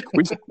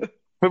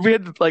 We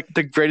had like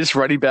the greatest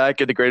running back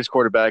and the greatest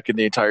quarterback in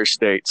the entire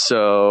state.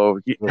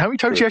 So how many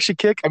times did you actually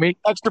kick? I mean,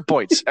 extra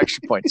points.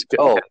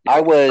 Oh,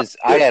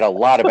 I had a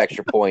lot of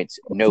extra points,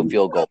 no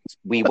field goals.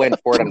 We went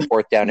for it on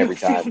 4th down every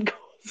time.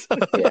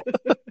 Yeah.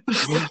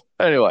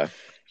 Anyway,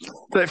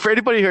 for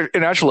anybody here,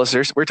 international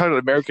listeners, we're talking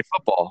about American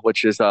football,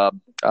 which is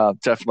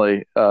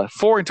definitely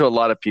foreign to a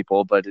lot of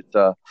people, but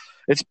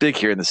it's big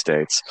here in the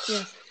States.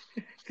 Yes.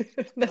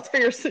 That's for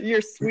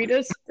your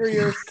Swedish or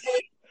your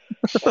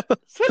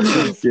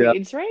Switzerland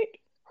Swedes, right?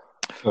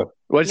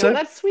 What'd you say?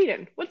 That's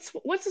Sweden. What's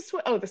the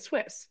Swiss? Oh, the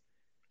Swiss.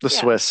 The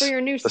Swiss. For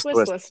your new Swiss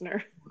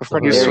listener.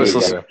 For your Swiss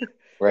listener.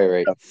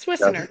 Right.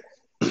 Swissener.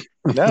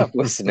 Yeah.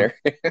 Listener.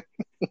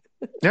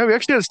 Yeah, we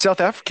actually had a South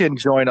African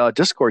join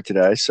Discord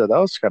today, so that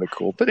was kind of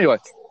cool. But anyway.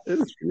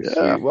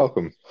 Sweet.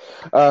 Welcome.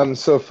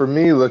 So for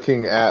me,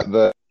 looking at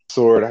the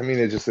sword, I mean,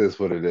 it just is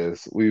what it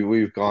is.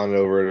 We've gone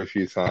over it a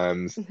few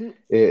times. Mm-hmm.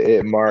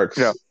 It marks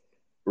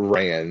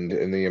Rand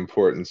and the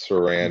importance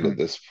for Rand at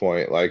this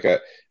point. Like, I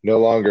no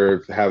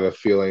longer have a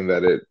feeling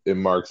that it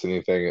marks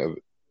anything of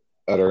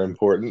utter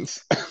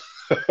importance.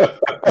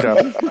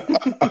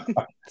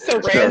 So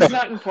Rand's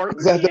not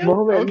important at the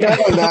moment. Okay.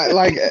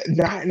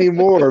 No, not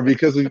anymore,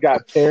 because we've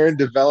got Perrin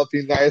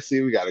developing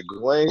nicely. We got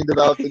Egwene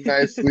developing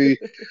nicely.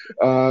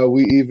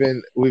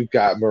 We've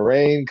got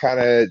Moraine kind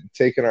of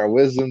taking our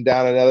wisdom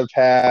down another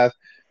path.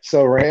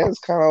 So Rand's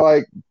kind of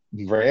like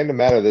random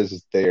matter that's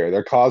just there.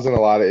 They're causing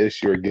a lot of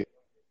issue again,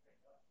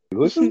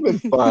 which has been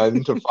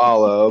fun to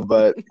follow,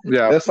 but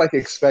that's like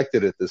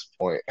expected at this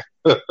point.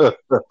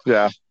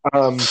 Yeah.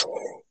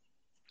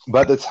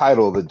 But the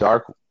title, The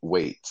Dark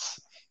Waits,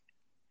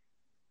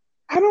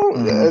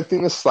 I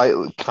think a slight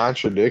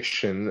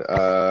contradiction,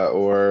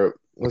 or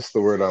what's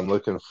the word I'm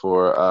looking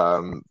for?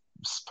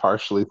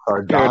 Partially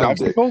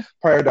sardonic.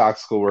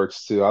 Paradoxical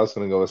works too. I was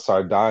going to go with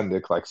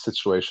sardonic, like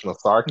situational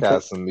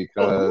sarcasm,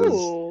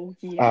 because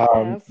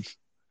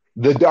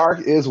the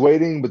dark is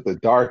waiting, but the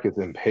dark is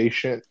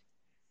impatient,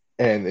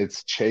 and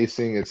it's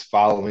chasing, it's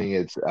following,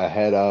 it's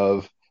ahead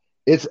of,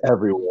 it's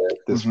everywhere at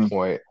this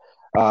point.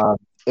 And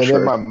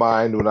in my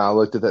mind, when I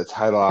looked at that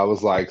title, I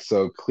was like,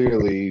 so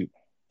clearly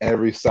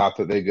every stop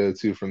that they go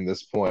to from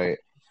this point,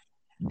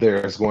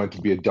 there's going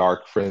to be a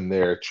dark friend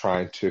there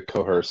trying to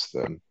coerce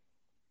them.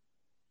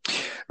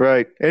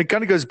 Right. And it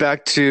kind of goes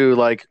back to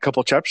like a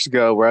couple of chapters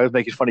ago where I was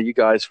making fun of you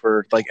guys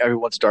for like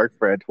everyone's dark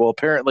friend. Well,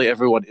 apparently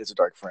everyone is a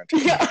dark friend.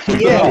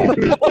 Yeah.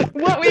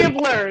 What we have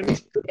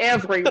learned,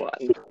 everyone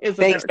is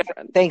a dark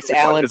friend. Thanks,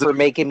 Alan, for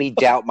making me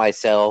doubt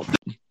myself.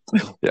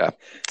 Yeah.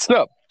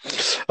 So,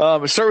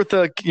 start with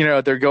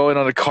they're going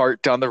on a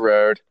cart down the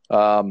road.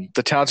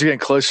 The towns are getting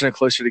closer and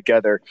closer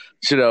together.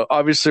 So,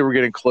 obviously we're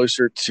getting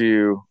closer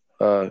to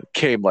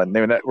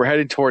Caemlyn. We're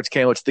heading towards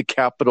Caemlyn. It's the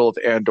capital of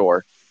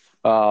Andor.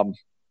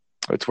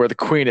 It's where the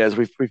queen is.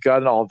 We've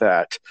gotten all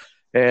that.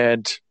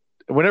 And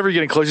whenever you're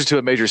getting closer to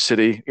a major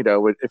city,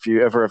 if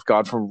you ever have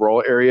gone from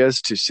rural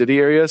areas to city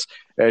areas,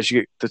 as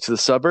you get to the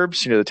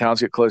suburbs, the towns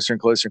get closer and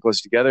closer and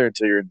closer together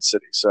until you're in the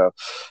city. So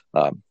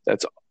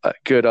that's a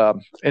good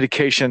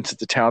indication that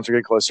the towns are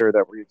getting closer,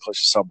 that we're getting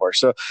closer somewhere.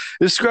 So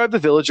describe the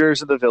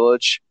villagers in the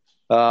village.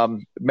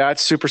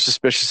 Matt's super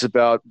suspicious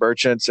about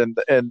merchants, and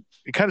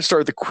you kind of start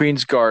with the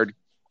Queen's Guard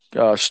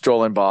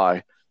strolling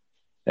by.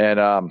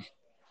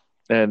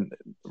 And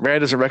Rand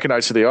doesn't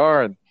recognize who they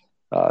are, and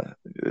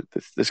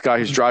this guy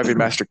who's driving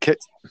Master Kit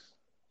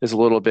is a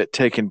little bit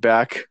taken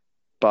back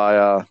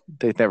by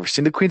they've never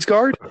seen the Queen's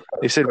Guard.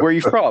 They said, "Where are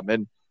you from?"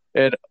 And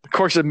of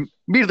course,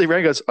 immediately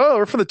Rand goes, "Oh,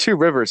 we're from the Two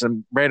Rivers,"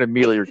 and Rand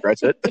immediately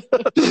regrets it.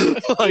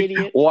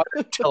 Why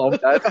tell him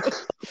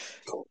that?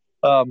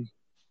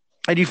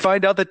 And you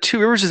find out that Two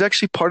Rivers is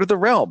actually part of the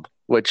realm,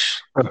 which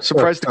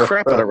surprised the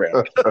crap out of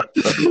Rand.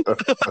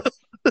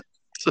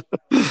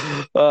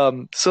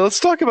 So let's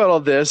talk about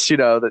all this.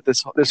 That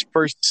this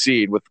first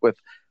scene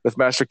with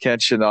Master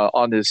Kenshin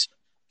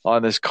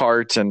on his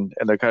cart, and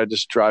they're kind of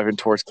just driving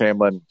towards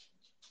Caemlyn.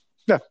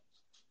 Yeah.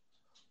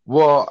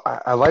 Well,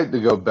 I like to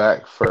go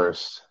back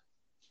first.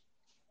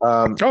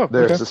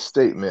 There's a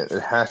statement.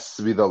 It has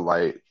to be the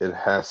light. It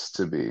has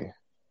to be.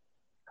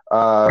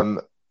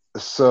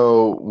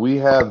 So we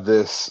have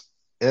this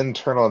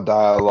internal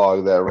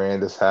dialogue that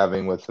Rand is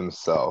having with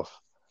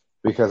himself,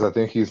 because I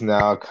think he's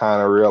now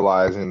kind of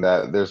realizing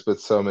that there's been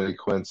so many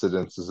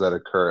coincidences that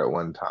occur at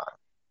one time.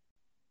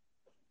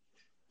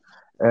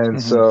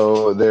 And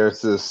so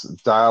there's this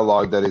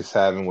dialogue that he's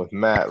having with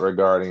Matt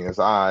regarding his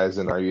eyes,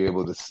 and are you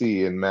able to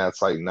see? And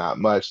Matt's like, not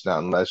much,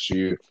 not unless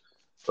you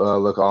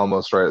look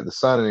almost right at the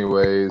sun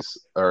anyways,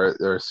 or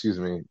excuse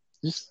me,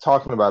 he's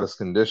talking about his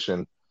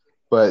condition.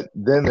 But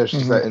then there's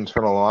just that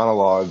internal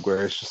monologue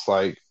where it's just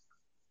like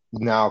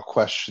now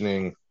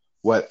questioning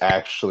what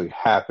actually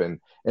happened.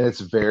 And it's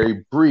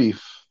very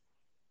brief,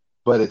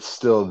 but it's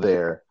still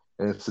there.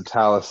 And it's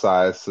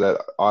italicized, so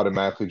that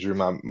automatically drew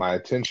my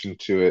attention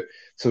to it.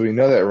 So we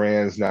know that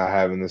Rand's now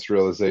having this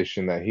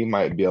realization that he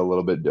might be a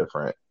little bit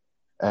different.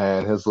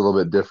 And his little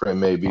bit different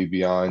may be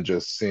beyond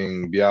just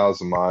seeing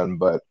Ba'alzamon,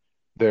 but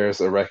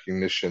there's a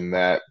recognition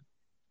that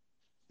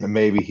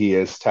maybe he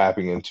is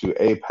tapping into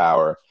a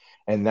power.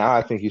 And now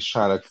I think he's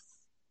trying to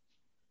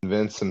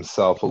convince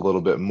himself a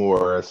little bit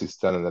more, as he's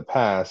done in the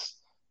past,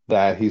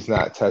 that he's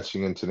not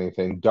touching into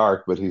anything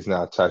dark, but he's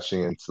now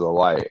touching into the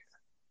light.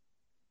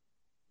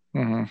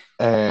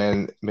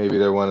 And maybe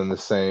they're one and the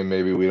same.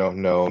 Maybe we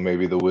don't know.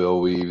 Maybe the wheel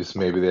weaves.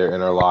 Maybe they're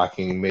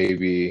interlocking.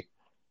 Maybe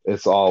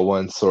it's all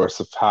one source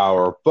of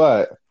power.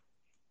 But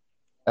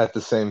at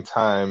the same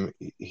time,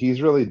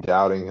 he's really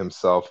doubting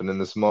himself. And in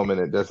this moment,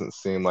 it doesn't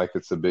seem like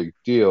it's a big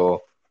deal.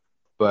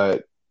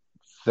 But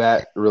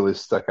that really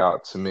stuck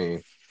out to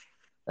me.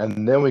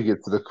 And then we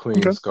get to the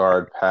Queen's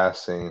Guard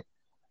passing.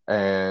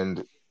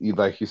 And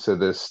like you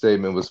said, this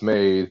statement was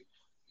made.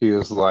 He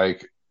was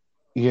like,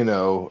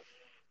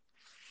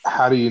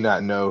 how do you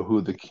not know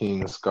who the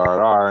King's Guard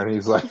are? And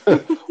he's like,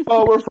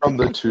 well, we're from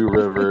the Two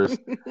Rivers.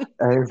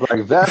 And he's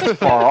like, that's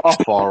far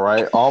off, all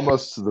right,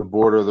 almost to the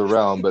border of the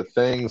realm, but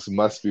things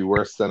must be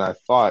worse than I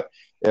thought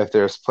if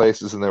there's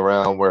places in the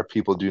realm where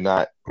people do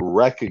not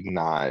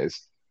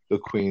recognize the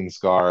Queen's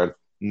Guard,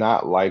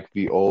 not like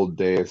the old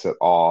days at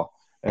all.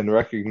 And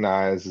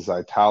recognize is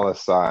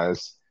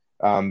italicized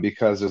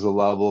because there's a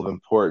level of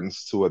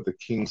importance to what the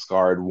King's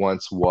Guard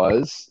once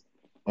was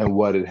and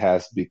what it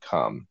has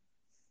become.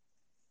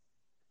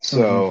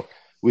 So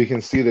we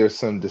can see there's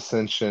some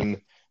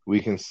dissension. We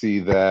can see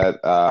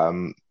that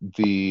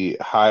the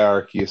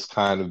hierarchy is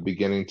kind of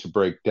beginning to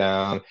break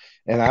down.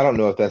 And I don't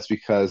know if that's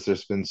because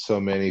there's been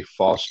so many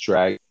false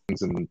dragons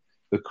and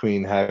the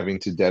Queen having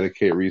to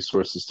dedicate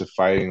resources to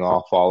fighting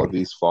off all of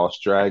these false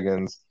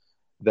dragons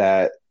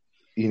that,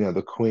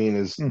 the Queen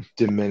is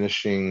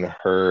diminishing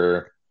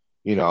her,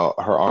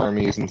 her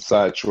armies and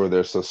such, or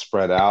they're so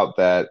spread out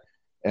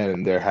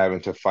and they're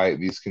having to fight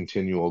these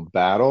continual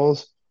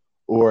battles.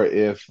 Or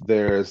if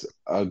there's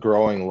a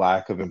growing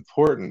lack of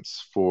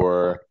importance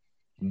for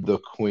the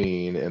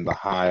Queen in the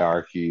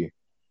hierarchy.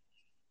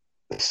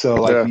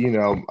 So,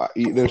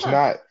 there's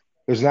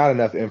not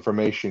enough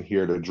information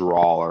here to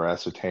draw or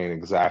ascertain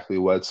exactly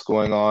what's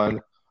going on,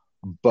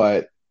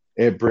 but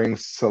it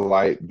brings to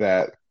light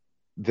that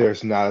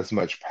there's not as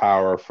much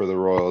power for the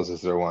royals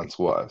as there once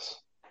was.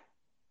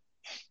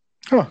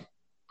 Huh.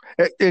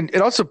 And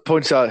it also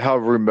points out how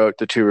remote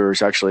the Two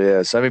Rivers actually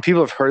is. I mean,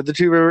 people have heard of the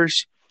Two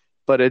Rivers,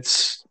 but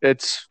it's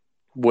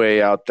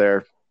way out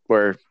there.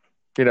 Where,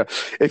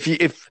 if you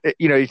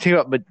think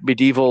about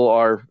medieval,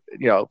 or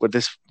with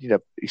this, you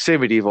say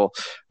medieval,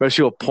 most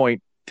people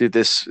point to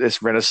this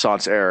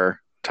Renaissance era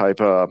type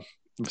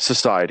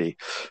society,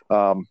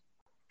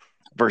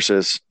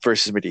 versus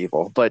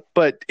medieval. But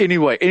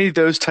anyway, any of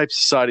those types of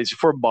societies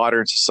before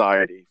modern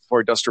society, before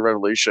Industrial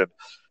Revolution.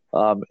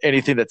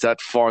 Anything that's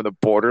that far in the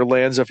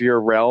borderlands of your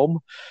realm,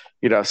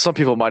 some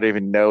people might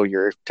even know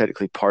you're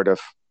technically part of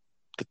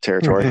the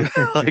territory.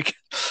 Like,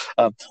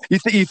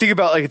 you think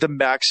about like the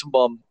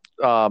maximum,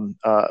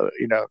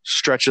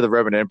 stretch of the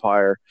Roman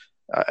Empire.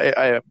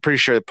 I'm pretty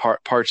sure the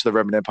parts of the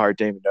Roman Empire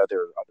didn't even know they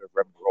were under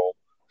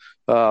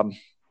Roman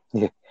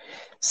rule.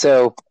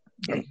 So,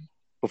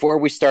 before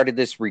we started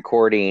this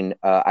recording,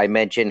 I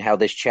mentioned how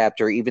this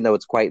chapter, even though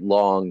it's quite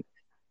long,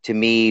 to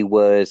me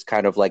was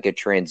kind of like a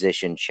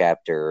transition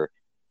chapter.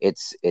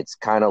 It's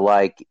kind of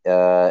like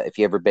if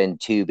you ever been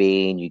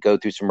tubing, you go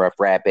through some rough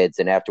rapids,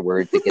 and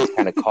afterwards it gets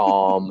kind of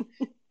calm,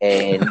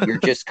 and you're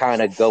just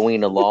kind of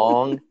going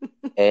along,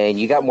 and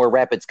you got more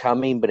rapids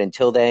coming, but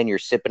until then you're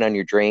sipping on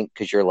your drink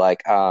because you're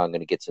like, I'm going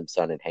to get some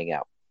sun and hang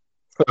out.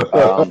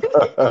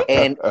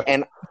 And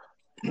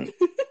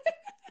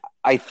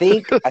I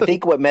think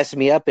what messed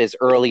me up is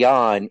early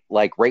on,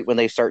 like right when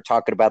they start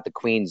talking about the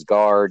Queen's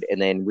Guard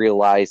and then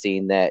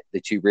realizing that the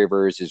Two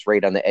Rivers is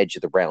right on the edge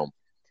of the realm.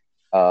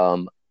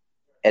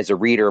 As a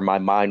reader, my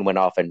mind went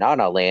off in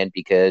Nana Land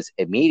because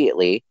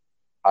immediately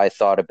I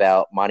thought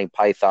about Monty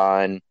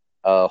Python,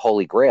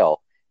 Holy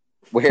Grail,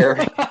 where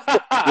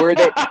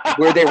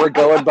they were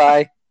going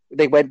by.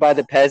 They went by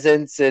the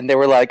peasants, and they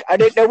were like, "I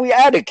didn't know we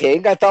had a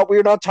king. I thought we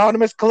were an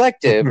autonomous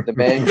collective." The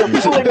man, you're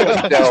fooling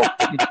yourself.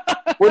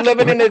 We're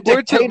living in a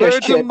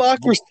dictatorship. We're a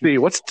democracy.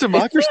 What's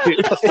democracy?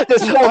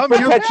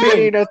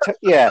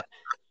 Yeah.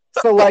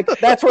 So, like,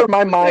 that's where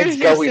my mind's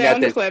going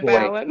at this clip, point.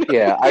 Alan.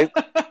 Yeah,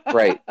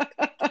 right.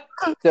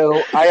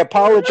 So I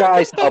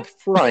apologize up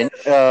front.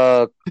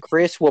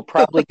 Chris will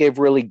probably give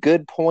really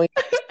good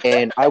points,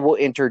 and I will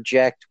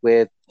interject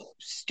with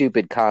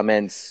stupid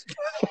comments,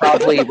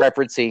 probably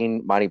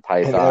referencing Monty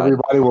Python. And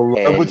everybody will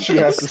love what you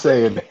have to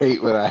say and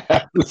hate what I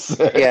have to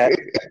say. Yeah.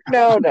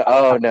 No.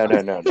 Oh,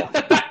 no.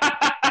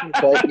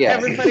 But yeah,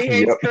 everybody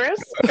hates Chris.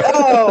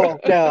 Oh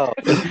no!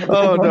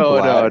 Oh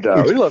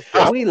no! We love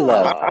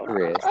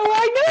Chris.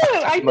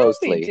 Oh, I know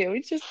Mostly. we do.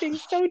 It's just being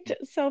so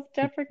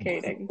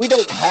self-deprecating. We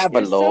don't have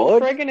You're a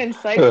lord. So friggin'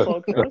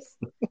 insightful, Chris.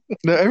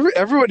 No,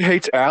 everyone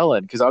hates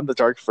Alan because I'm the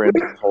dark friend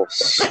of the whole.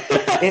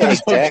 Yeah,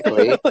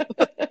 exactly.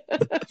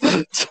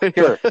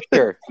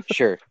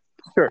 Sure.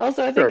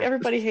 Also, I think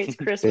everybody hates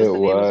Chris. It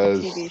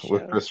was the TV show.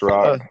 with Chris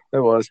Rock. It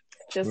was.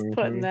 Just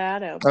putting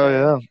that out. Oh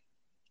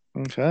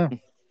yeah.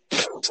 Okay.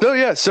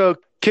 So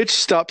Kitch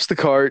stops the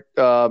cart,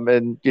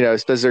 and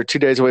says they're 2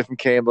 days away from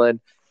Caemlyn.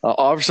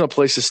 Offers them a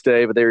place to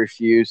stay, but they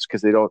refuse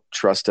because they don't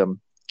trust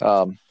him.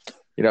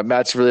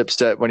 Matt's really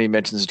upset when he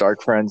mentions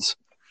dark friends,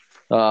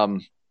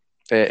 and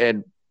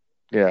then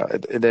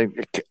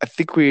I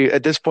think we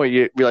at this point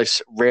you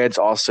realize Rand's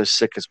also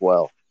sick as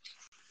well.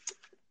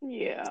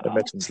 Yeah, it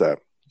mentions that.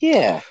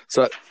 Yeah.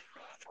 So I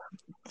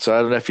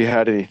don't know if you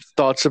had any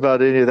thoughts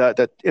about any of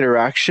that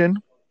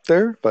interaction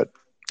there, but.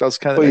 That was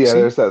kind of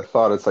there's that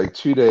thought. It's like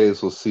 2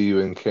 days we'll see you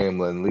in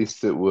Caemlyn. At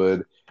least it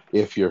would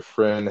if your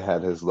friend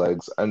had his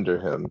legs under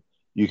him.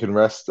 You can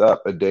rest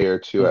up a day or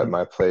two at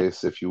my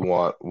place if you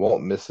want.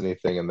 Won't miss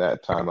anything in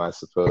that time, I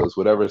suppose.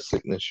 Whatever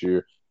sickness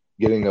you're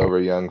getting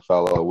over, young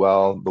fellow.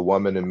 Well, the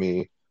woman and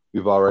me,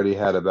 we've already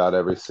had about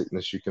every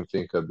sickness you can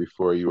think of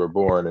before you were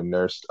born and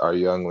nursed our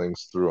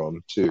younglings through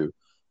them, too.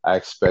 I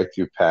expect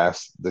you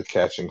past the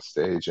catching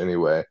stage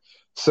anyway.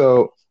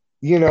 So,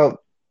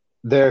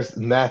 there's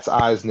Matt's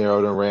eyes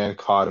narrowed and Rand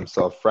caught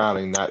himself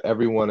frowning. Not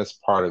everyone is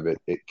part of it.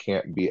 It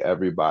can't be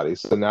everybody.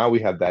 So now we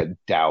have that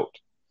doubt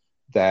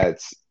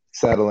that's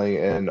settling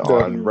in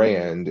on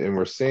Rand, and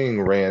we're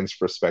seeing Rand's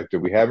perspective.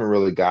 We haven't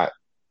really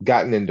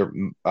gotten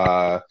into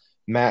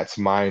Matt's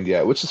mind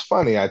yet, which is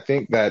funny. I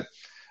think that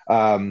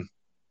the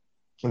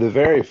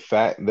very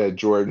fact that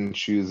Jordan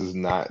chooses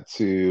not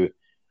to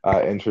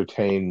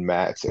entertain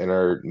Matt's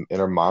inner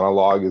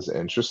monologue is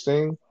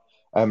interesting.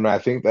 I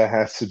think that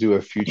has to do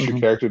with future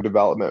character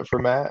development for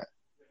Matt.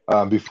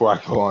 Before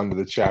I go on to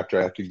the chapter,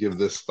 I have to give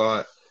this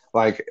thought.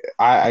 Like,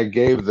 I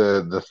gave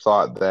the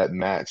thought that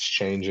Matt's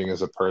changing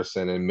as a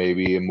person and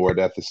maybe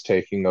Mordeth is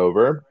taking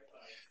over.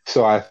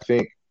 So I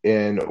think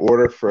in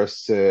order for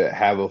us to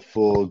have a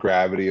full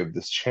gravity of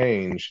this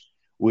change,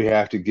 we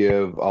have to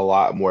give a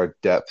lot more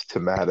depth to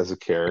Matt as a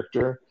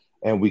character.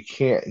 And we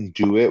can't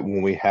do it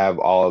when we have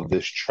all of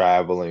this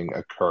traveling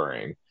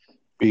occurring.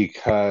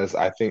 Because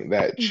I think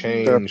that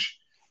change...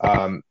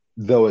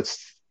 though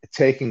it's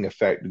taking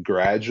effect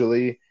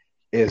gradually,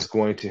 is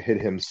going to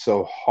hit him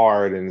so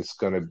hard and it's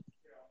going to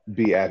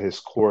be at his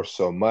core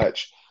so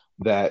much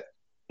that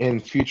in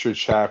future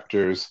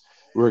chapters,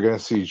 we're going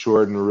to see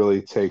Jordan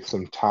really take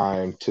some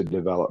time to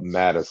develop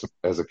Matt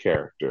as a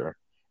character.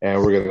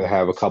 And we're going to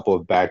have a couple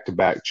of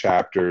back-to-back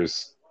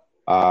chapters,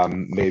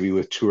 maybe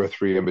with 2 or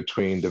 3 in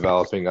between,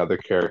 developing other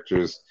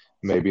characters,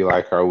 maybe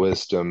like our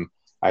Wisdom.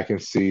 I can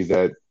see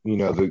that,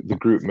 the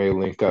group may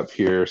link up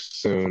here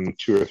soon.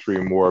 2 or 3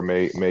 more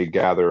may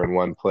gather in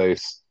one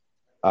place.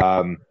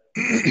 And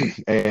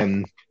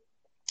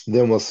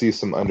then we'll see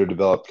some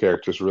underdeveloped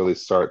characters really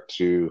start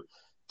to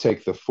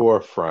take the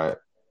forefront.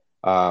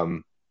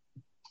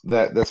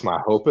 That's my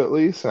hope, at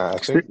least. I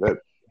think that.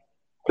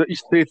 So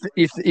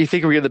you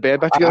think we're getting the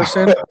band back together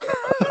soon?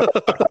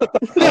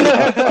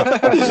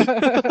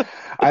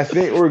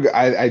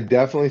 I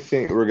definitely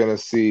think we're gonna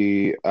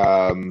see.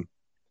 I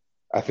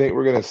think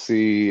we're gonna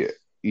see.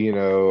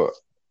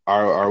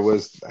 Our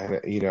was.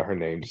 Her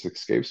name just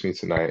escapes me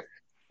tonight.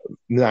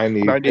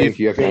 Nynaeve. Thank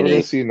you. I think we're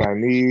gonna see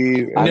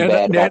Nynaeve.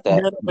 I'm bad about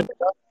that.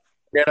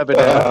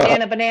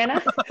 Banana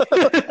banana.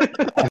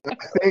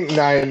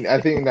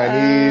 I think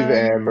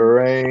Nynaeve and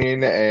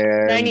Moraine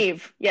and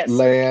Nynaeve, yes.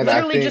 Lan.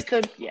 Literally I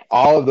think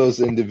all of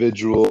those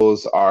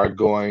individuals are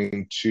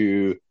going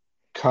to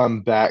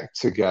come back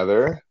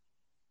together.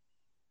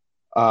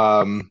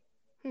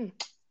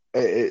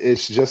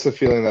 It's just a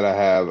feeling that I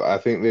have. I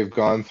think they've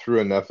gone through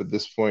enough at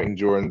this point in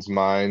Jordan's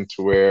mind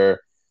to where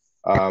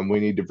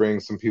we need to bring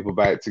some people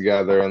back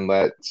together and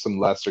let some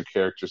lesser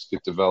characters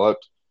get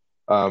developed.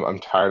 I'm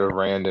tired of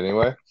Rand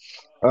anyway.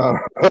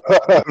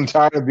 I'm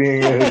tired of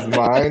being in his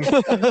mind,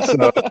 so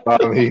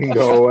he can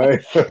go away.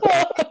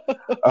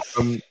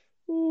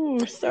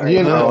 Sorry.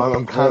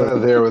 I'm kind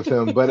of there with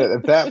him. But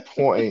at that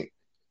point,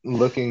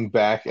 looking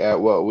back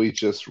at what we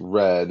just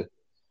read,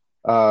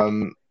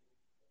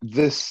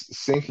 this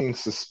sinking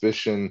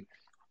suspicion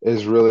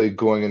is really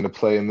going into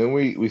play. And then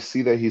we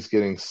see that he's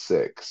getting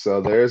sick.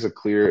 So there's a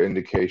clear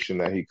indication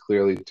that he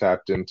clearly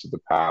tapped into the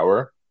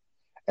power.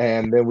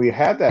 And then we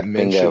had that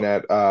mention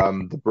at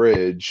the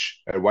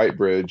bridge, at White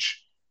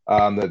Bridge,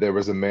 that there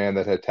was a man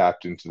that had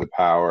tapped into the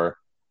power.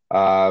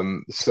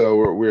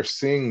 So we're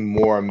seeing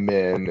more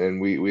men,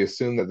 and we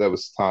assume that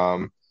was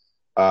Tom,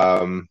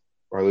 or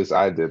at least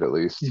I did, at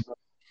least.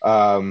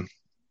 But,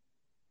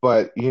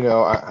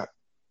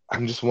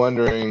 I'm just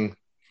wondering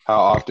how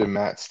often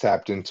Matt's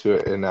tapped into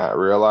it and not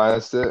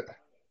realized it.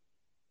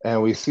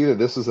 And we see that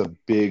this is a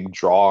big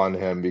draw on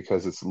him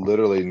because it's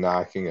literally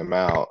knocking him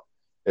out.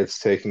 It's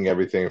taking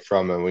everything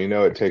from him. We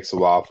know it takes a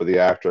while for the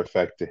after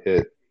effect to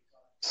hit.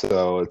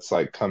 So it's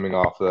like coming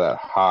off of that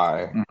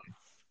high.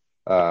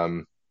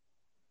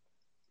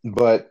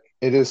 But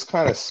it is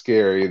kind of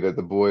scary that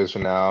the boys are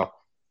now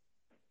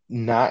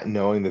not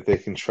knowing that they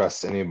can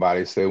trust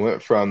anybody. So they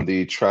went from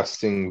the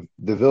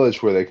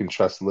village where they can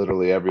trust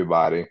literally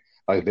everybody.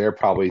 Like they're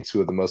probably 2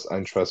 of the most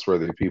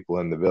untrustworthy people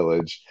in the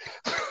village,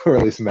 or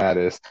at least Matt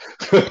is.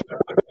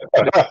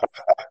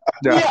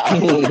 Yeah.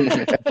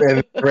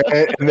 and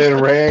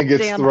then Rand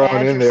gets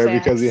thrown in there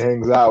because he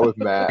hangs out with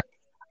Matt.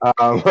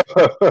 But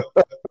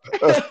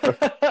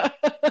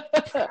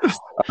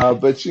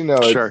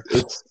sure.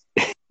 it's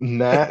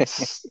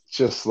Matt's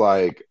just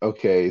like,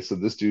 okay, so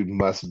this dude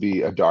must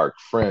be a dark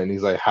friend.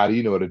 He's like, how do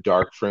you know what a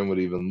dark friend would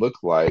even look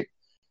like?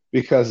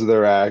 Because of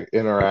their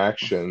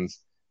interactions.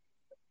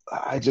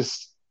 I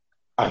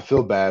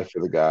feel bad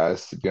for the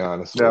guys, to be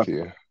honest with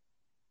you.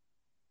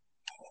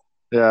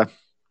 Yeah.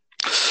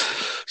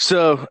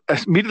 So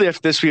immediately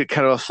after this, we get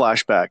kind of a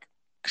flashback.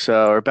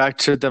 So we're back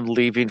to them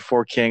leaving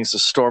Four Kings. The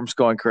storm's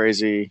going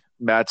crazy.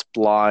 Matt's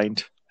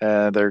blind,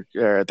 and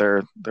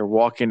they're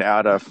walking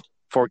out of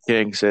Four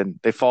Kings, and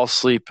they fall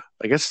asleep.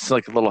 I guess it's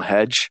like a little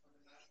hedge.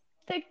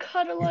 They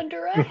cuddle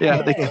under a hedge.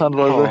 Yeah, they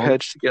cuddle under a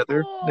hedge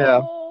together.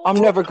 Yeah. I'm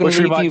never going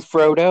to leave you,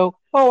 Frodo.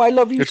 Oh, I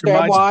love you,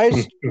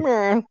 Samwise.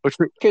 Which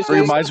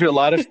reminds me a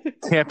lot of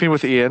camping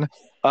with Ian.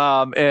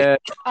 And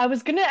I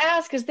was gonna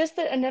ask, is this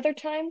another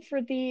time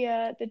for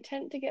the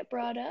tent to get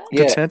brought up?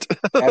 Yeah, the tent?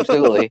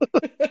 Absolutely.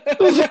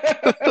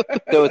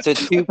 So it's a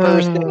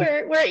 2-person.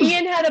 Where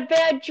Ian had a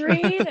bad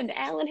dream and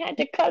Alan had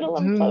to cuddle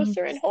him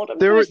closer and hold him.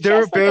 There were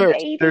bears.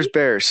 Like There's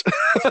bears.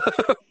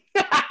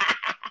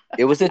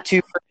 It was a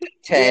 2-person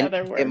tent.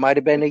 Yeah, it might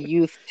have been a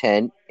youth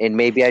tent, and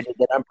maybe I did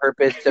that on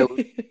purpose so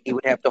he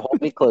would have to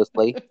hold me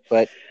closely.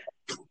 But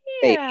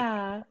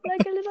yeah,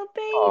 like a little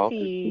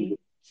baby.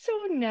 So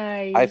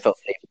nice. I felt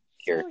safe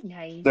here. So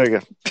nice. There you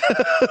go.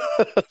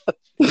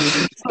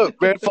 So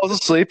Rand falls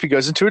asleep. He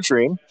goes into a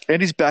dream,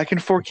 and he's back in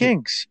Four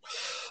Kings.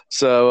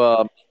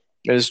 So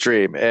in his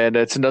dream, and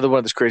it's another one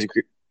of those crazy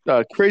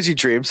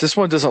dreams. This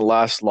one doesn't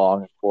last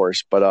long, of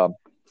course, but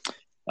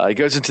he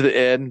goes into the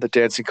inn, the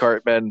dancing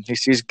cartman. He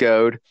sees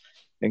Goad,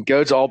 and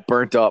Goad's all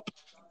burnt up,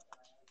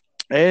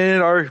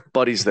 and our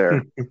buddy's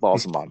there,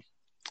 balls him on.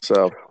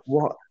 So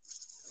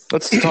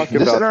let's talk about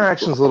this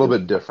interaction's a little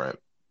bit different.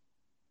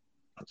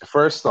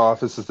 First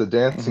off, as the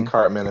dancing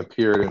cartman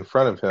appeared in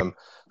front of him,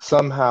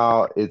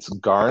 somehow it's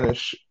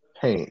garnish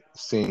paint,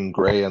 seeing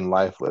gray and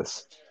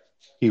lifeless.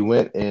 He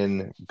went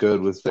in,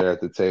 Good was there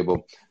at the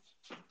table.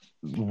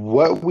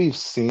 What we've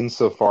seen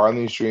so far in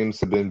these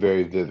dreams have been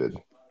very vivid.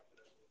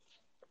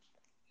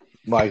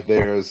 Like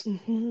there's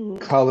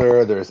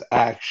color, there's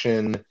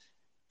action.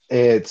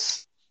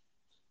 It's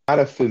not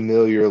a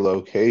familiar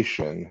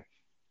location.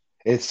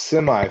 It's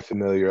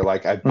semi-familiar.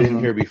 Like I've been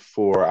here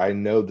before. I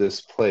know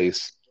this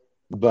place,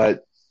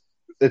 but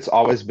it's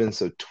always been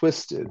so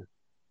twisted.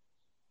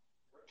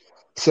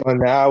 So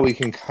now we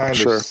can kind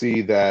of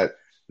see that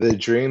the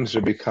dreams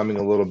are becoming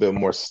a little bit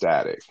more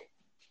static,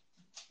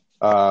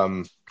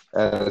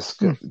 as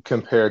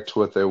compared to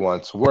what they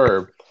once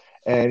were.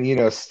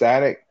 And,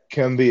 static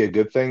can be a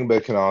good thing, but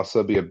it can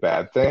also be a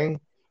bad thing.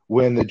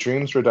 When the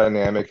dreams were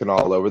dynamic and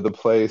all over the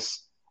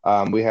place,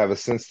 we have a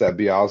sense that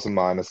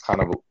Beelzemon is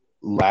kind of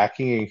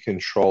lacking in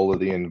control of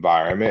the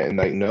environment, and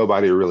like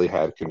nobody really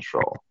had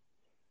control.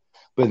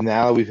 But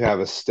now we have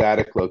a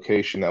static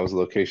location that was a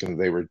location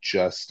that they were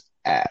just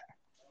at.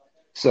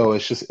 So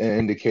it's just an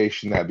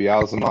indication that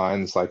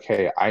Beelzemon is like,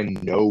 hey, I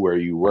know where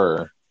you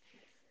were,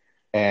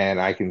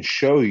 and I can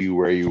show you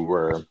where you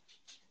were.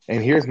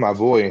 And here's my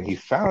boy, and he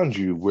found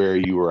you where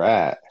you were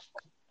at.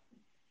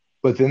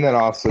 But then that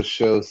also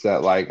shows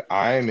that, like,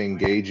 I'm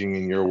engaging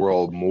in your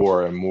world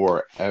more and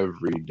more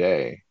every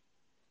day.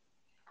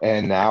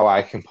 And now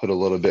I can put a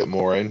little bit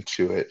more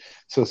into it.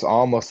 So it's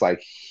almost like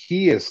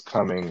he is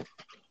coming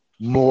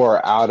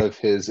more out of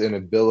his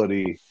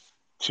inability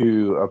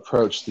to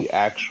approach the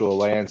actual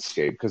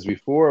landscape. Because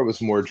before it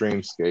was more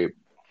dreamscape,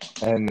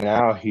 and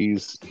now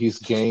he's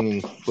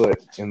gaining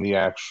foot in the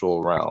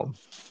actual realm.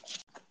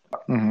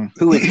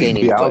 Who is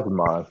gaining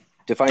Beelzemon. foot?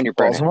 Define your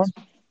pronouns.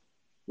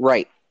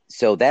 Right.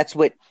 So that's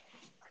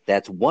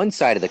one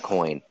side of the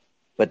coin.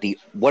 But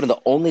one of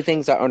the only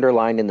things I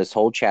underlined in this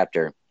whole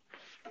chapter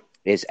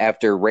is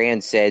after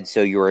Rand said,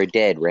 "So you are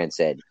dead," Rand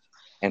said.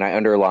 And I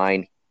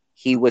underlined,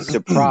 he was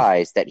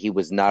surprised that he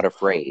was not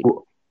afraid.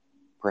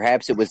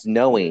 Perhaps it was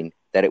knowing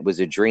that it was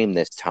a dream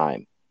this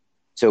time.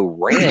 So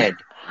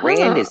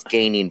Rand is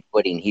gaining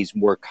footing. He's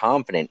more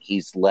confident.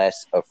 He's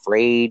less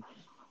afraid.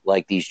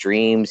 Like these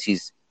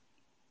dreams,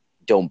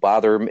 don't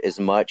bother him as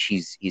much.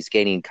 He's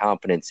gaining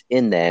confidence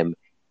in them,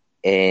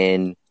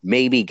 and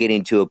maybe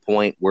getting to a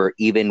point where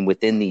even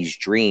within these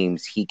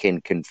dreams, he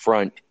can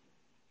confront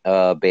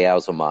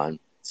Beelzemon.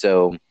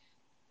 So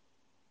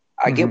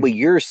I get what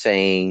you're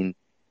saying,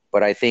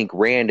 but I think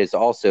Rand is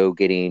also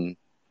getting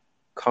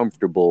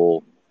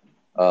comfortable,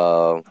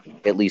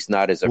 at least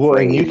not as afraid. Well,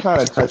 and you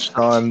kind of touched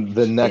on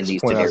the next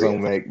point I was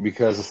going to make,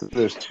 because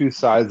there's two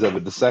sides of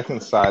it. The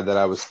second side that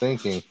I was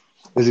thinking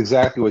is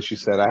exactly what you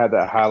said. I had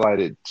that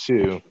highlighted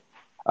too,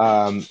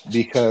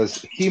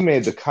 because he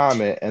made the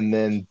comment, and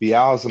then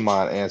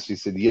Beelzemon answered. He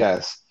said,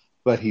 "Yes,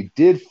 but he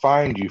did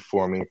find you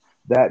for me.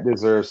 That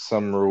deserves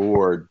some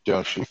reward,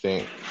 don't you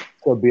think?"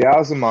 So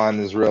Beelzemon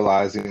is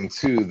realizing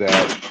too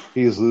that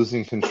he's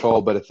losing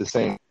control, but at the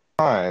same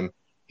time,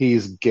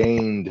 he's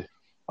gained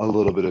a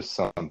little bit of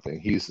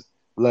something. He's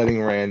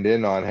letting Rand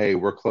in on, hey,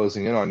 we're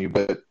closing in on you.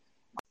 But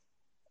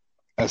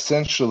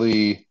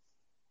essentially,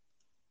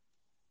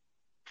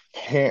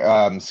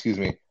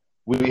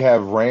 we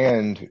have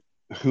Rand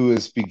who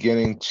is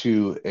beginning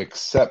to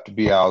accept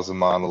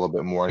Beelzemon a little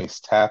bit more, and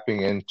he's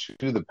tapping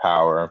into the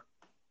power.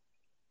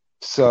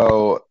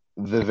 So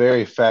the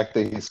very fact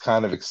that he's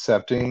kind of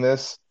accepting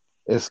this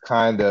is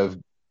kind of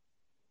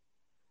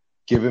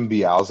giving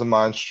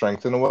Beelzemon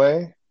strength in a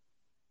way.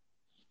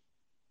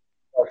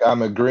 Like,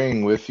 I'm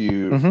agreeing with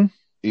you,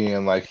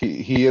 Ian. Like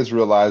he is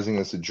realizing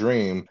it's a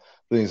dream,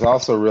 but he's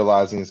also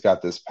realizing he's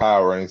got this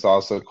power, and he's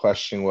also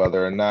questioning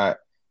whether or not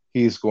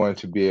he's going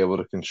to be able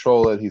to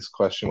control it. He's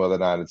questioning whether or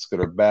not it's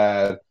good or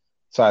bad.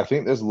 So I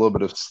think there's a little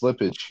bit of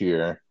slippage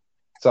here.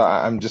 So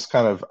I'm just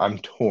I'm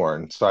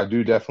torn. So I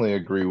do definitely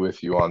agree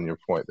with you on your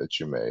point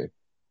that you made.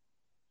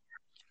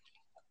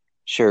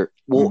 Sure.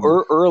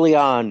 Well, early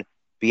on,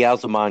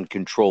 Beelzemon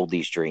controlled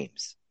these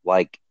dreams.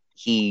 Like,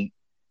 he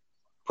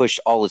pushed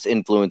all his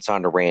influence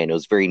onto Rand. It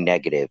was very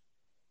negative.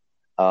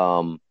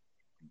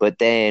 But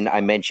then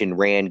I mentioned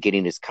Rand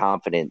getting his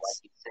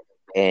confidence.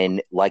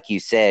 And like you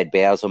said,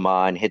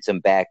 Beelzemon hits him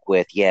back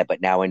with, "Yeah, but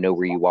now I know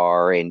where you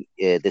are, and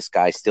this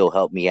guy still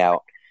helped me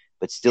out."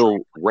 But still,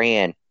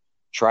 Rand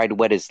tried to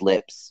wet his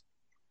lips,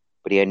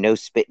 but he had no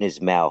spit in his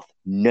mouth.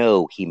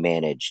 No, he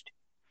managed.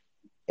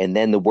 And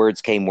then the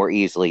words came more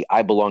easily.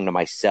 "I belong to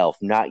myself,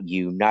 not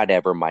you, not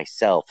ever,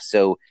 myself."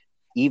 So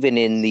even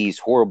in these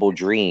horrible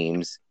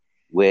dreams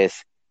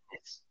with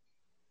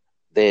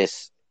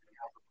this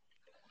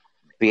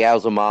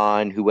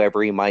Beelzemon,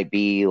 whoever he might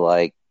be,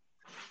 like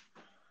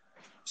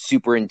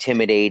super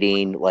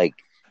intimidating, like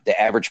the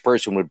average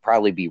person would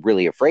probably be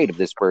really afraid of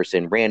this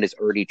person, Rand is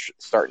already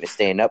starting to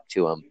stand up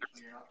to him.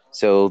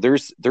 So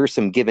there's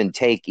some give and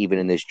take even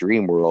in this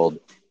dream world.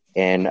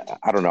 And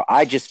I don't know,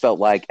 I just felt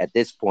like at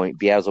this point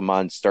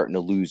Beelzemon's starting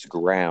to lose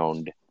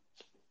ground,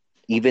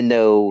 even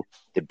though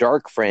the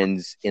Dark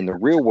Friends in the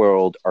real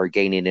world are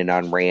gaining in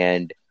on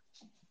Rand.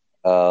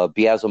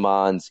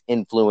 Beelzemon's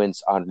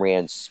influence on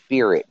Rand's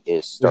spirit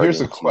is starting.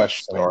 Here's a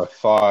question or a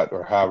thought,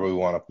 or however we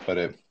want to put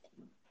it.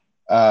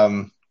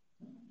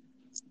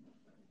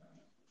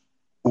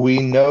 We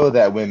know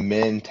that when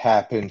men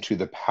tap into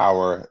the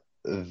power,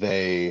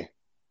 they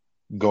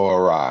go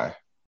awry.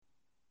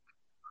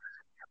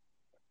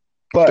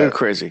 But they're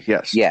crazy,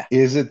 yes. Yeah.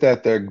 Is it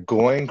that they're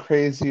going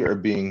crazy or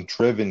being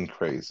driven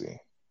crazy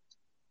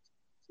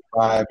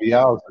by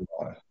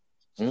Beelzebub?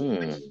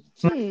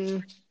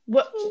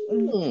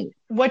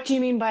 What do you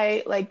mean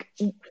by, like,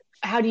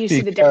 how do you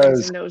see the Because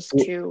difference in those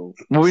two?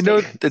 Well, we know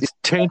statements? it's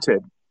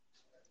tainted.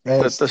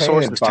 And it's The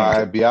source tainted is by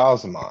tainted.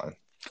 Beelzebub.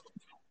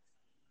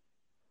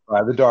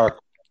 By the dark.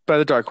 By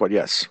the Dark One,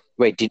 yes.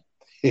 Wait,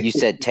 you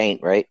said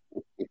taint, right?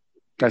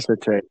 I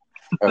said taint.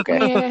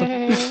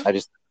 Okay. I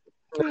just.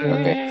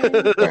 Okay.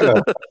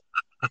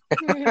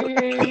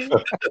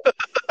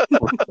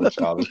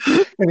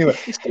 Anyway,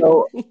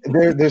 so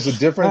there's a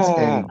difference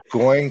in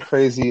going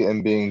crazy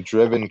and being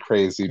driven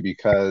crazy,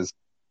 because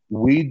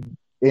we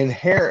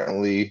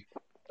inherently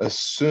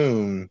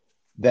assume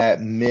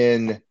that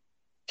men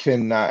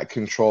cannot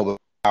control the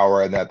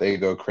power and that they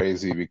go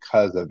crazy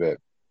because of it.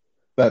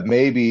 But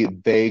maybe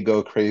they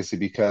go crazy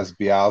because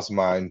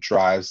Beelzebub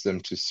drives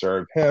them to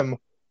serve him,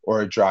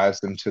 or it drives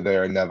them to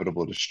their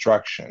inevitable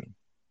destruction.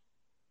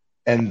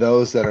 And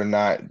those that are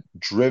not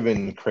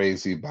driven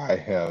crazy by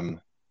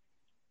him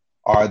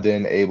are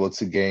then able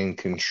to gain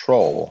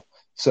control.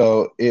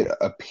 So it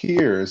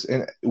appears,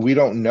 and we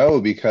don't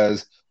know,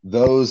 because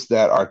those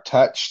that are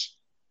touched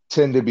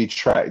tend to be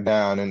tracked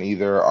down and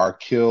either are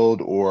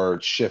killed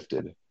or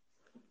shifted.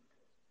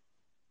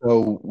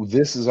 So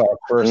this is our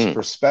first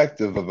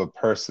perspective of a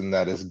person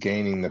that is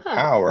gaining the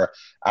power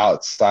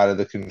outside of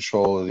the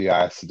control of the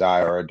Aes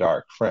Sedai or a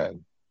dark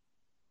friend.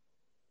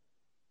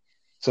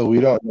 So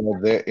we don't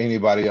know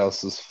anybody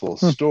else's full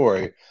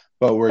story,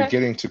 but we're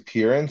getting to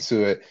peer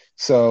into it.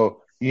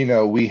 So,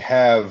 we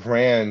have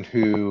Rand,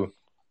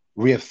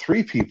 we have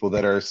three people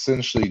that are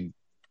essentially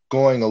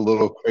going a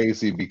little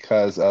crazy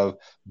because of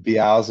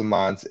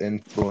Beelzebub's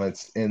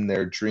influence in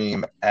their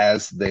dream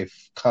as they've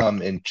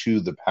come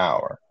into the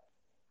power.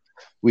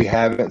 We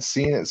haven't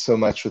seen it so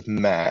much with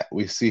Mat.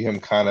 We see him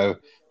kind of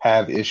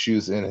have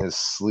issues in his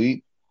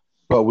sleep,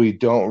 but we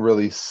don't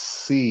really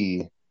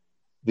see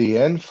the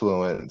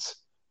influence.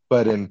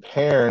 But in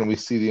Perrin, we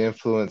see the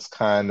influence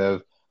kind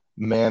of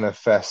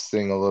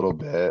manifesting a little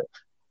bit.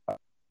 But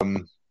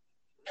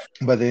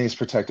then he's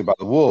protected by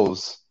the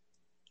wolves.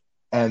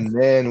 And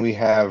then we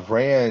have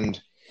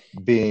Rand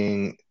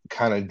being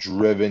kind of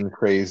driven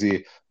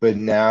crazy, but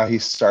now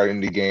he's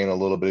starting to gain a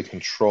little bit of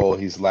control.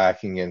 He's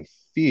lacking in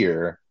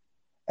fear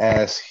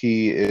as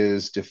he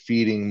is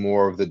defeating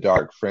more of the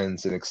dark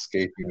friends and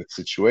escaping the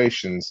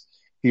situations.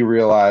 He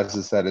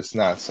realizes that it's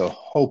not so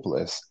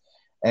hopeless.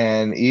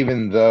 And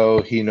even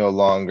though he no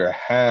longer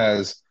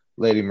has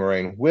Lady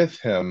Moraine with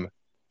him,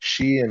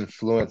 she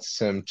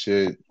influenced him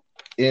to,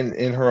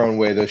 in her own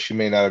way, though she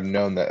may not have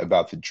known that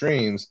about the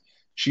dreams,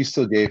 she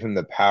still gave him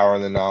the power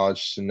and the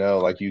knowledge to know,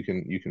 like, you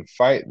can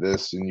fight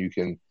this and you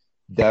can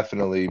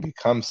definitely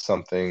become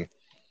something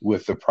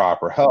with the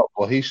proper help.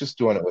 Well, he's just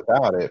doing it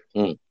without it.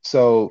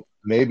 So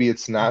maybe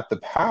it's not the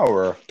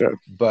power,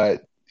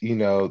 but,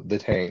 the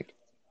taint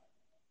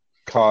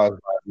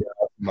caused by the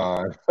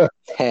mind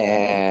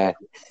that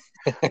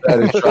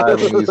is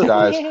driving these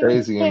guys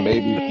crazy, and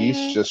maybe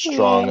he's just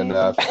strong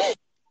enough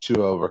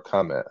to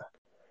overcome it.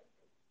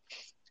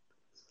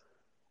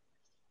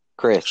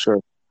 Chris. Sure.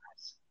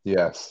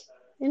 Yes.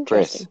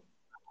 Chris.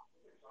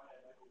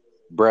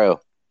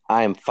 Bro,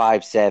 I am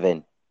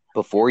 5'7".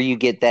 Before you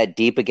get that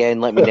deep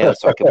again, let me know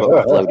so I can put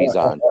my floaties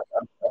on.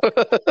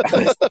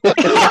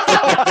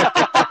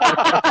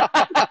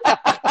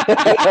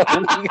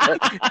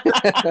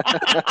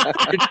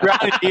 You're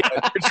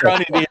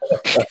drowning Ian.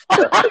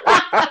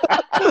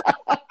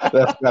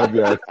 That's gotta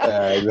be our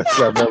tag. That's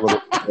gotta be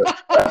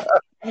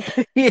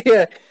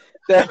Yeah,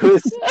 that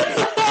was.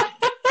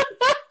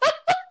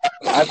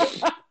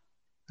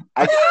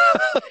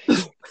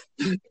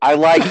 I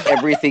like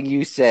everything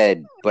you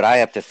said, but I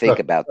have to think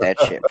about that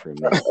shit for a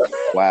minute.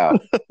 Wow,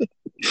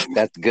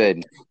 that's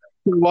good.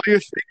 While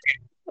you're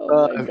thinking,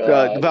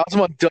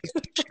 Beelzebub does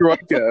destroy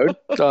Goad.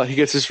 He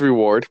gets his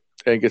reward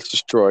and gets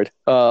destroyed.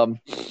 Kind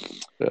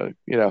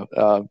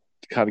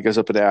of goes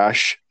up in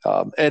ash,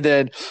 and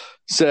then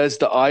says,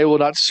 "The eye will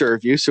not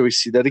serve you." So we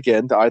see that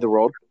again. The eye of the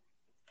world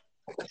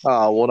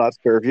will not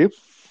serve you.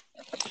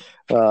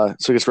 So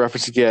he gets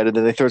referenced again, and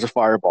then he throws a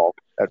fireball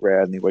at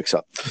Rand, and he wakes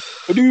up.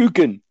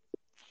 Hadouken!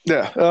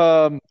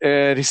 Yeah,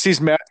 and he sees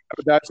Mat have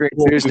a bad dream,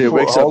 and he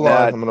wakes up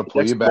mad. I'm going to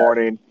pull you back.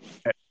 Morning.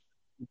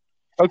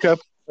 Okay.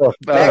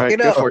 Back it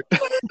up. Go for it.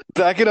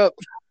 Back it up.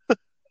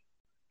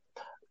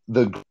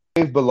 The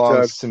grave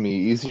belongs to me.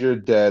 Easier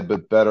dead,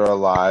 but better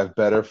alive.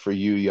 Better for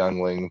you,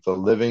 youngling. The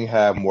living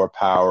have more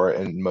power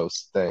in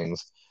most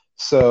things.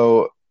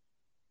 So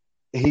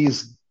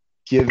he's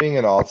giving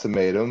an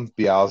ultimatum.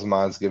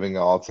 Beelzebub's giving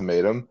an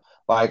ultimatum.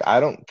 Like, I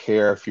don't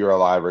care if you're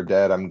alive or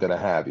dead. I'm going to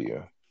have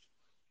you.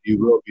 You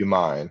will be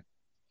mine.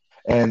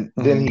 And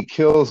then he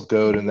kills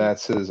Goad, and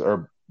that's his,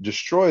 or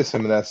destroys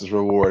him, and that's his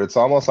reward. It's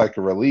almost like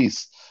a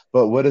release.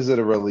 But what is it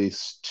a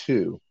release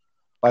to?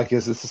 Like,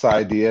 is this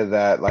idea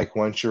that, like,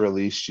 once you're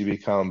released, you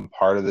become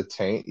part of the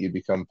taint, you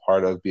become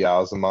part of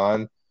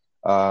Beelzebub?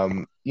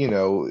 I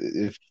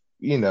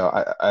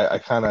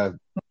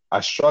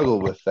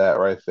struggle with that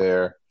right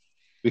there.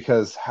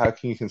 because how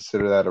can you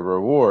consider that a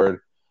reward?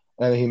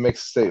 And he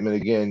makes a statement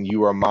again,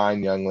 you are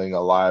mine, youngling,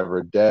 alive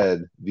or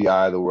dead. The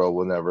eye of the world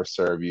will never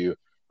serve you.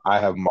 I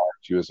have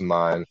marked you as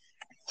mine.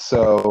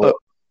 So,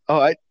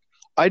 I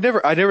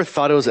never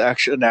thought it was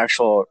an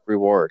actual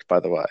reward, by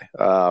the way.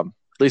 At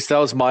least that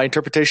was my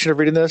interpretation of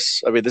reading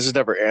this. I mean, this is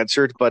never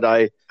answered, but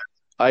I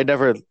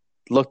never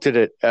looked at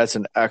it as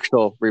an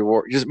actual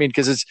reward. Just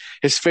because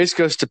his face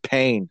goes to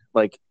pain,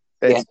 like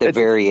at the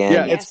very end.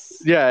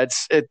 Yeah,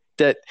 it's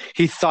that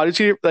he thought it's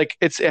like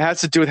it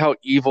has to do with how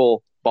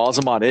evil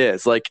Balsamon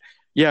is. Like,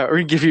 yeah, we're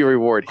gonna give you a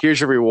reward. Here's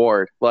your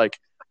reward. Like,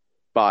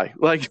 bye.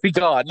 Like, be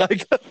gone.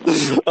 Like,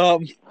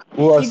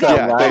 well, it's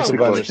that lack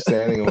of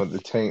understanding of what the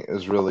taint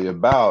is really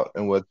about,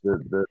 and what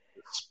the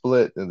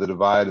split and the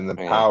divide and the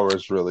power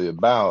is really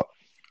about.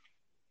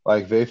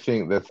 Like, they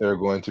think that they're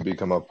going to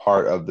become a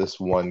part of this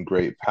one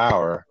great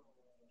power,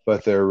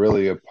 but they're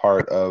really a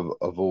part of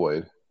a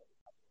void.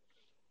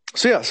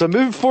 So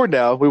moving forward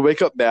now, we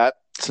wake up Matt.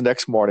 It's the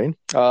next morning,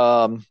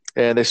 and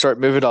they start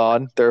moving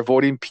on. They're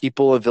avoiding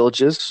people of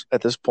villages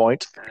at this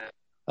point.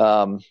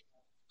 And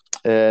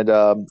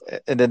then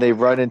they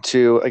run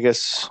into, I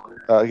guess,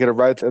 get a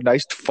ride with a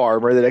nice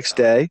farmer the next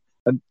day.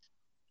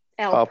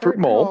 Alpert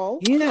Mole.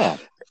 Yeah.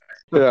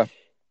 Yeah.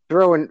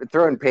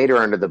 Throwing Pater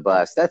under the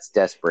bus. That's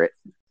desperate.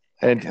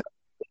 And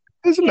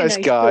he's a nice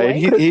guy.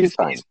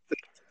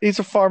 He's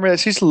a farmer.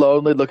 He's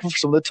lonely, looking for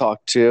someone to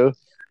talk to.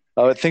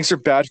 Things are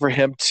bad for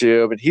him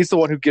too, but he's the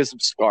one who gives him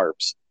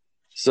scarves.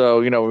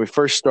 So, when we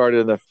first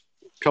started a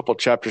couple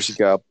chapters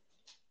ago,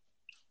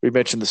 we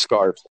mentioned the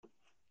scarves.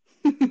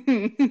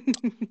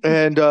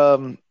 And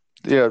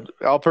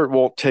Alpert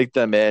won't take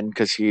them in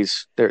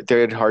because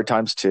they're in hard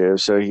times too.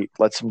 So he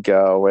lets them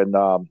go,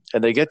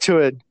 and they get to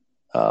it.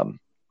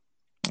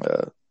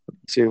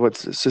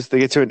 They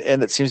get to an inn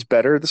that seems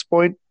better at this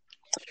point.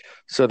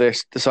 So they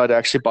decide to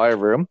actually buy a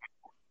room.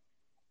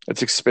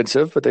 It's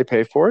expensive, but they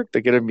pay for it.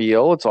 They get a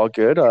meal. It's all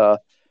good.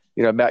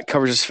 Matt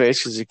covers his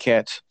face because he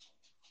can't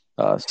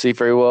see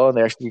very well, and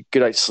they actually get a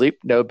good night's sleep.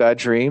 No bad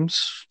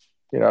dreams.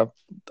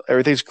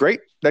 Everything's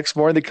great. Next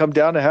morning, they come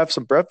down to have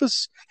some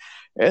breakfast,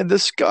 and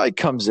this guy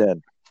comes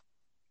in.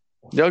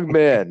 Young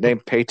man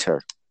named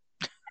Pater.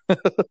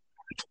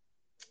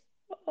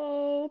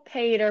 Oh,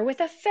 Pater,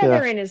 with a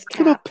feather in his cap.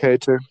 Little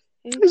Pater.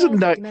 He's a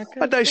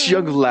nice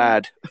young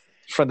lad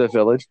from the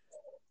village.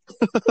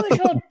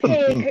 Good old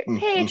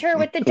Pater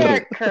with the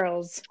dark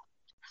curls.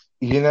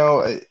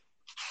 They're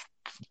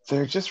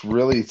just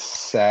really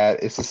sad.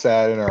 It's a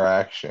sad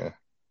interaction.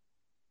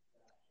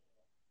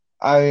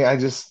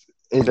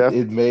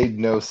 It made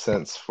no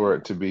sense for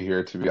it to be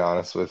here, to be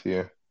honest with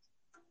you.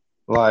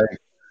 Like,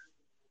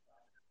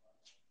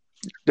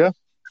 yeah.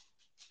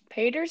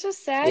 Pater's a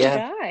sad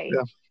guy.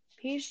 Yeah.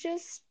 He's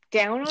just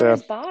down on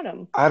his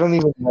bottom. I don't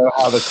even know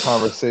how the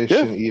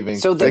conversation even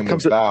came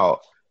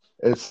about.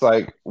 It's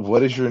like,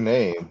 what is your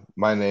name?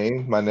 My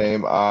name?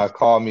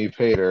 Call me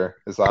Pater.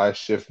 His eyes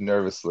shift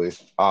nervously.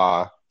 This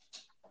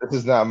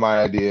is not my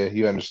idea.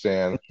 You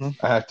understand.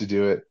 I have to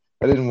do it.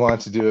 I didn't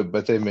want to do it,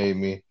 but they made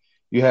me.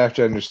 You have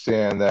to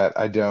understand that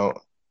I don't.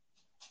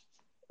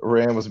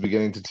 Rand was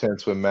beginning to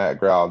tense when Matt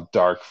growled,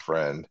 "Dark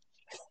friend."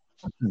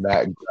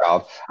 Matt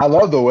growled. I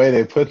love the way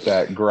they put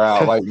that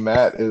growl. Like,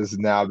 Matt is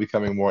now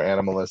becoming more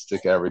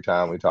animalistic every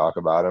time we talk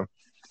about him.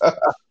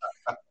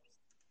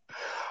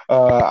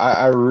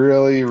 I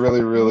really,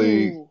 really,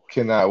 really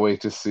cannot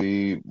wait to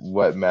see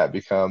what Matt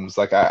becomes.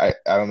 Like, I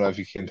don't know if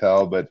you can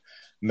tell, but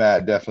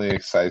Matt definitely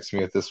excites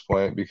me at this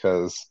point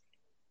because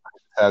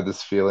I have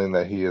this feeling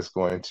that he is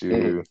going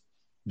to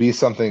be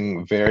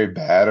something very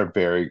bad or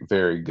very,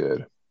 very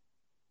good.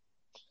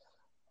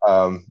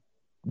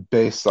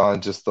 Based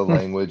on just the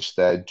language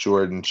that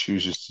Jordan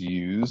chooses to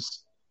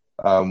use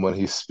when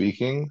he's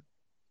speaking.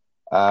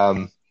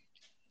 But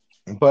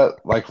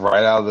like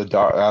right out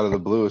of the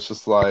blue, it's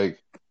just like,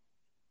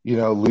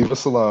 leave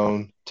us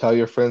alone. Tell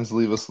your friends,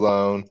 leave us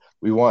alone.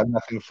 We want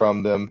nothing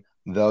from them.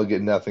 They'll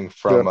get nothing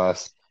from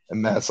us.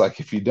 And Matt's like,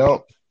 if you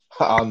don't,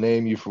 I'll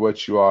name you for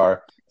what you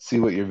are. See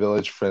what your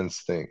village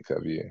friends think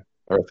of you.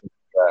 Or think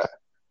of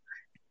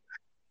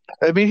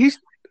that. I mean,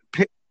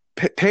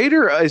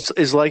 Pater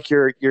is like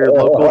your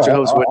local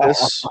Jehovah's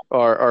Witness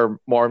or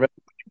Mormon.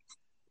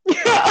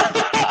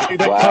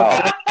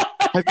 Wow.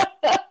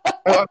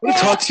 I want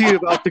to talk to you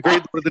about the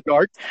Great Lord of the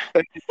Dark.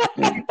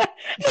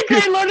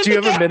 Do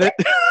you have a minute?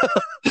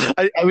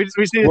 We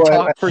just need to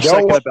talk for a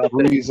second about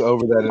this.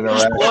 Over that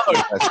interaction,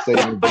 that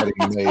statement that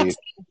he made.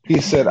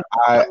 He said,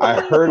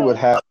 I heard what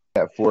happened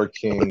at Four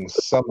Kings,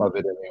 some of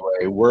it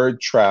anyway. Word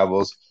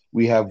travels.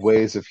 We have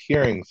ways of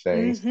hearing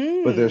things,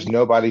 but there's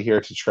nobody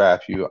here to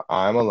trap you.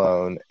 I'm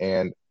alone,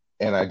 and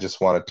I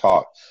just want to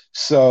talk.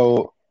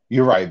 So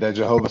you're right, that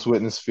Jehovah's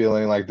Witness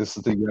feeling like this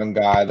is the young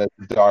guy, that's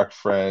the dark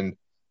friend.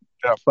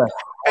 Yeah.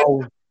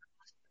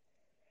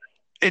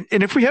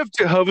 And if we have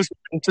Jehovah's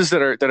Witnesses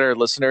that are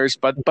listeners,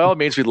 but by all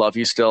means, we love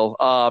you still.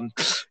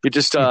 You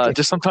just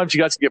sometimes you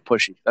got to get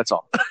pushy. That's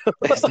all.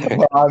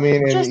 Well, I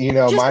mean,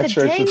 and my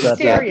church was that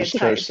Baptist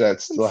church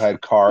that still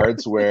had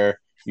cards where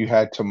you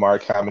had to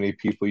mark how many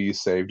people you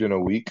saved in a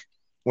week.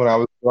 when I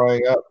was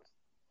growing up.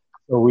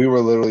 So we were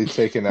literally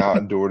taken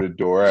out door to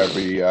door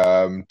every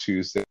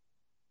Tuesday,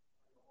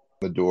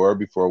 the door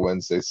before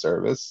Wednesday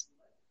service.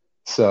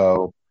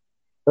 So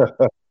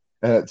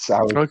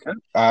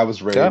I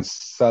was raised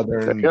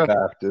Southern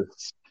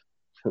Baptist,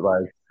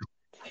 like.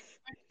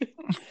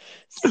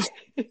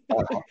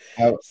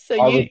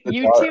 So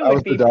you too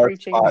would be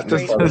preaching the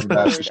great Lord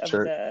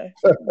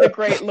of the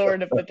great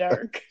Lord of the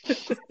Dark.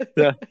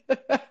 Yeah,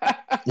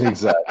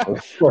 exactly.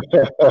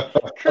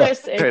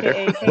 Chris,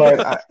 aka.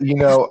 But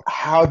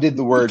how did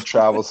the word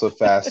travel so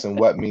fast, and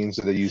what means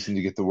are they using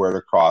to get the word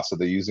across? Are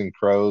they using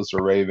crows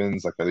or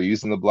ravens? Like, are they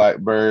using the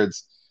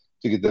blackbirds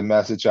to get the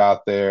message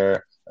out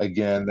there?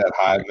 Again, that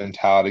hive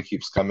mentality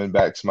keeps coming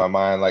back to my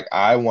mind. Like,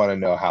 I want to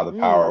know how the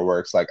power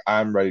works. Like,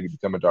 I'm ready to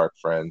become a dark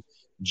friend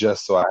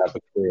just so I have a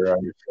clear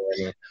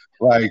understanding.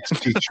 Like,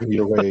 teach me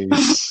your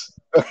ways,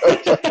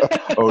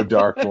 oh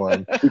dark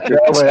one.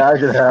 That way I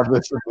can have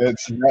this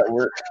immense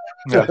network.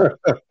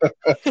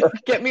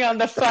 Get me on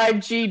the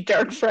 5G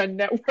Dark Friend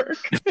network.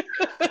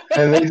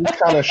 And they just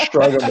kind of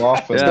shrug them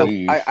off and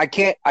leave. I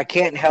can't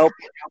help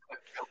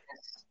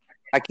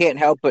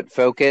but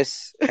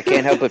focus. I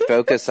can't help but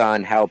focus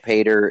on how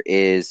Pater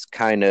is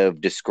kind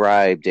of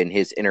described in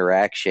his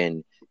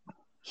interaction.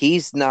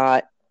 He's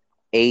not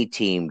A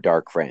team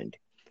Dark Friend.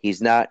 He's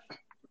not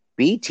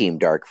B team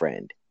Dark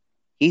Friend.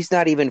 He's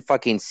not even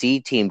fucking C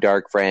team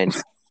Dark Friend.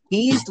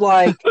 He's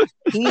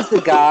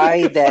the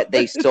guy that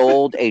they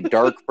sold a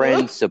Dark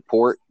Friend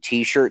support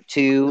T-shirt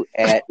to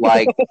at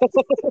like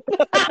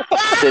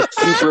the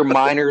Super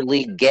Minor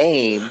League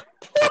game.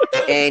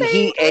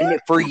 And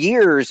for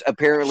years,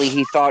 apparently,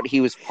 he thought he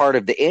was part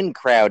of the in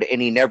crowd,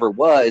 and he never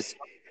was.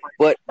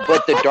 But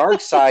the dark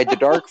side, the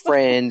Dark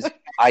Friends,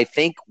 I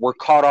think, were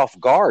caught off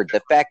guard.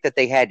 The fact that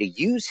they had to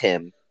use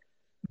him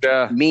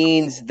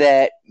means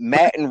that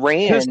Matt and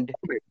Rand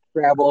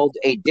traveled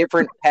a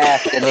different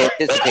path than they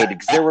anticipated,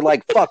 because they were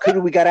like, "Fuck, who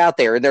do we got out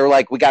there?" And they were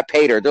like, "We got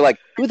Pater." They're like,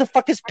 "Who the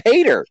fuck is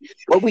Pater?"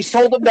 Well, we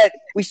sold him that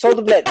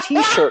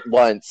T-shirt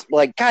once.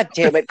 Like, God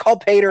damn it, call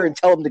Pater and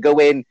tell him to go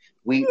in.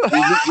 We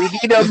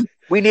need him.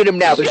 We need him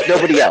now. There's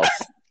nobody else.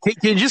 Can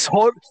you just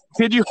hold?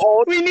 Can you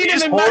hold? We need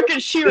him in Market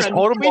Sheeran. Just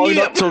hold him long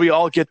enough till we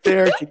all get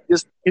there. Can you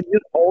just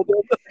hold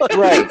him?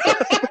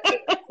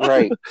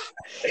 Right.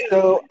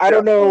 So I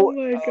don't know. Oh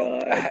my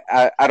God.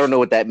 I don't know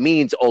what that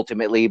means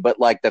ultimately, but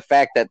like the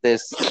fact that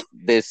this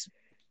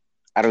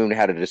I don't even know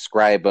how to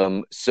describe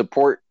him.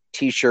 Support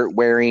T-shirt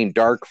wearing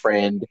Dark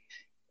Friend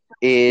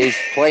is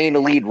playing a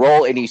lead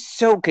role, and he's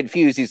so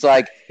confused.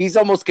 He's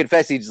almost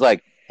confessing. He's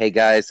like, "Hey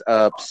guys,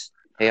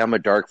 hey, I'm a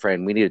Dark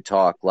Friend. We need to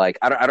talk." Like,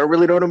 I don't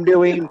really know what I'm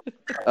doing.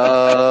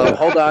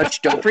 Hold on.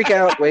 Don't freak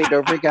out. Wait,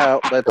 don't freak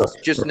out. Let's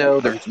just know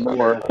there's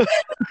more.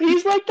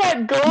 He's like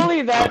that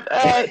goalie,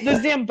 the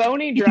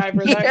Zamboni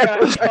driver that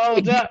got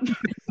called up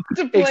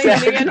to play in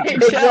the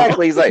NHL.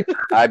 Exactly. He's like,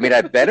 I mean,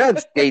 I've been on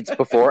skates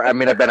before. I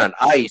mean, I've been on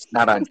ice,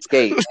 not on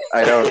skates.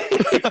 I don't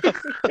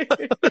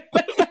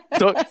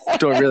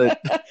really.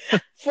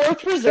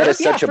 Fourth reserve. That is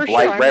such a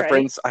Blight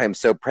reference. I am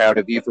so proud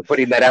of you for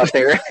putting that out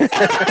there.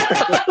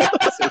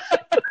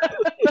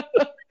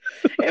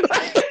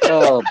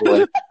 Oh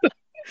boy!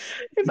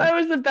 If I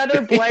was a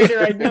better blighter,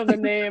 I'd know the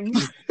name.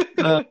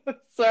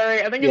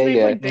 Sorry, I think his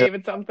name's like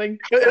David something.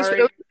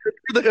 Sorry.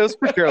 It was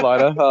for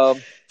Carolina.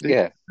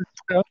 Anyway,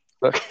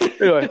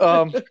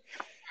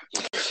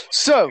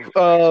 so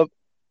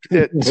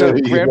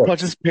Rand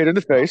punches Pater in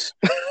the face.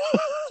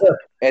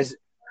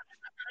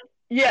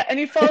 Yeah, and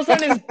he falls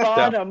on his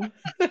bottom.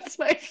 That's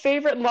my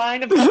favorite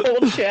line of the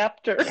whole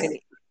chapter.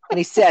 And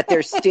he sat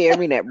there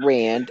staring at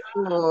Rand.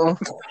 Oh.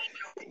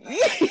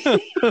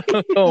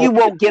 You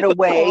won't get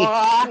away.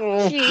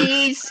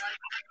 Jeez.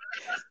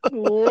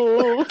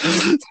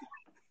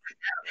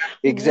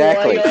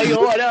 Exactly.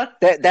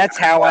 That's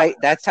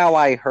how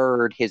I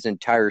heard his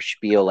entire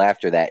spiel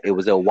after that. It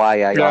was a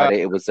why I got it.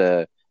 It was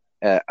a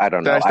I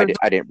don't know.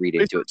 I didn't read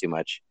into it too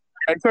much.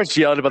 I started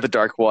yelling about the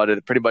Dark One,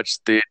 and pretty much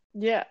like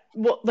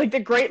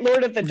the Great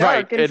Lord of the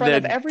Dark in front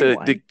of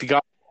everyone. The guy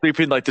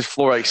sleeping like this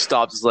floor like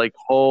stops. Is like,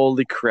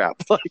 holy crap!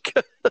 Like,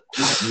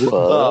 it's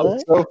so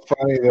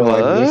funny though.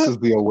 Like, this is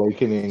the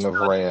awakening of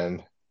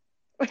Rand.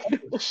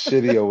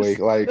 Shitty awake.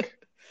 Like,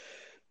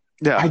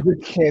 I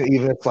just can't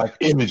even. It's like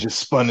images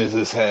spun in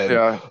his head.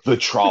 Yeah. The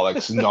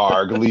Trollocs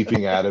Narg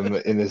leaping at him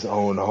in his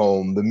own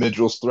home. The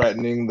Midrils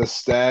threatening the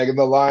Stag and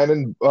the Lion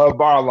and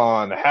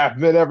Barlon. Half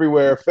men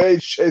everywhere.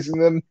 Phage chasing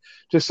them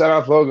to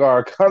South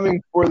Logar.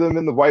 Coming for them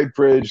in the White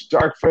Bridge.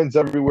 Dark Friends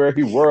everywhere.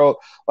 He whirled.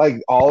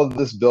 Like, all of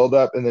this build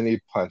up, and then he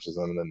punches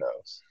him in the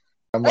nose.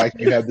 I'm like,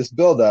 you had this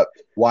build up.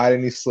 Why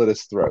didn't he slit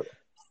his throat?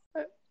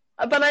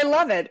 But I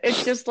love it.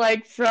 It's just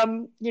like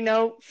from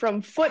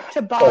foot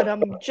to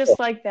bottom, just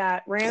like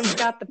that. Rand's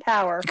got the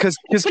power. Because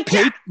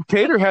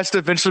Pater has to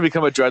eventually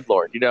become a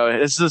Dreadlord.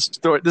 This is a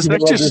story. This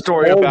next year's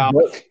story about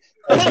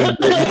has been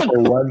written for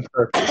one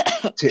purpose: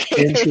 to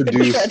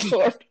introduce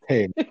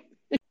Pater.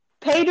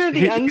 Pater,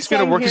 the unsung he's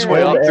going to work his hero.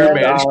 way up through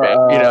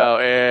management.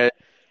 And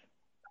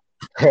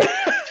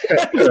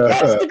He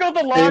has to go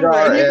the long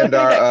way. He's and looking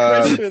our,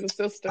 at Chris through the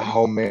system.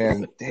 oh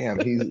man, damn,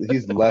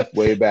 he's left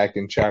way back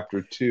in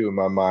chapter 2 in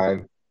my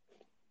mind.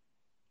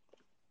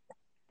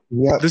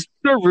 Yeah, This is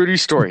our Rudy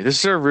story.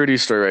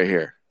 Right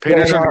here.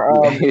 Peter's our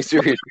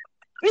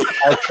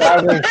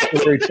traveling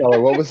storyteller.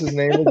 What was his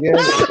name again?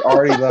 It's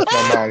already left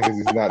my mind because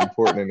he's not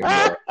important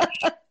anymore.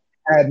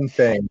 Paddon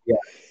Fane. Yeah.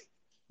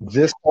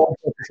 This whole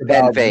book is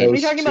about Fane. Are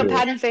you talking about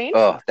Paddon Fane?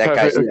 Oh, that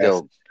guy's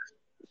still.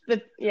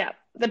 The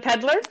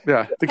peddler.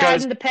 Yeah, the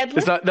guy's the peddler.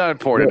 It's not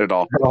important at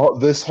all.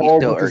 This whole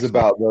book is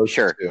about those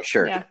Sure.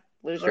 Yeah,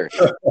 loser.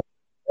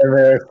 And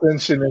their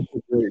ascension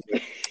into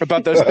greatness.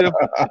 About those two.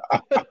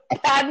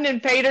 Paddon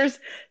and Pater's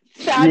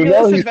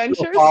fabulous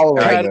adventures.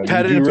 Paddon and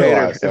Pater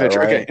adventure.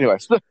 Right? Okay,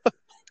 anyways.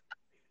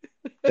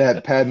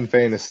 That Paddon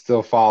Fane is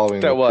still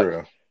following the what?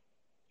 crew.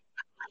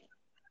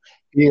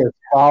 He is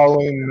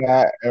following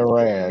Mat and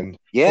Rand.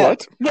 Yeah.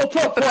 What?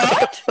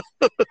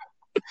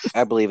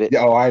 I believe it.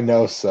 Oh, I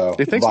know so.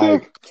 You think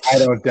so? I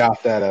don't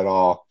doubt that at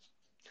all.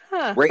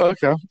 Huh. Right.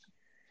 Okay.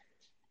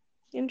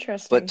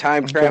 Interesting. But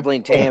time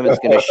traveling Tam is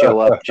going to show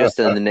up just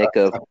in the nick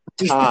of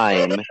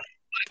time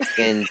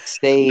and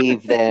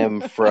save them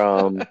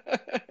from.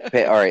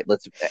 All right,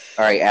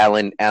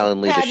 Alan,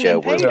 lead the show.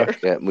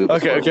 We're moving.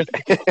 Okay.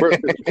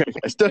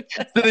 So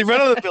they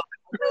run out of the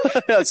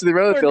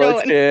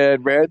village.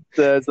 And Rand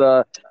says,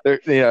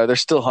 they're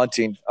still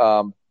hunting.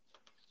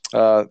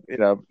 That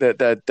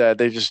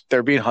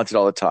they're being hunted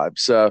all the time.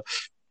 So,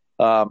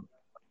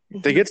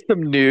 they get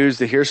some news.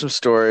 They hear some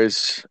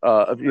stories.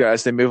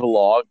 As they move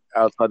along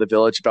outside the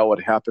village about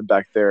what happened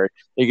back there.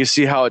 You can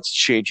see how it's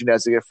changing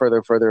as they get further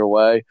and further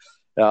away.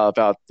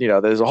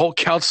 There's a whole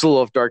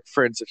council of dark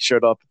friends that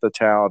showed up at the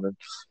town, and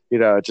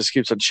it just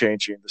keeps on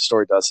changing. The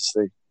story does as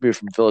they move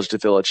from village to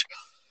village.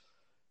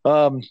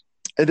 And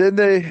then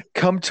they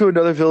come to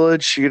another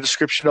village. You get a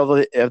description of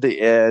the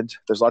end.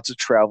 There's lots of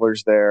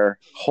travelers there,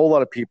 a whole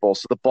lot of people.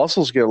 So the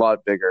bustles get a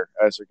lot bigger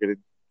as they're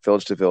getting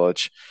village to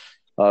village.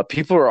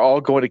 People are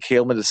all going to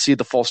Caelem to see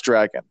the false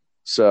dragon.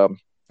 So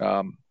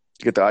you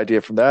get the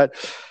idea from that.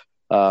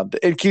 The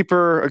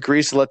innkeeper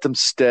agrees to let them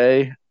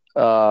stay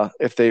to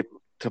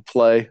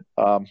play,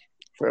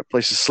 for a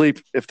place to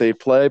sleep if they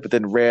play, but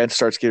then Rand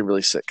starts getting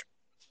really sick.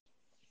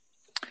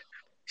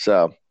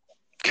 So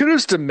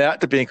kudos to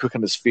Mat to being quick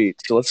on his feet.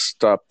 So let's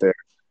stop there.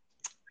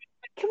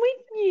 Can we?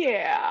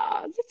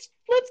 Yeah.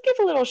 Let's give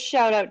a little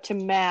shout out to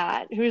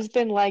Mat, who's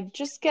been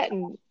just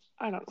getting,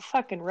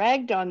 fucking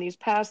ragged on these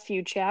past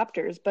few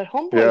chapters, but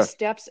Homeboy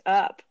steps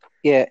up.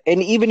 Yeah,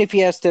 and even if he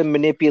has to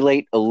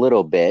manipulate a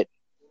little bit,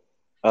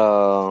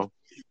 to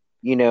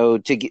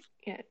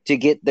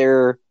get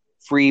their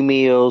free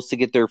meals, to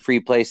get their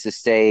free place to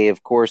stay.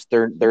 Of course,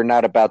 they're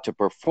not about to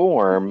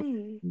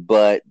perform,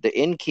 but the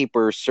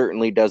innkeeper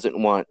certainly doesn't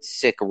want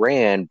sick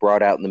Rand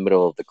brought out in the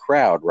middle of the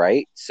crowd,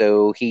 right?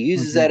 So he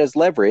uses that as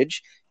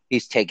leverage.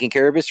 He's taking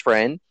care of his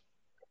friend,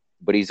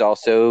 but he's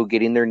also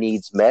getting their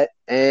needs met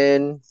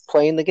and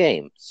playing the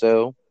game.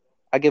 So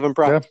I give him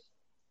props.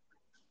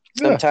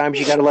 Yeah. Sometimes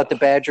you got to let the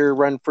badger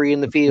run free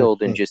in the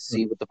field and just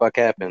see what the fuck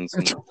happens.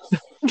 You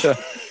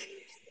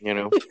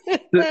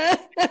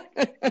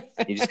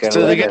just got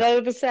to let it out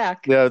of the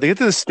sack. Yeah, they get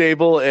to the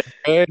stable, and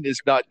Rand is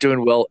not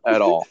doing well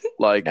at all.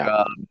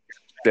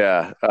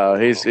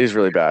 He's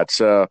really bad.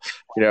 So,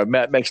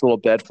 Mat makes a little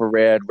bed for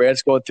Rand.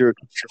 Rand's going through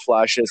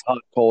flashes, hot,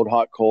 cold,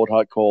 hot, cold,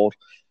 hot, cold.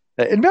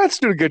 And Mat's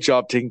doing a good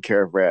job taking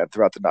care of Rand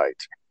throughout the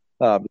night.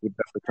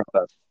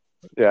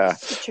 Yeah.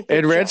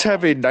 And Rand's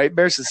having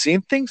nightmares and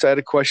seeing things. I had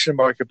a question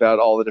mark about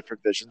all the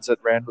different visions that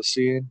Rand was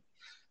seeing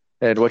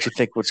and what you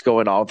think what's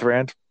going on with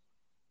Rand.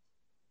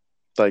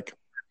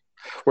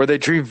 Were they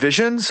dream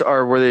visions,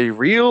 or were they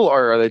real,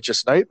 or are they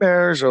just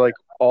nightmares, or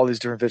all these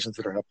different visions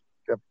that are happening?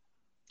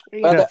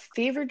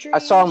 Fever dreams? I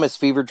saw them as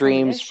fever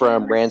dreams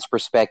from Rand's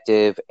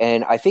perspective,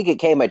 and I think it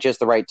came at just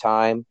the right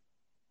time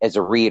as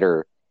a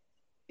reader.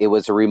 It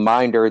was a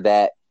reminder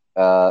that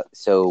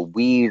so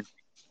we've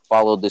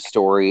followed the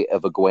story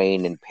of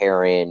Egwene and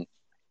Perrin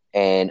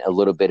and a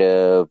little bit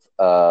of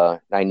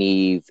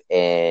Nynaeve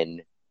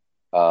and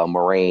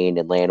Moraine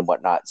and Lan and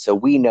whatnot. So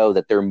we know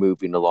that they're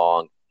moving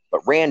along,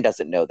 but Rand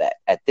doesn't know that.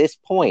 At this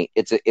point,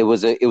 it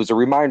was a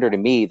reminder to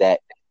me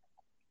that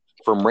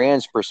from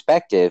Rand's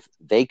perspective,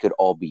 they could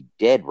all be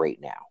dead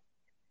right now.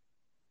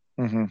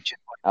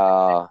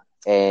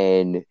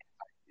 And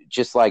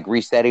just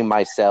resetting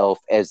myself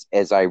as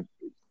I,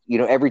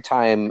 every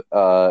time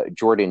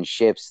Jordan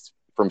shifts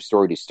from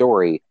story to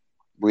story,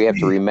 we have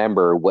to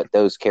remember what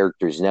those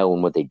characters know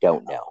and what they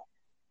don't know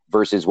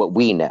versus what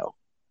we know.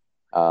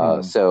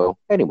 So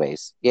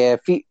anyways,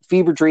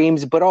 fever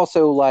dreams, but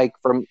also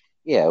from,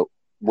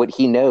 what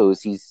he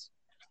knows, he's,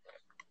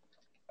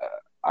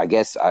 I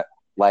guess,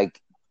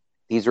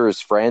 these are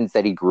his friends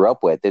that he grew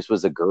up with. This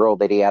was a girl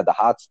that he had the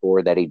hots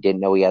for that he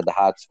didn't know he had the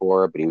hots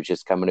for, but he was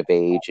just coming of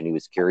age and he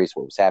was curious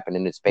what was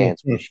happening in his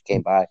pants when she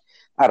came by.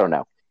 I don't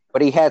know.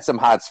 But he had some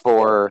hots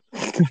for her,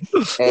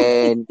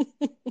 and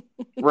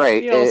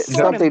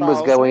something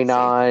was going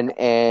on,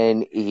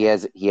 and he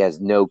has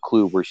no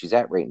clue where she's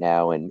at right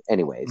now. And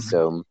anyway,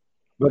 so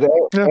But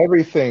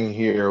everything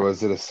here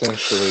was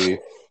essentially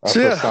a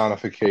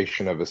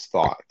personification of his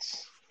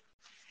thoughts.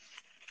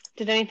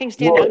 Did anything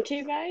stand out to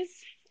you guys?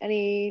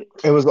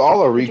 It was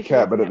all a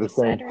recap, but at the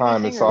same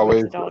time, it's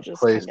always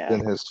placed in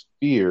his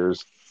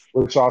fears,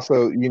 which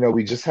also,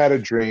 we just had a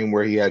dream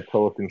where he had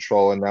total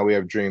control, and now we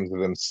have dreams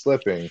of him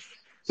slipping.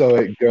 So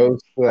it goes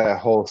to that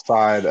whole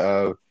side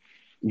of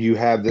you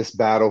have this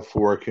battle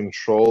for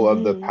control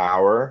of the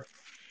power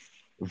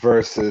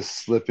versus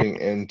slipping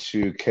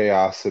into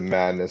chaos and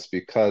madness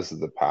because of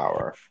the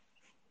power,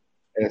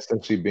 and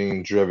essentially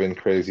being driven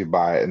crazy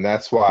by it. And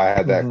that's why I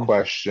had that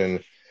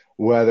question,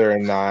 whether or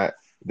not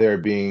they're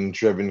being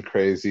driven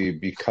crazy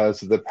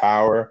because of the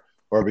power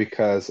or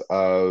because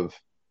of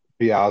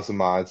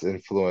Beelzebub's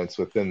influence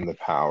within the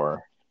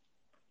power.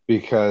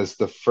 Because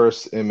the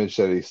first image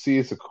that he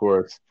sees, of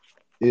course,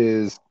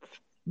 is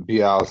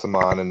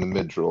Beelzebub and the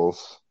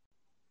Midrils.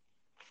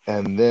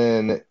 And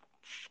then,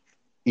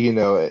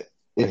 and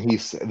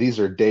these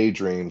are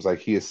daydreams. Like,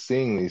 he is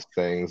seeing these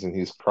things and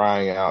he's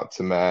crying out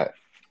to Matt.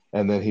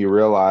 And then he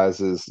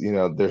realizes,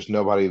 there's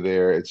nobody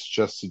there. It's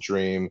just a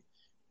dream.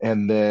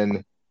 And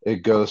then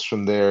it goes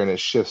from there and it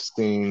shifts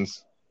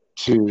scenes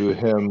to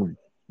him,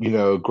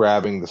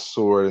 grabbing the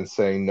sword and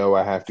saying, no,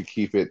 I have to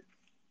keep it.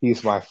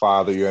 He's my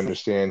father. You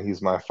understand?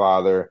 He's my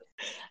father.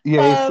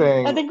 Yeah, he's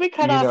saying, I think we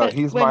cut off at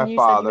he's when my you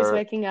father. Said he was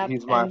waking up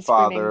he's my and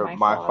father.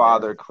 My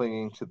father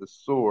clinging to the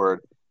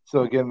sword.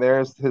 So again,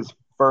 there's his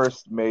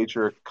first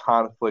major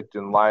conflict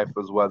in life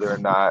was whether or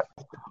not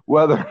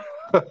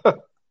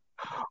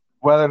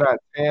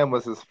Tam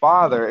was his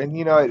father. And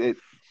the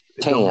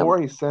more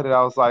he said it,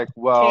 I was like,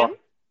 well,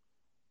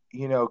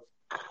 Tam?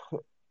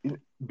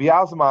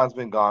 Beelzebub's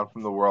been gone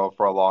from the world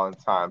for a long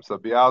time, so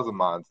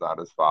Beelzebub's not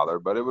his father.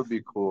 But it would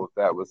be cool if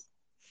that was,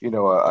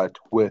 a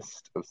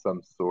twist of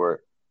some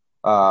sort,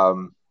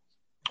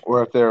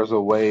 or if there was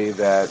a way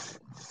that,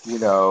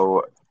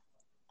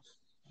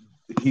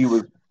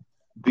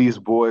 these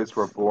boys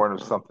were born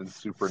of something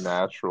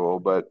supernatural.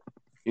 But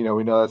we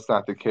know that's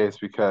not the case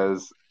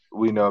because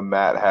we know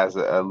Matt has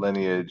a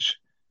lineage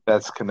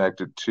that's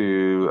connected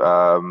to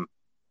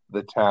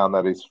the town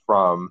that he's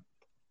from,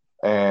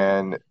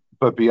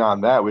 but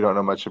beyond that, we don't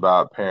know much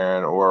about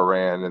Perrin or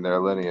Rand and their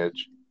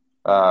lineage.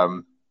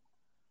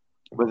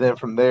 But then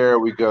from there,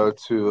 we go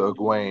to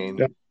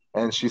Egwene,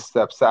 and she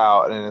steps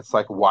out, and it's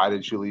like, why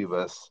did you leave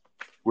us?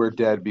 We're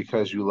dead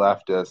because you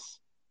left us.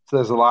 So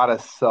there's a lot of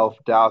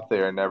self-doubt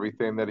there, and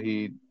everything that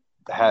he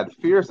had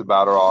fears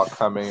about are all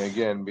coming,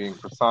 again, being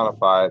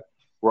personified.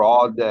 We're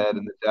all dead,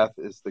 and the death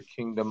is the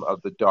kingdom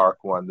of the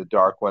Dark One. The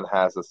Dark One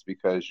has us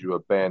because you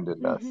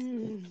abandoned us.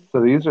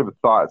 So these are the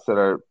thoughts that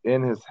are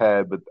in his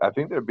head, but I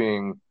think they're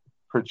being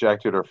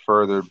projected or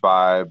furthered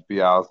by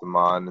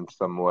Beelzebub in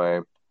some way.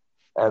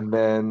 And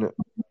then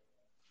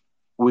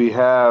we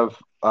have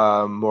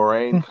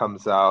Moraine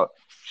comes out.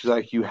 She's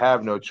like, you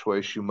have no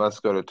choice. You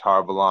must go to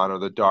Tar Valon, or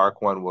the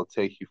Dark One will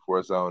take you for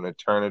his own.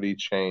 Eternity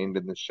chained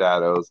in the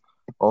shadows.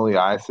 Only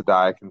Aes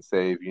Sedai can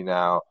save you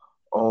now.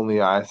 Only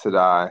Aes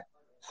Sedai.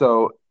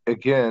 So,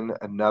 again,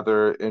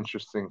 another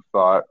interesting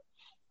thought.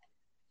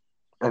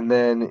 And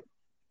then,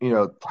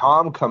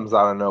 Tom comes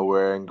out of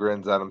nowhere and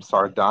grins at him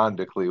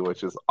sardonically,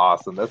 which is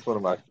awesome. That's one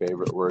of my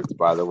favorite words,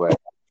 by the way.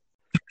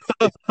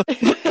 He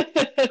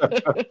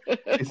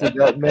said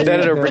that made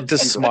him see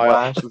the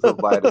flashes of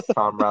light as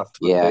Tom wrestled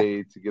the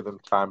fade to give him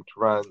time to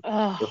run.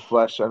 The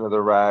flesh under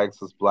the rags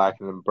was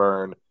blackened and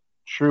burned.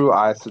 True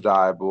Aes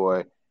Sedai,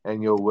 boy,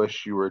 and you'll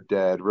wish you were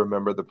dead.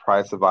 Remember, the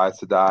price of Aes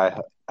Sedai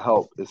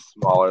help is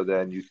smaller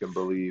than you can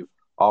believe,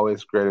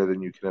 always greater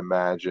than you can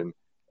imagine.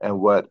 And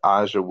what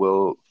Aja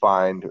will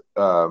find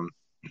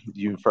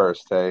you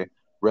first, hey?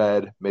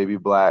 Red, maybe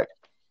black.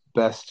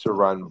 Best to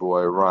run,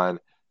 boy, run.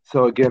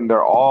 So again,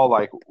 they're all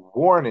like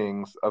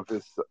warnings of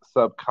his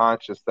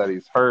subconscious that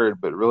he's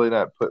heard, but really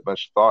not put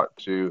much thought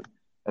to.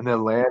 And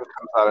then Lan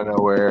comes out of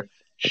nowhere.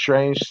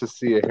 Strange to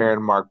see a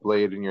heron-marked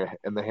blade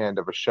in the hand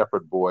of a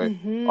shepherd boy.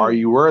 Are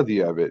you worthy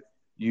of it?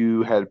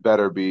 You had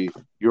better be.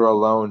 You're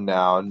alone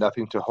now.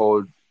 Nothing to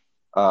hold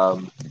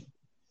to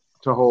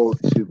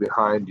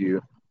behind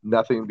you.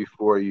 Nothing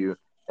before you.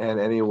 And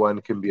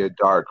anyone can be a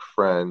dark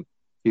friend.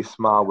 He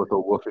smiled with a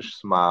wolfish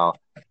smile.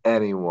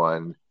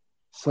 Anyone.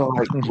 So,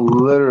 like,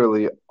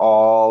 literally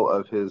all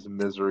of his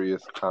misery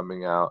is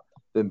coming out.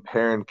 Then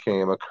Perrin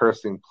came, a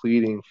cursing,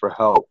 pleading for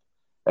help.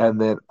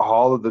 And then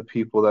all of the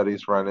people that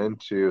he's run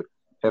into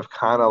have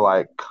kind of,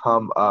 like,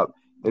 come up.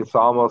 It's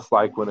almost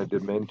like when a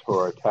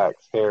Dementor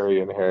attacks Harry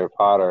in Harry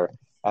Potter,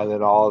 and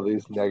then all of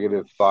these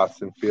negative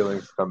thoughts and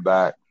feelings come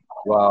back.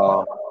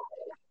 Well,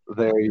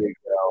 there you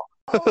go.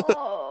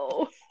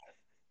 Oh.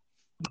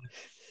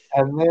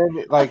 And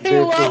then, like,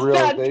 there's the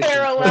realization.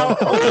 Parallel.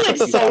 Oh,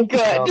 it's so good.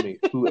 Tell me,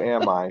 who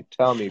am I?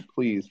 Tell me,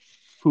 please.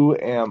 Who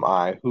am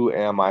I? Who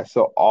am I?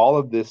 So all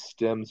of this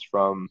stems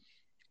from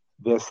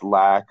this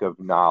lack of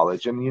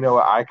knowledge. And,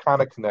 I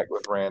kind of connect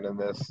with Rand in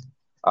this.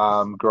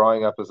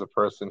 Growing up as a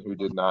person who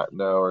did not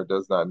know or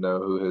does not know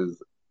who his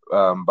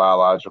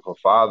biological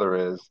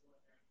father is,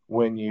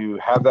 when you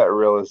have that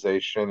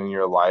realization in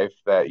your life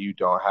that you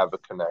don't have a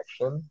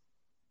connection,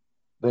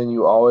 then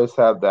you always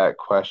have that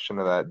question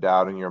or that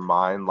doubt in your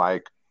mind,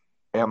 like,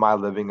 am I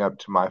living up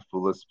to my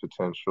fullest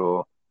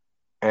potential?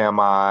 Am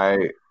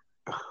I,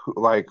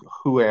 like,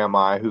 who am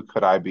I? Who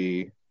could I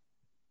be?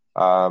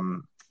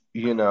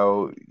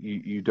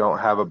 You don't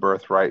have a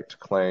birthright to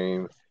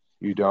claim.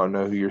 You don't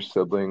know who your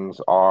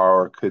siblings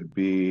are or could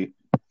be.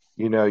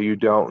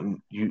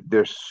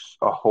 There's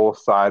a whole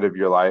side of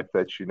your life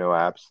that you know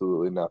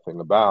absolutely nothing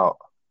about.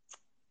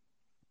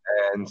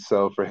 And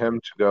so for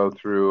him to go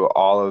through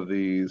all of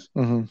these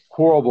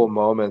horrible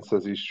moments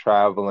as he's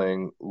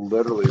traveling,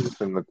 literally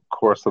within the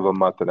course of a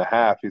month and a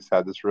half, he's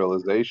had this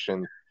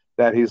realization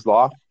that he's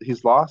lost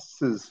his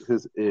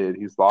id,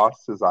 he's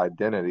lost his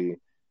identity.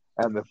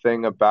 And the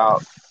thing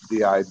about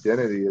the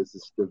identity is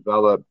it's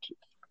developed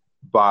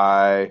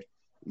by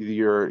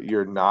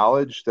your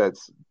knowledge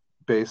that's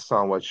based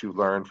on what you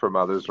learn from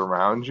others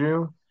around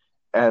you,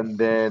 and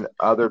then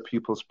other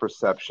people's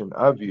perception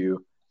of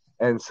you.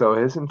 And so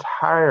his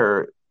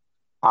entire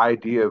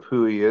idea of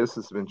who he is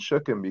has been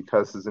shooken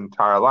because his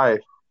entire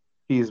life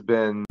has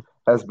been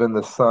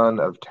the son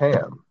of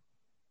Tam.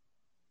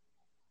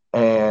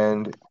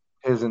 And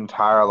his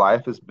entire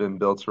life has been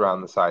built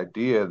around this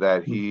idea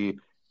that he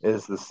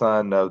is the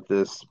son of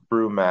this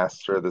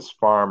brewmaster, this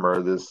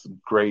farmer, this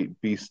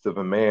great beast of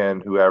a man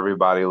who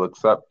everybody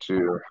looks up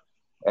to.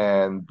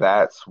 And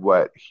that's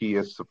what he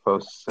is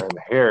supposed to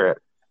inherit.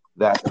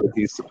 That's what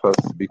he's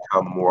supposed to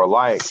become more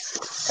like.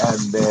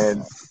 And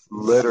then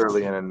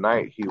literally in a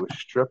night, he was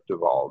stripped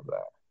of all of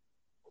that.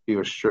 He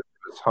was stripped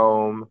of his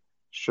home,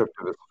 stripped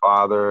of his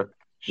father,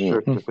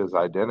 stripped of his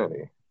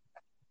identity.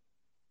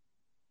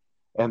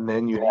 And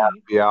then you have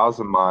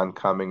Beelzebub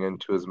coming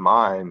into his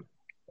mind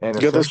and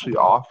essentially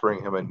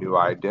offering him a new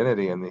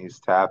identity, and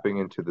he's tapping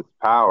into this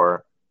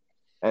power.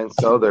 And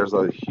so there's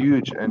a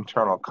huge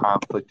internal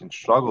conflict and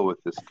struggle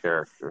with this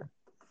character.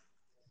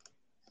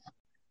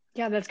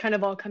 Yeah, that's kind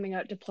of all coming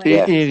out to play.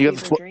 Yeah, you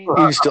got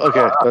the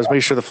okay. Let's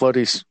make sure the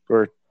floaties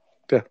were.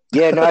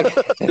 Yeah, no, I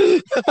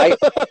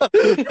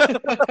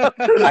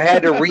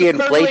had to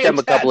reinflate them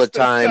a couple of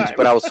times,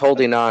 but I was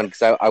holding on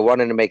because I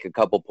wanted to make a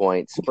couple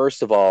points.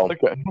 First of all,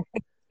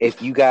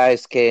 if you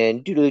guys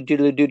can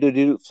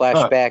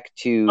flash back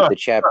to the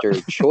chapter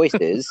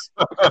choices,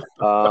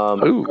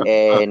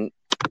 and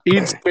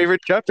Ian's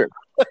favorite chapter,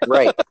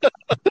 right?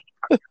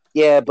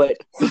 Yeah, but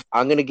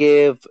I'm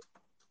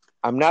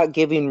not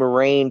giving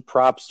Moiraine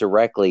props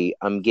directly.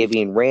 I'm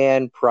giving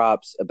Rand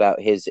props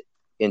about his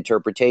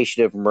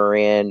interpretation of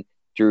Moiraine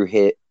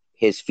through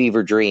his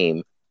fever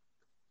dream,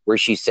 where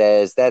she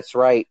says, "That's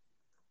right,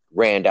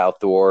 Rand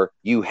al'Thor,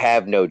 you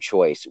have no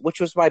choice," which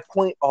was my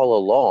point all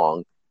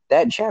along.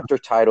 That chapter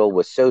title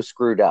was so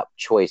screwed up.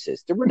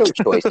 Choices. There were no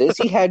choices.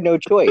 He had no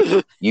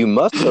choice. You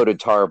must go to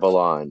Tar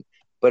Valon.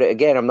 But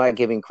again, I'm not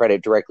giving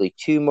credit directly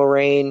to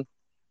Moiraine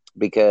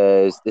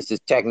because this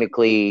is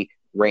technically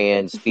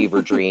Rand's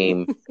fever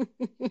dream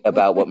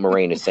about what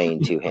Moiraine is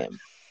saying to him.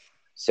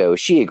 So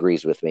she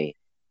agrees with me.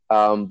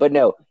 But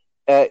no,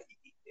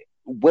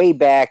 way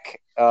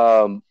back,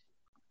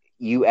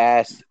 you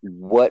asked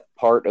what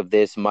part of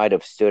this might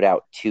have stood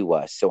out to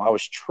us. So I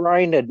was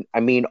trying to,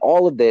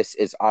 all of this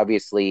is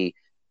obviously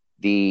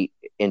the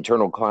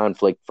internal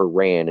conflict for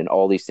Rand and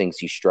all these things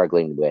he's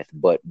struggling with.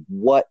 But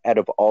what out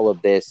of all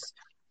of this,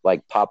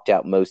 popped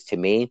out most to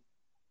me?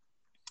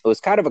 It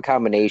was kind of a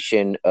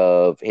combination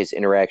of his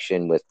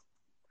interaction with,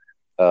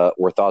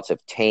 or thoughts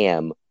of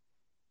Tam,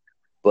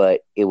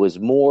 but it was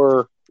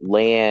more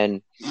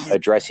Lan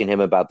addressing him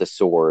about the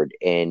sword,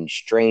 and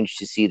strange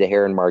to see the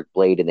heron-marked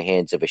blade in the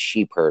hands of a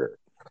sheep herder.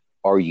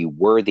 Are you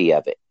worthy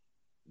of it?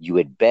 You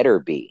had better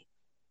be.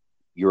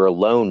 You're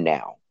alone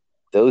now.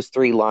 Those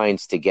three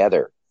lines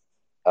together.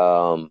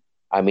 The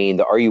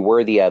are you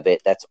worthy of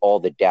it? That's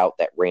all the doubt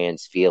that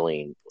Rand's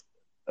feeling.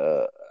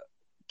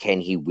 Can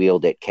he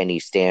wield it? Can he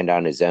stand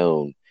on his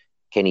own?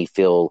 Can he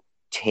fill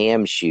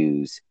Tam's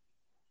shoes?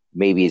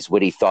 Maybe is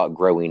what he thought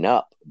growing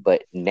up,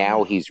 but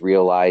now he's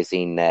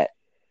realizing that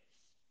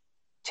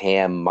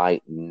Tam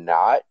might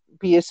not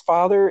be his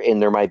father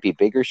and there might be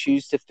bigger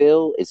shoes to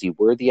fill. Is he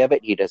worthy of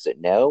it? He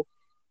doesn't know.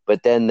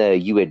 But then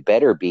you had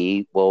better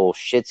be, well,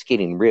 shit's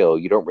getting real.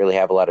 You don't really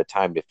have a lot of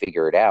time to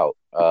figure it out.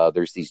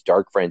 There's these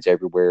dark friends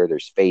everywhere.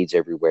 There's fades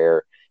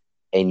everywhere.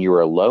 And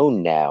you're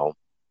alone now.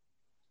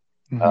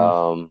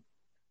 Mm-hmm.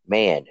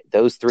 Man,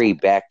 those three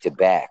back to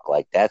back,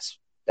 that's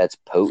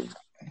potent.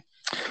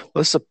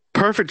 Well, it's a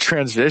perfect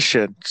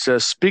transition. So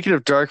speaking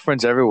of dark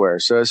friends everywhere,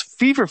 so as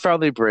fever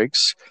finally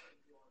breaks,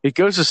 he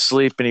goes to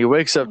sleep and he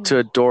wakes up to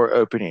a door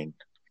opening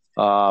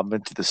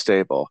into the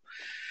stable.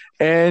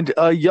 And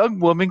a young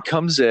woman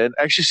comes in.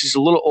 Actually, she's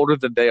a little older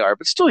than they are,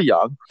 but still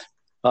young,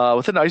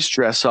 with a nice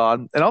dress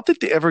on. And I don't think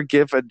they ever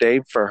give a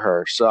name for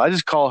her. So I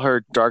just call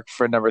her Dark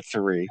Friend number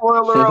 3.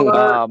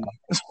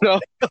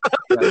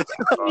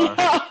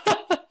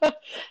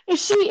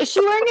 Is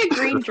she wearing a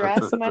green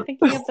dress? Am I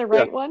thinking of the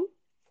right one?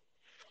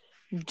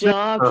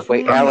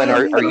 Wait, Alan,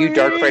 are you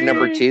Dark Friend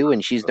number 2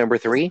 and she's number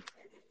 3?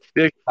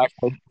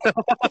 Exactly.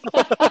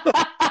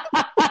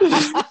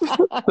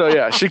 So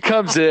yeah, she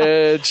comes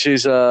in.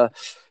 She's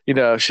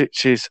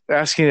she's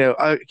asking,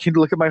 can you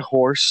look at my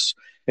horse?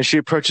 And she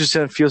approaches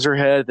him, feels her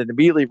head, then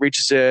immediately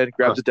reaches in,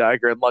 grabs a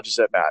dagger, and lunges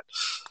at Matt.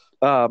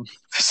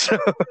 So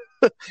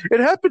it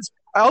happens.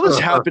 All this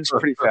happens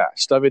pretty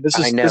fast. I mean, this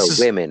is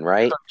women,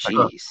 right?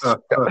 Jeez.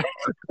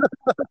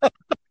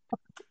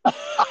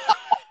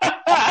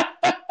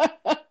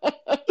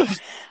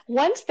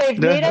 Once they've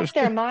made up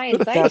their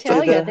minds, I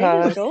tell you, they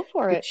just go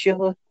for it.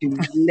 So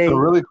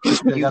really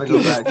quickly, I got to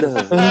go back.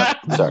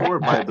 The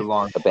sword might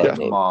belong to his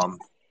mom.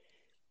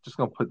 Just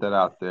gonna put that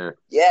out there.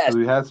 Yes. So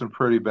we had some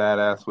pretty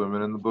badass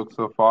women in the book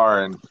so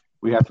far, and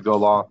we have to go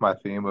along with my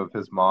theme of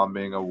his mom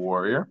being a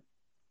warrior.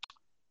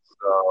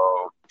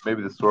 So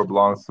maybe the sword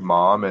belongs to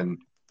mom, and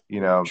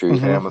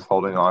Sam was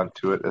holding on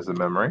to it as a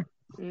memory.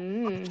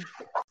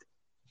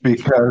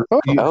 Because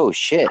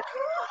shit.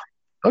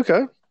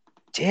 Okay.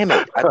 Damn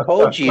it! I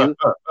told you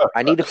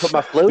I need to put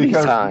my floaties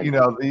on.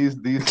 These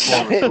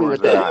former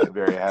swords are not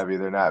very heavy.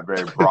 They're not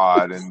very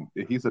broad, and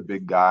he's a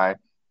big guy.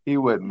 He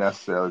wouldn't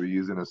necessarily be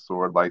using a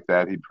sword like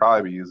that. He'd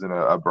probably be using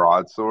a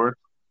broadsword.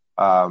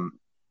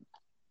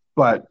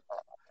 But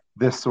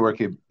this sword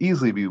could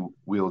easily be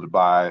wielded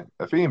by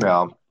a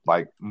female,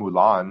 like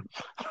Mulan.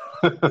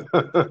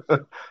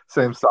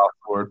 Same soft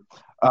sword.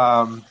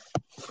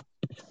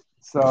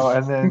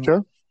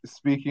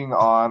 Speaking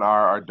on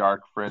our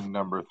dark friend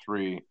number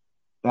 3,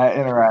 that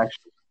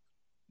interaction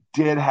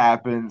did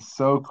happen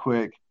so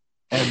quick,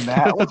 and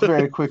Matt was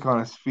very quick on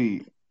his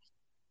feet.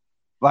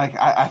 Like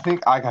I feel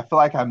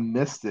like I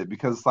missed it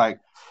because like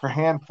her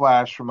hand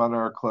flashed from under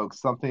her cloak.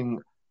 Something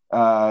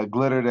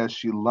glittered as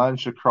she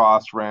lunged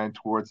across, ran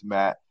towards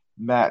Matt.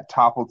 Matt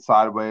toppled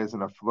sideways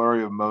in a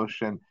flurry of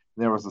motion.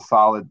 There was a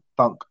solid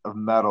thunk of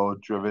metal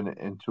driven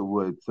into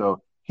wood.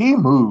 So he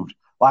moved.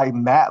 Like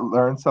Matt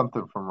learned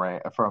something from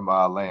Land.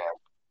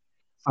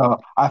 So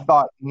I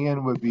thought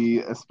Ian would be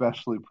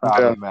especially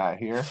proud of Matt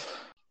here.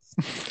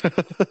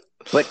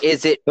 But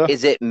is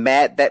it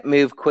Matt that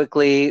moved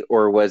quickly,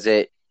 or was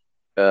it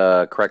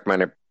correct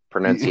my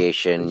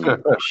pronunciation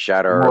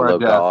Shatter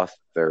Logoth?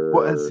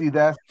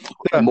 That's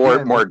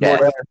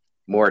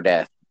more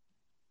death.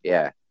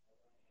 Yeah.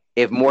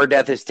 If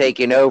Mordeth is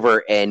taking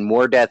over, and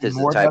Mordeth is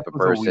the type of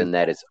person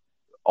that is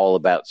all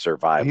about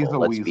survival,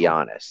 let's be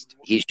honest.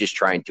 He's just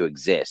trying to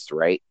exist,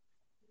 right?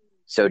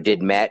 So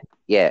did Matt?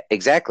 Yeah,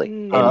 exactly.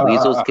 And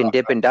weasels can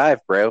dip and dive,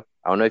 bro.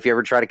 I don't know if you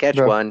ever try to catch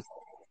one.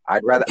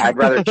 I'd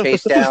rather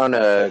chase down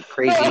a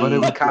crazy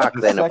cock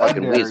than a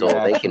fucking weasel.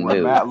 They can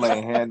move. Matt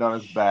laying hand on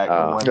his back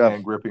and one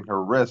hand gripping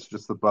her wrist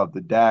just above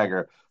the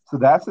dagger. So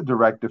that's a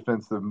direct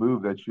defensive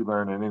move that you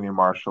learn in any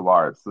martial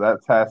arts. So that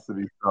has to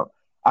be something.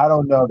 I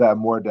don't know that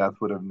Mordeth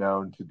would have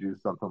known to do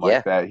something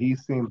like that. He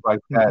seems like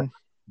that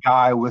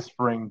guy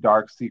whispering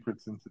dark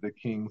secrets into the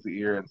king's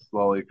ear and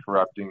slowly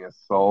corrupting his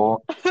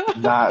soul,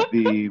 not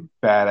the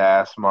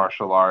badass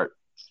martial art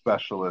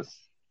specialist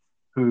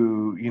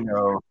who,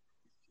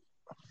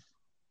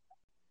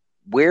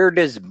 Where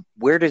does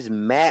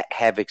Matt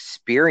have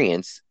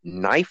experience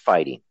knife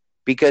fighting?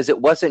 Because it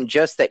wasn't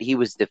just that he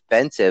was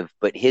defensive,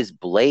 but his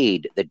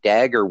blade, the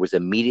dagger, was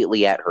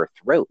immediately at her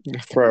throat.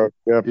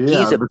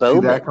 He's a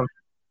bowman.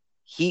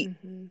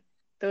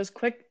 Those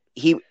quick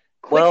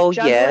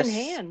yes,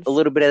 a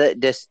little bit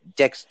of that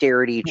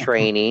dexterity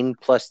training,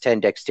 plus 10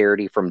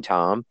 dexterity from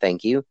Tom.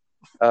 Thank you.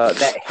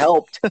 That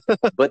helped,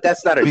 but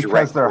that's not a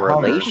direct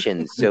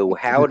correlation. So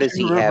how does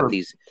he have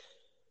these?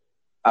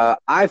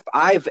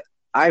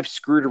 I've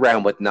screwed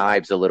around with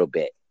knives a little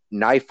bit.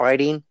 Knife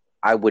fighting,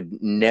 I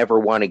would never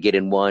want to get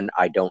in one.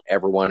 I don't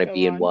ever want to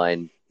be in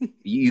one.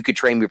 You could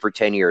train me for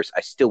 10 years.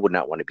 I still would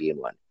not want to be in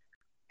one.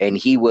 And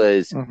he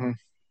was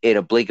in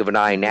a blink of an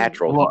eye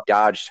natural. He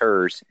dodged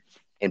hers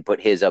and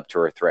put his up to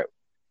her throat.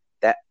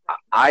 That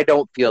I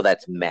don't feel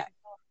that's Matt.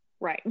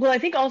 Right. Well, I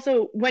think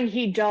also when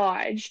he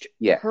dodged,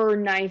 her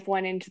knife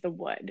went into the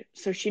wood,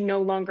 so she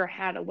no longer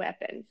had a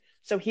weapon.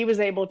 So he was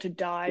able to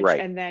dodge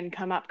and then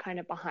come up kind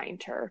of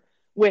behind her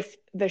with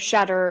the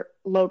Shatter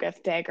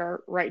Logoth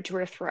dagger right to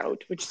her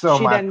throat, which she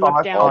then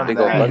looked down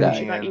and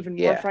she got even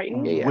more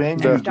frightened. When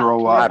you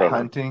grow up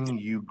hunting,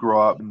 you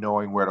grow up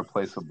knowing where to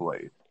place a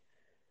blade.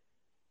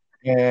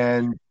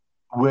 And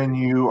when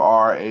you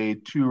are a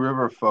Two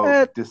River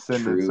folk,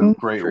 descendants of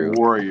great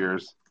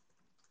warriors,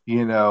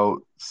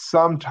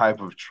 some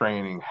type of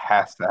training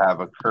has to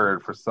have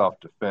occurred for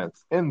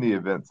self-defense in the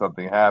event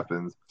something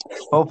happens.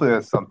 Hopefully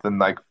that's something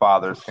like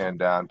fathers hand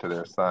down to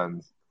their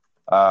sons.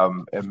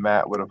 And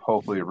Matt would have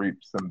hopefully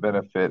reaped some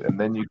benefit. And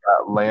then you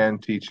got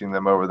Land teaching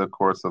them over the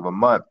course of a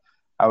month.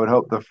 I would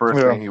hope the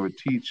first thing he would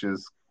teach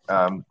is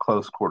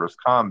close quarters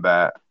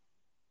combat,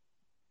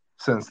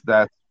 since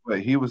that's what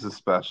he was a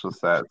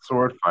specialist at,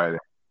 sword fighting.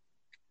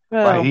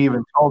 Like he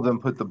even told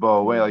them, put the bow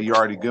away. Like, you're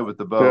already good with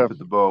the bow, put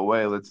the bow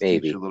away. Let's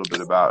teach you a little bit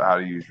about how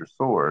to use your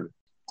sword.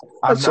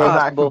 I'm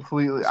not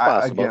completely,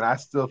 I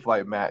still feel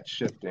like Matt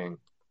shifting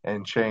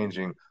and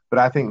changing, but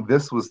I think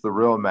this was the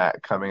real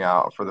Matt coming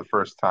out for the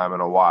first time in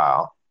a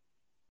while.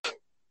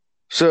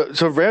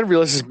 So Rand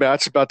realizes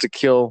Matt's about to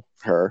kill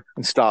her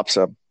and stops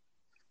him.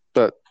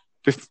 But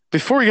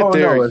before we get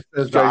there, no,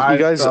 you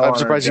guys, I'm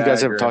surprised you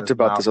guys haven't talked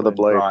about this other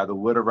blade. Dry. The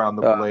wood around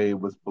the blade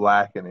was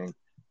blackening.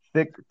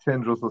 Thick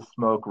tendrils of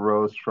smoke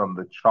rose from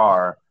the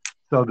char.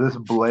 So this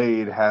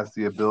blade has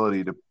the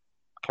ability to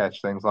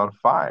catch things on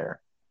fire.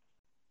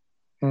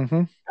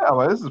 Mm-hmm. Yeah,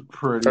 well, this is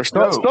pretty dope.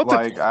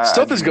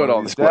 Stuff is going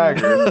on this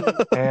dagger.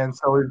 And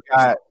so we've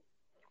got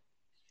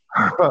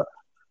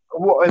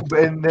well,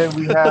 and then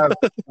we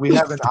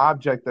have an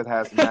object that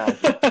has magic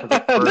for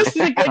the first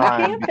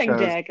time because,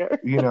 dagger.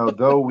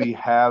 Though we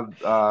have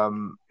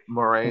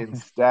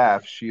Moiraine's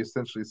staff, she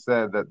essentially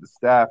said that the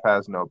staff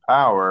has no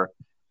power.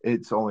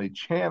 It's only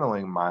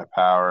channeling my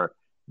power.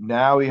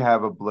 Now we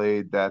have a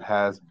blade that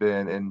has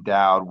been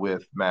endowed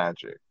with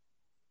magic.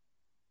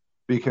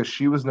 Because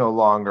she was no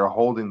longer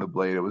holding the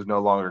blade, it was no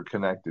longer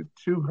connected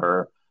to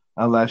her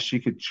unless she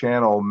could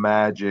channel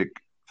magic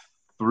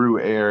through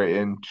air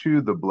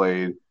into the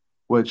blade,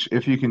 which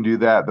if you can do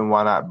that, then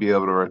why not be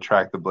able to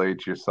retract the blade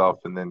to yourself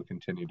and then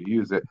continue to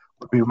use it,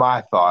 would be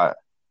my thought,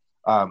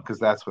 because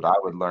that's what I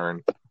would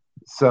learn.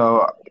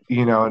 So,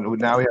 and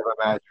now we have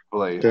a magic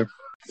blade.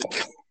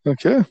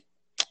 Okay.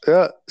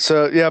 Yeah.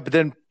 So, yeah, but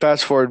then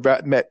fast forward,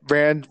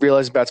 Rand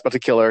realizes Matt's about to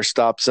kill her,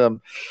 stops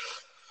him.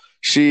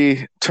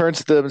 She turns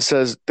to them and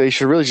says they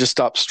should really just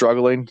stop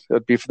struggling. It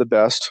would be for the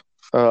best.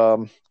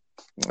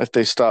 If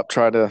they stop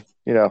trying to,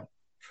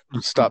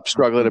 stop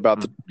struggling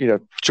about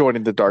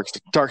joining the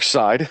dark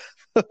side.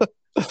 Well,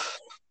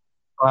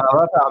 I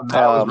love how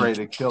Matt was ready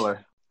to kill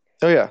her.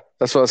 Oh yeah,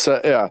 that's what I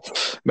said. Yeah,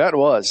 Matt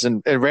was,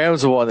 and Rand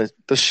was the one that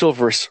the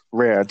chivalrous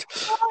Rand.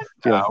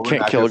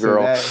 Can't kill a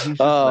girl. He's just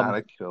not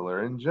a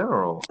killer in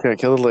general. Can't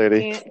kill the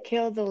lady. Can't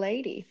kill the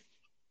lady.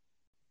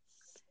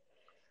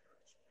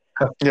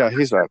 Yeah,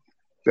 he's not.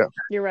 Yeah,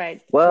 you're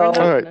right. Well,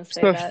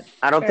 that.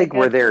 I don't think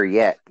we're there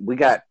yet. We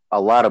got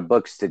a lot of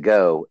books to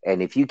go, and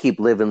if you keep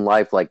living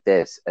life like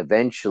this,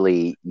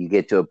 eventually you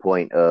get to a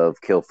point of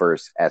kill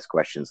first, ask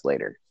questions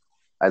later.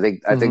 I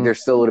think they're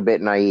still a little bit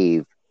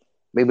naive,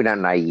 maybe not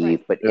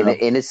naive, but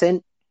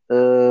innocent,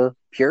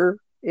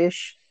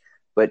 pure-ish.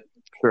 But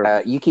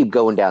you keep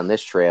going down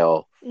this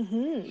trail.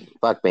 Mm-hmm.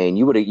 Fuck, man,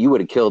 you would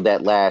have killed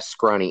that last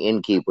scrawny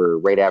innkeeper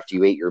right after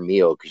you ate your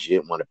meal because you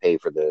didn't want to pay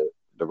for the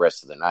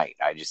rest of the night.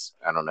 I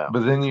don't know.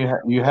 But then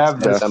you have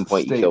this at some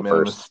point you kill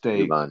first.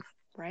 Mistake.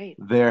 Right.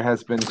 There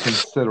has been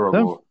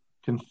considerable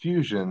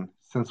confusion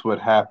since what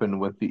happened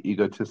with the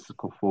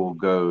egotistical fool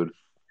Goad.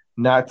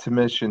 Not to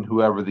mention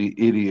whoever the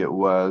idiot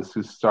was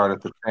who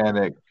started the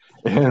panic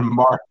and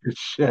Marcus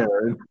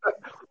Sharon,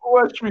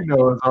 which we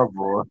know is our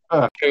boy.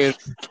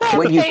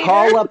 When you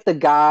call up the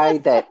guy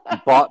that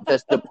bought the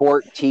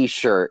support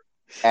T-shirt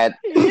at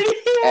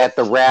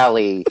the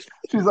rally,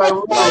 she's like,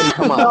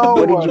 come on,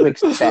 what did you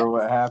expect?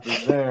 What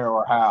happened there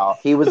or how?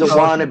 He was a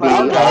wannabe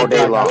all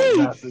day long.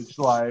 Message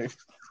like,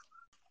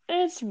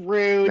 it's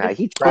rude. Nah,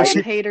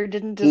 Hater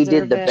didn't deserve he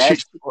did the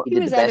best. He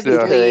did the best he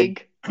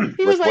could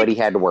with what he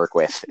had to work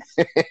with.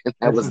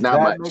 That was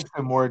not much. Makes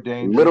him more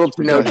dangerous. Little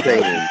to no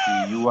training.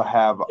 You will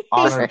have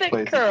honored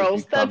places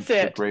curls. That's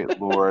the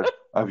great lord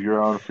of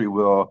your own free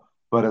will.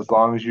 But as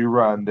long as you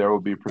run, there will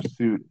be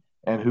pursuit.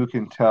 And who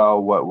can tell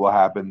what will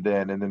happen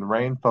then? And then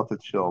Rain felt a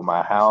chill.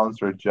 My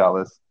hounds are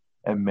jealous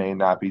and may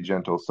not be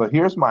gentle. So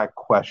here's my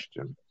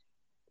question.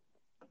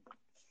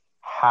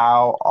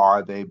 How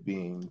are they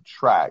being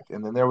tracked?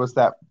 And then there was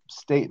that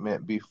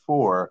statement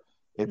before,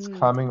 it's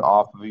coming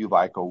off of you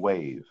like a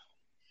wave.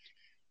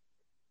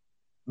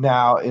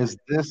 Now, is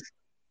this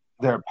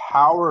their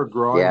power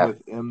growing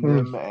within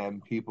them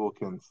and people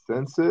can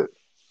sense it?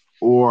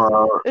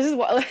 Or this is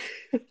what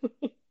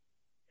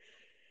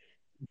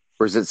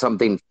or is it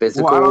something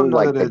physical,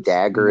 like the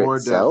dagger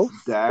itself?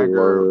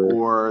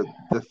 Or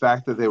the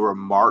fact that they were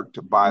marked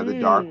by the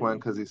Dark One,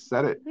 because he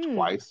said it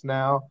twice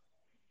now.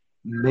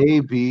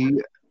 Maybe.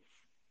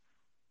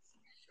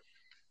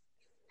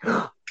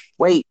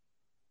 Wait.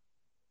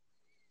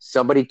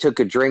 Somebody took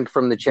a drink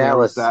from the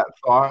chalice. That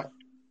thought.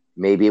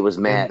 Maybe it was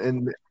Matt.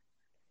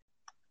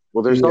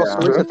 Well, there's all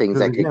sorts of things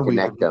that can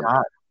connect them.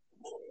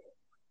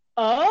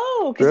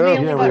 Oh, because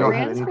we only got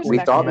Rand's perspective. We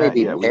thought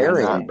maybe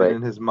Aaron, but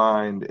in his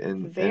mind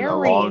in a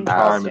long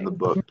time in the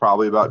book,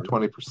 probably about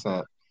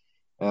 20%,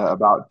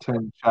 about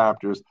 10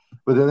 chapters.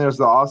 But then there's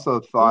also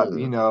thought,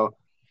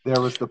 there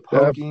was the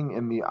poking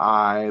in the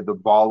eye, the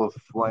ball of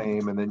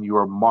flame, and then you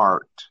are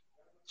marked.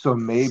 So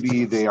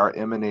maybe they are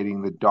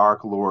emanating the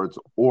Dark Lord's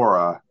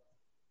aura,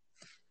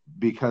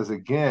 because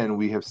again,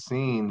 we have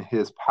seen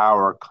his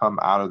power come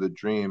out of the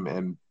dream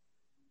and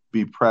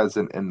be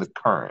present in the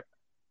current.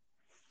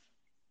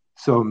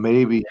 So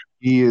maybe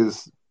he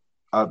is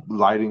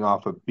lighting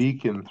off a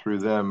beacon through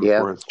them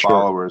for his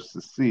followers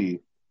to see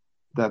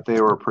that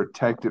they were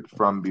protected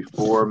from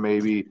before.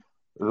 Maybe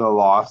the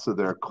loss of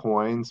their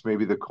coins.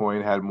 Maybe the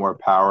coin had more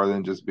power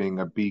than just being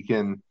a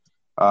beacon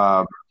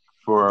for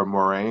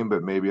Moiraine,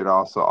 but maybe it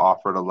also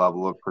offered a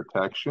level of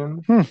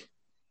protection.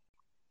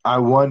 I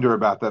wonder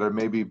about that. Or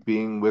maybe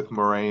being with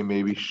Moiraine,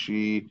 maybe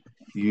she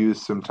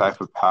used some type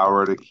of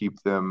power to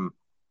keep them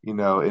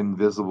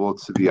invisible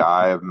to the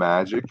eye of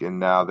magic, and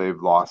now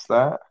they've lost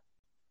that.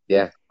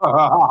 Yeah.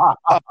 I'll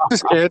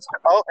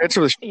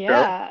answer this.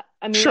 Yeah.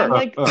 I mean, sure. I'm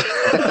like...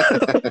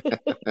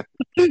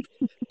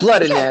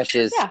 Blood and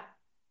ashes. Yeah.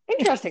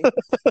 Interesting.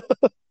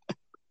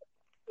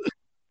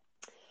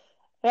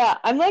 Yeah,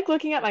 I'm like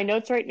looking at my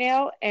notes right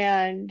now,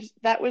 and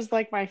that was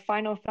like my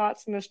final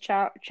thoughts in this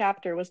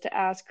chapter was to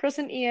ask Chris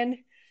and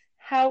Ian,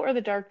 how are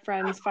the Dark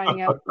Friends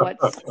finding out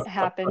what's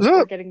happened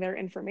or getting their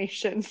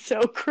information?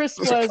 So Chris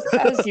was,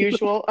 as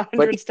usual,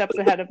 100 steps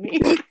ahead of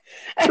me,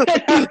 and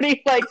had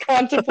already like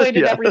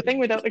contemplated everything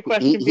without the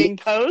question being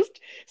posed.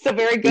 So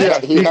very good. Yeah,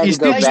 he had to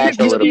go back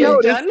a little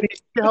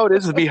bit. How it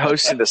is with me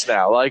hosting this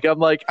now. Like I'm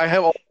like I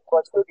have all the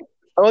questions.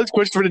 I like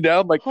questions written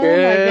down. I'm like, oh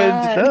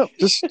and no,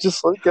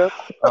 just let it go.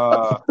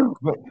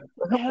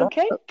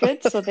 Okay,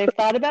 good. So they've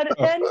thought about it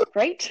then.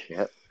 Great.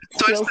 Yep.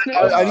 So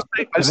I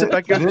sit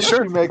back and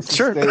sure. Makes a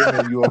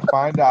statement. You will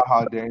find out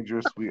how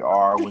dangerous we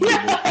are when the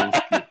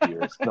Midgels get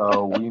here.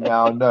 So we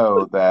now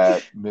know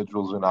that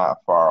Midgels are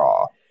not far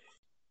off.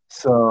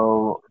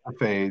 So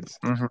fades.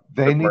 Mm-hmm.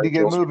 They need to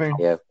get moving.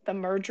 Yeah. The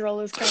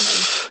Myrddraal is coming.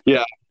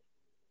 Yeah.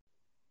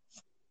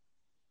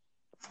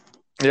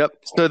 Yep.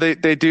 So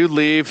they do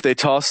leave. They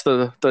toss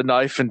the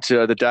knife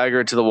into the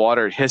dagger into the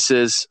water. It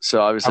hisses.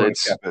 So obviously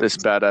it's this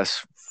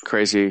badass,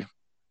 crazy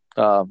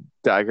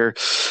dagger.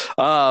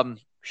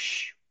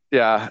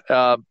 Yeah.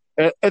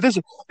 At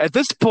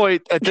this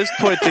point,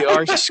 they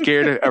are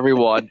scared of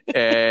everyone,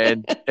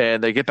 and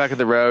they get back on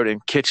the road,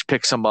 and Kitch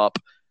picks them up,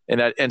 and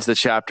that ends the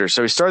chapter.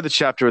 So we started the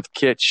chapter with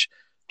Kitch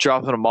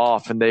dropping them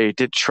off, and they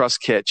did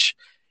trust Kitch,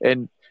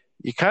 and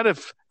you kind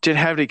of didn't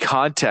have any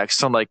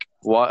context on like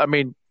what. I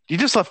mean, you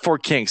just left Four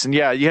Kings, and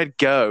yeah, you had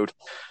Goad,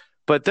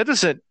 but that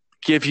doesn't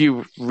give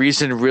you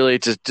reason really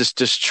to just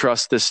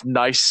distrust this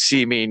nice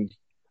seeming,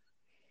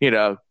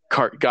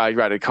 cart guy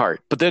riding a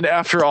cart. But then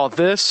after all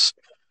this,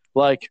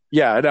 like,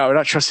 yeah, no, we're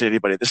not trusting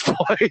anybody at this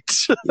point.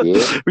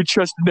 Yeah. We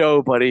trust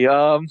nobody.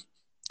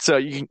 So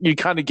you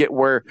kind of get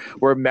where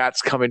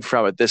Matt's coming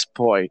from at this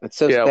point. That's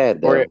so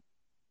sad, though.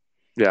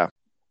 Yeah.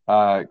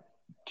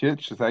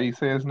 Kitch, is that how you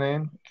say his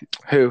name?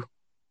 Who?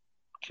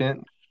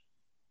 Kent.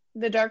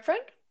 The Dark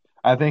Friend?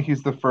 I think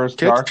he's the first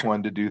Kitch? dark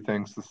one to do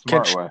things the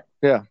smart Kitch. way.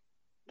 Yeah.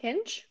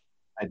 Kinch?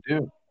 I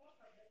do.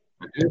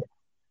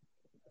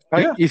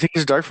 Yeah. You think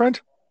he's a Dark Friend?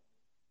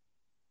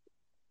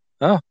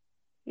 Oh.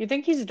 You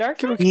think he's a Dark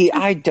Friend?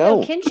 I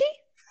don't. Oh, Kinchy?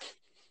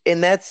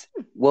 And that's,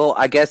 well,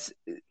 I guess,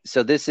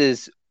 so this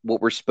is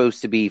what we're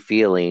supposed to be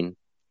feeling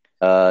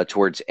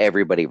towards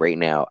everybody right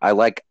now. I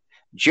like,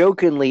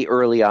 jokingly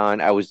early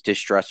on, I was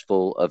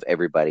distrustful of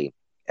everybody.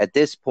 At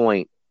this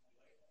point,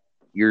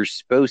 you're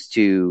supposed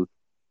to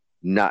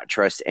not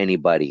trust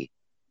anybody.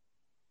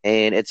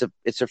 And it's a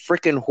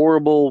freaking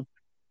horrible,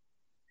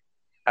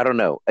 I don't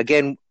know.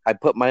 Again, I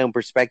put my own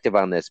perspective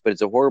on this, but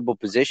it's a horrible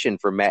position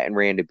for Matt and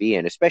Rand to be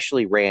in,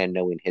 especially Rand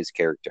knowing his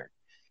character.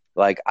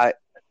 Like,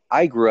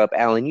 I grew up,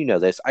 Alan, you know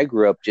this, I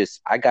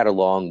got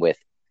along with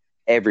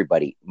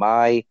everybody.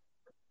 My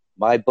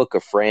book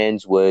of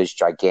friends was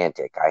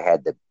gigantic. I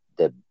had the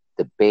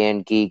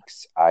band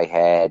geeks, I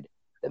had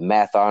the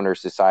Math Honor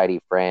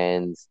Society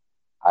friends,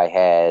 I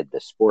had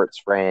the sports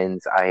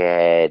friends, I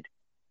had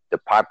the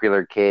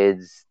popular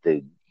kids,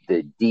 the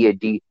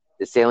D&D,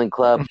 the sailing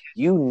club,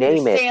 you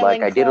name it.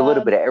 Like, I did a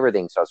little bit of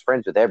everything, so I was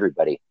friends with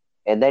everybody.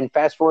 And then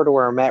fast forward to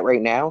where I'm at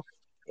right now,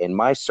 in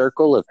my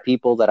circle of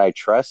people that I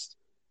trust,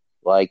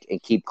 like,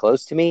 and keep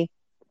close to me,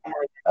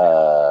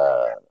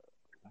 I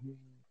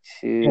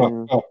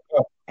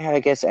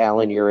guess,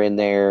 Alan, you're in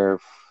there.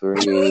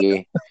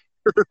 3,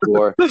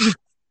 4.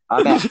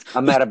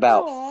 I'm at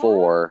about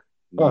 4,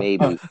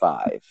 maybe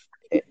 5.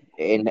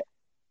 And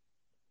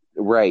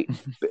right,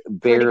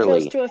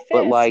 barely.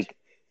 But like,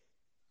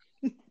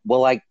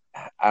 well, like,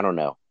 I don't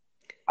know.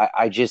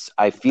 I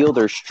feel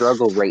their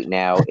struggle right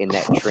now in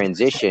that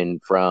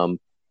transition from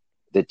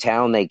the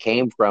town they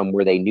came from,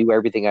 where they knew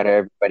everything out of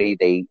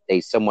everybody.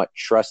 They somewhat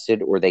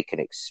trusted, or they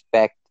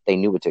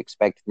knew what to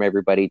expect from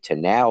everybody, to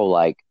now,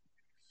 like,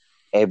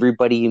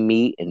 everybody you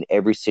meet and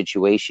every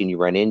situation you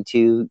run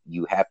into,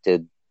 you have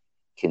to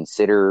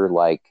consider,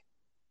 like,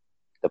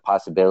 the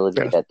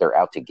possibility that they're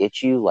out to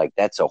get you. Like,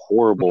 that's a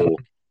horrible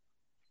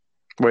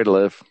way to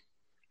live.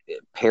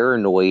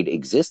 Paranoid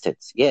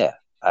existence. Yeah.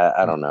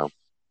 I don't know.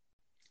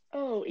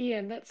 Oh,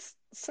 Ian, that's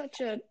such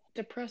a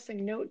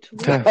depressing note to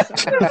leave.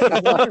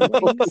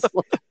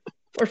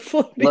 Or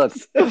look,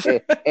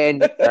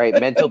 and all right,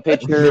 mental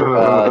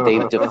picture,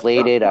 they've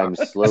deflated. I'm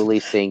slowly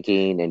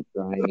sinking and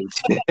trying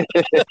to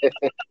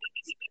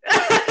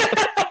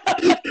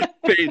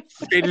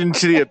fade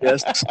into the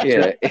abyss.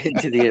 Yeah,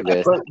 into the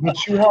abyss. But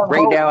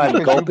right now,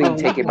 I'm gulping,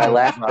 taking my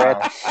last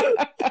breath.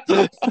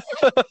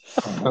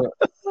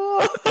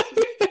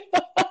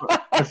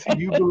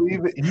 You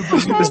believe it. You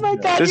believe oh my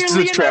God, this is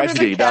a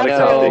tragedy, not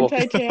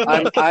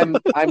a comedy.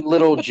 I'm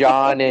Little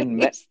John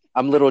and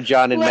I'm Little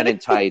John in Men in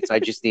Tights. I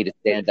just need to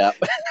stand up.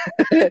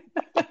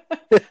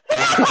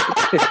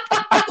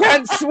 I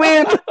can't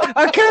swim.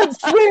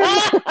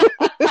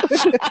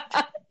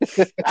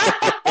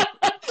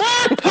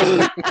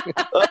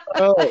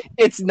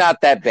 It's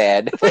not that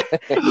bad.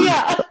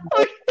 Yeah.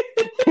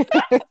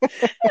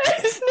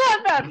 It's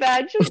not that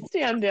bad. Just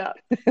stand up.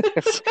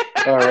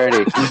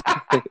 Alrighty.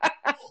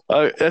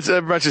 That's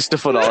a bunch of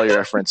Stiff Ollie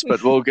reference,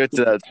 but we'll get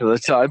to that for the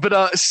time.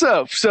 But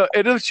so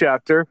end of the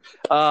chapter.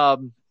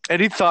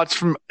 Any thoughts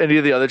from any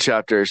of the other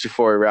chapters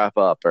before we wrap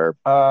up, or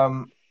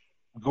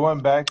going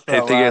back to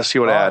anything else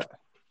you want to add?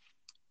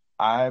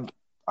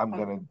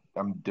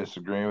 I'm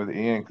disagreeing with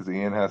Ian because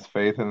Ian has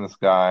faith in this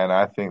guy, and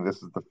I think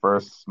this is the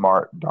first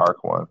smart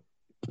dark one.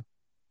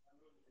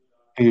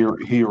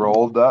 He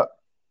rolled up,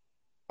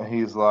 and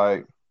he's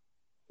like,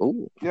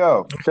 "Ooh,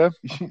 yo, okay,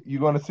 you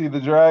going to see the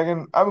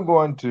dragon? I'm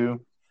going to.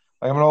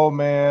 Like, I'm an old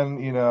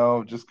man,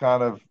 just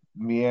kind of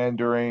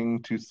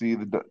meandering to see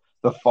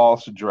the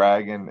false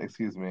dragon.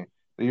 Excuse me.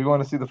 You're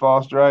going to see the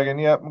false dragon?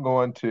 Yep, I'm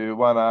going to.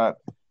 Why not?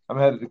 I'm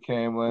headed to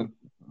Camelin.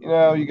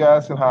 You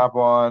guys can hop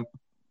on.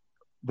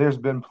 There's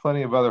been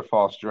plenty of other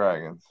false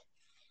dragons.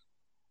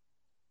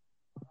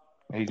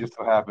 He just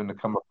so happened to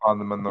come upon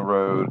them on the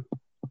road.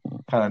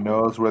 Kind of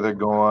knows where they're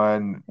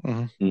going.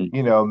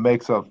 Mm-hmm.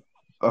 Makes a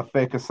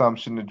fake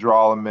assumption to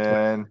draw them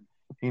in.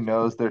 He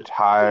knows they're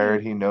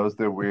tired. He knows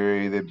they're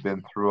weary. They've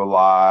been through a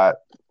lot.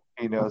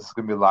 He knows it's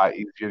going to be a lot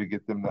easier to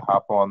get them to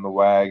hop on the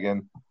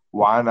wagon.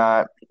 Why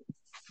not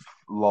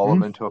lull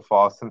them into a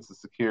false sense of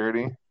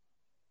security?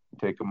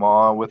 Take them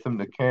on with him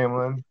to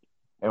Camelin.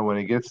 And when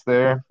he gets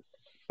there,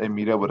 they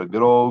meet up with a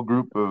good old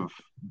group of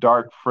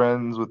dark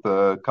friends with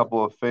a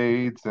couple of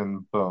fades,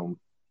 and boom.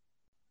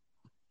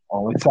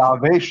 Only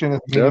salvation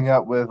is meeting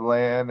up with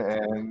Lan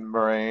and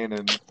Moraine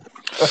and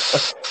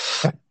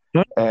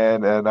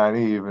and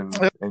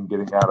Nynaeve and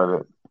getting out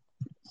of it.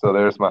 So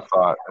there's my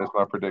thought. There's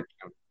my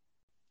prediction.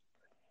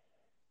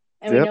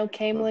 And we know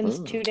Camelin's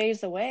 2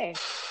 days away.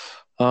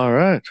 All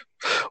right.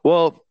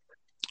 Well,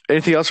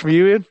 anything else from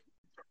you, Ian?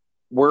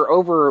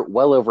 We're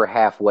well over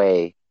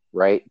halfway,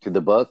 right, through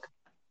the book.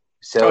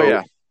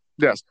 So,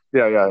 yes,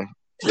 yeah.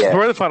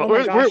 We're in the final.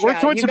 We're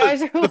going to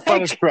the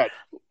final stretch.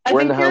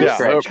 We're in the home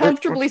stretch.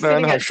 Comfortably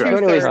sitting at 2/3.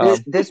 Anyways,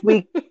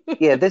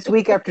 this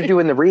week after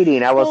doing the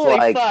reading, I was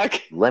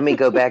let me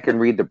go back and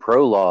read the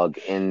prologue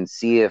and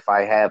see if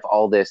I have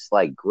all this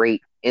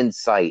great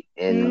insight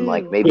and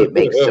maybe it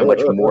makes so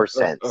much more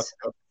sense.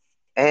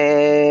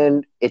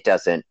 And it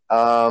doesn't.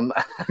 That's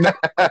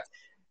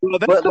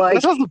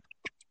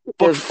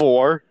book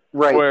 4,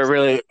 right? Where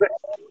really.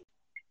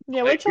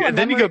 Yeah, wait till wait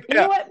till the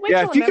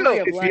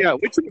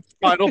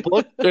final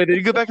book, and then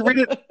you go back and read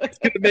it. It's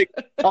going to make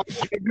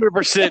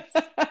 100%.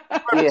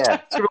 Yeah.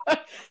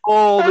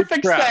 Holy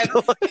Perfect crap!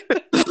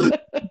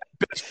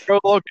 Best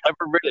prologue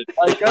ever written.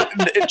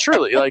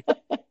 Truly,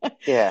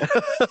 yeah.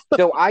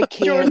 So I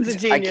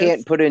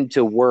can't put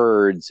into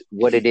words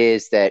what it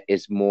is that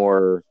is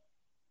more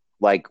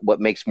what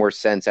makes more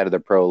sense out of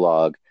the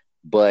prologue,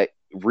 but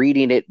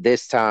reading it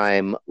this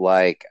time,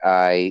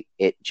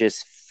 it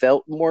just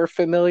felt more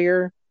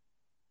familiar.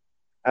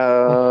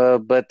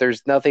 But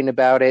there's nothing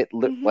about it.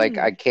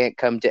 I can't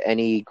come to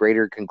any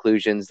greater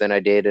conclusions than I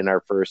did in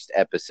our first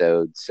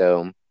episode.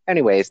 So,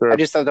 anyways, I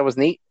just thought that was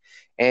neat,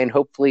 and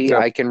hopefully,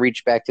 I can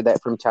reach back to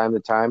that from time to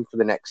time for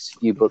the next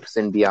few books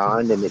and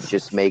beyond, and it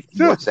just make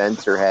more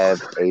sense or have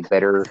a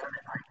better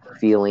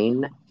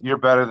feeling. You're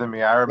better than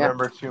me. I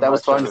remember too much. That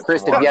was fun,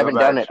 Chris. If you haven't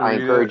done it, I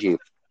encourage you.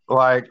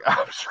 I'm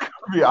just gonna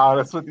be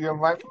honest with you.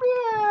 I'm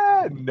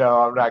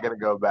no, I'm not gonna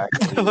go back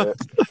and read it.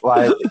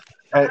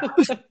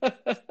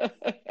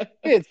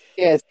 It's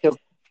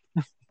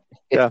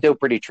still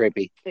pretty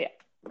trippy. Yeah.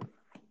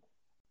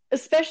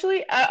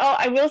 Especially,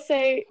 I will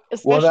say,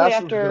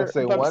 after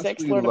book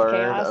 6, Lord of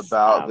Chaos,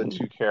 about the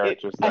two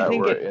characters that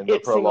were in the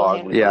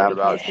prologue. We learned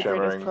about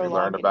Shimmering. We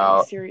learned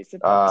about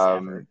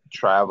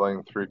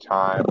traveling through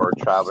time, or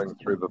traveling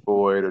through the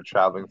void, or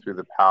traveling through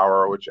the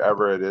power,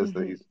 whichever it is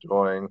that he's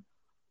doing.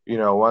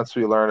 Once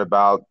we learn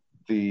about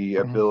the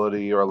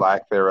ability or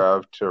lack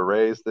thereof to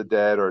raise the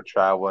dead or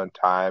travel in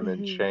time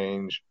and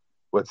change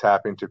what's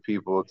happening to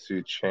people,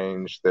 to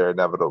change their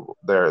inevitable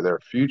their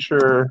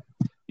future.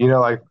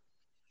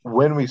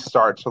 When we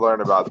start to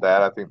learn about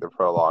that, I think the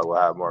prologue will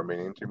have more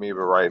meaning to me.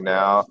 But right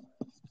now,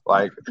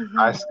 I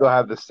still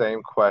have the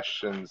same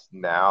questions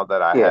now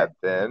that I had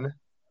then,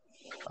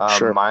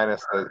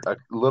 minus a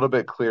little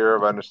bit clearer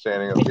of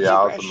understanding of the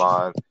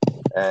Alzamon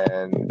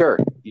and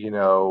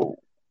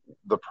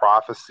the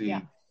prophecy.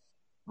 Yeah.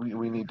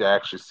 We need to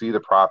actually see the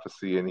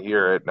prophecy and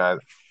hear it, and I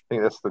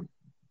think that's the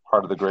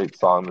part of the great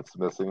song that's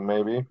missing,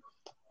 maybe.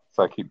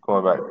 So I keep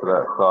going back to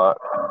that thought.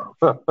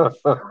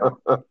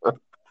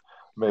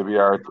 Maybe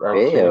our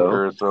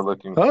thinkers are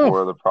looking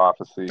for the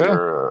prophecy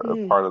or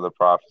a part of the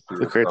prophecy.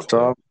 The great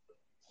song.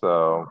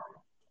 So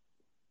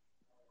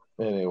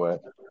anyway,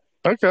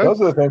 okay.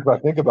 Those are the things I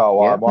think about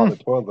while I'm on the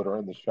toilet or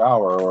in the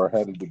shower or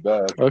headed to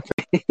bed.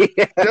 Okay.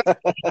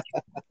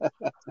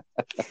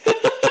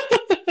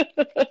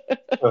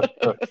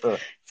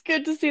 It's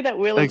good to see that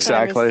Willy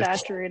time is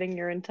saturating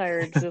your entire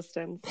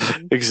existence.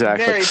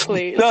 Exactly. Very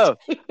pleased. So,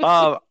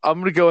 I'm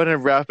going to go ahead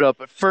and wrap it up.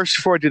 But first,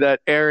 before I do that,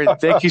 Aaron,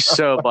 thank you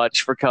so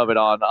much for coming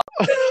on.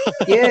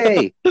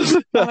 Yay!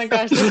 Oh my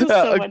gosh, this was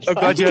so much fun.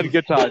 I'm glad you had a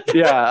good time.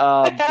 Yeah.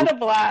 I had a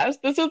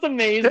blast. This was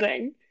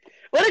amazing.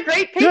 What a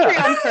great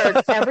Patreon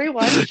perk,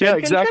 everyone. Yeah,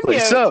 exactly.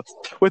 Contribute. So,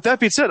 with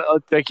that being said,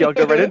 thank you. I'll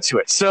get right into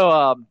it.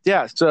 So,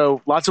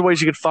 so lots of ways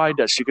you can find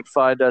us. You can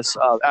find us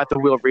at The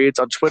Wheel Reads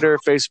on Twitter,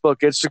 Facebook,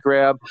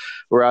 Instagram.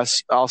 We're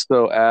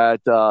also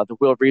at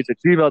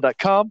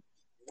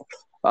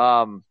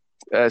thewheelreads@gmail.com.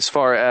 As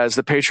far as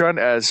the Patreon,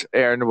 as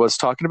Aaron was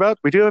talking about,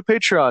 we do have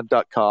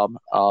patreon.com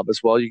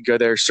as well. You can go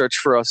there, search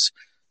for us.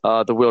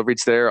 The Wheel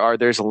Reads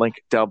there's a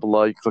link down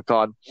below you can click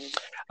on.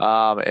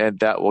 And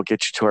that will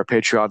get you to our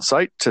Patreon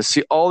site to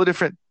see all the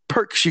different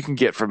perks you can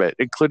get from it,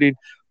 including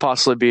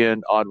possibly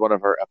being on one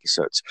of our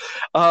episodes.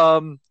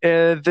 And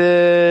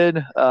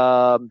then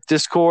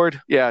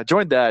Discord,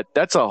 join that.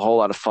 That's a whole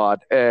lot of fun.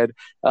 And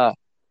I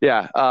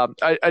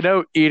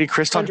know Ian and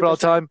Chris talk about it all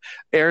the time.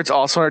 Aaron's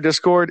also on our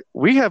Discord.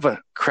 We have a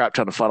crap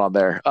ton of fun on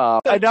there.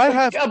 And I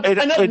have,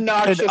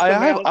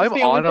 I'm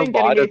on a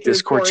lot of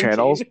Discord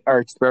channels,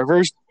 our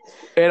servers,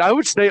 and I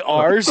would say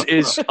ours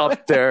is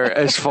up there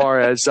as far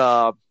as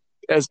a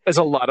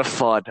lot of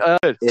fun.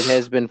 It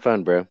has been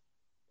fun, bro.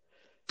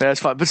 That's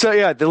fun. But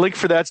so, the link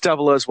for that's down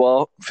below as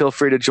well. Feel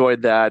free to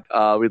join that.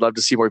 We'd love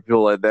to see more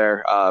people in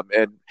there.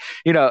 And,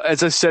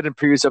 as I said in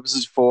previous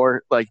episodes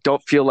before,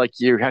 don't feel like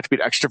you have to be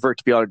an extrovert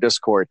to be on our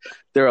Discord.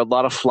 There are a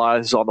lot of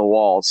flies on the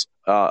walls,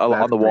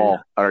 on the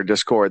wall on our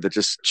Discord that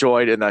just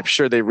join, and I'm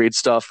sure they read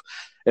stuff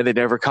and they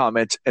never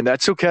comment, and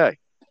that's okay.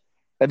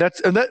 And that's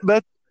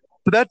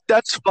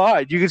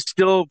fine. You can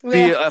still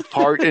be a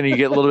part, and you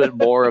get a little bit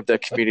more of the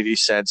community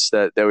sense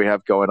that we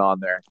have going on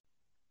there.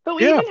 But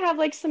we even have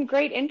some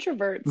great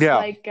introverts. Yeah.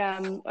 I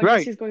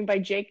guess he's going by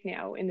Jake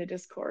now in the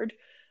Discord.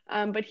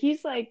 But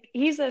he's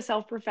a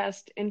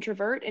self-professed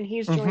introvert, and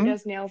he's joined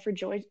us now for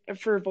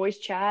voice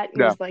chat.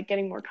 And he's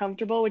getting more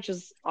comfortable, which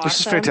is awesome. This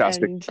is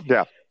fantastic. And,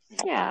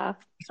 yeah.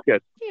 It's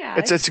good. Yeah.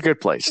 It's a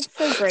good place. It's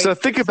so great. So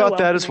think about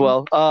that as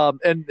well.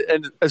 And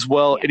as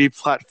well, any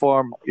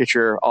platform that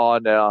you're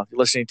on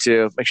listening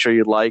to, make sure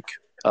you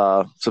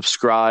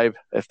subscribe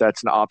if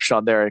that's an option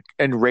on there,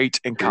 and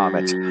rate and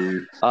comment.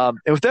 And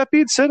with that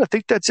being said, I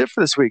think that's it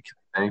for this week.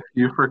 Thank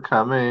you for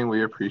coming.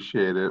 We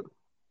appreciate it.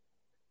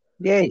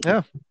 Yay.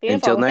 Yeah.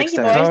 Beautiful. Until next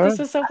time. Thank you, boys. boys. This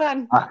was so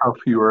fun. I hope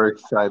you were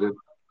excited.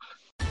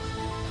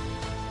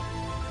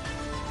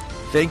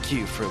 Thank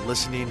you for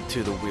listening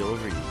to The Wheel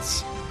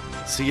Reads.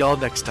 See y'all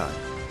next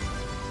time.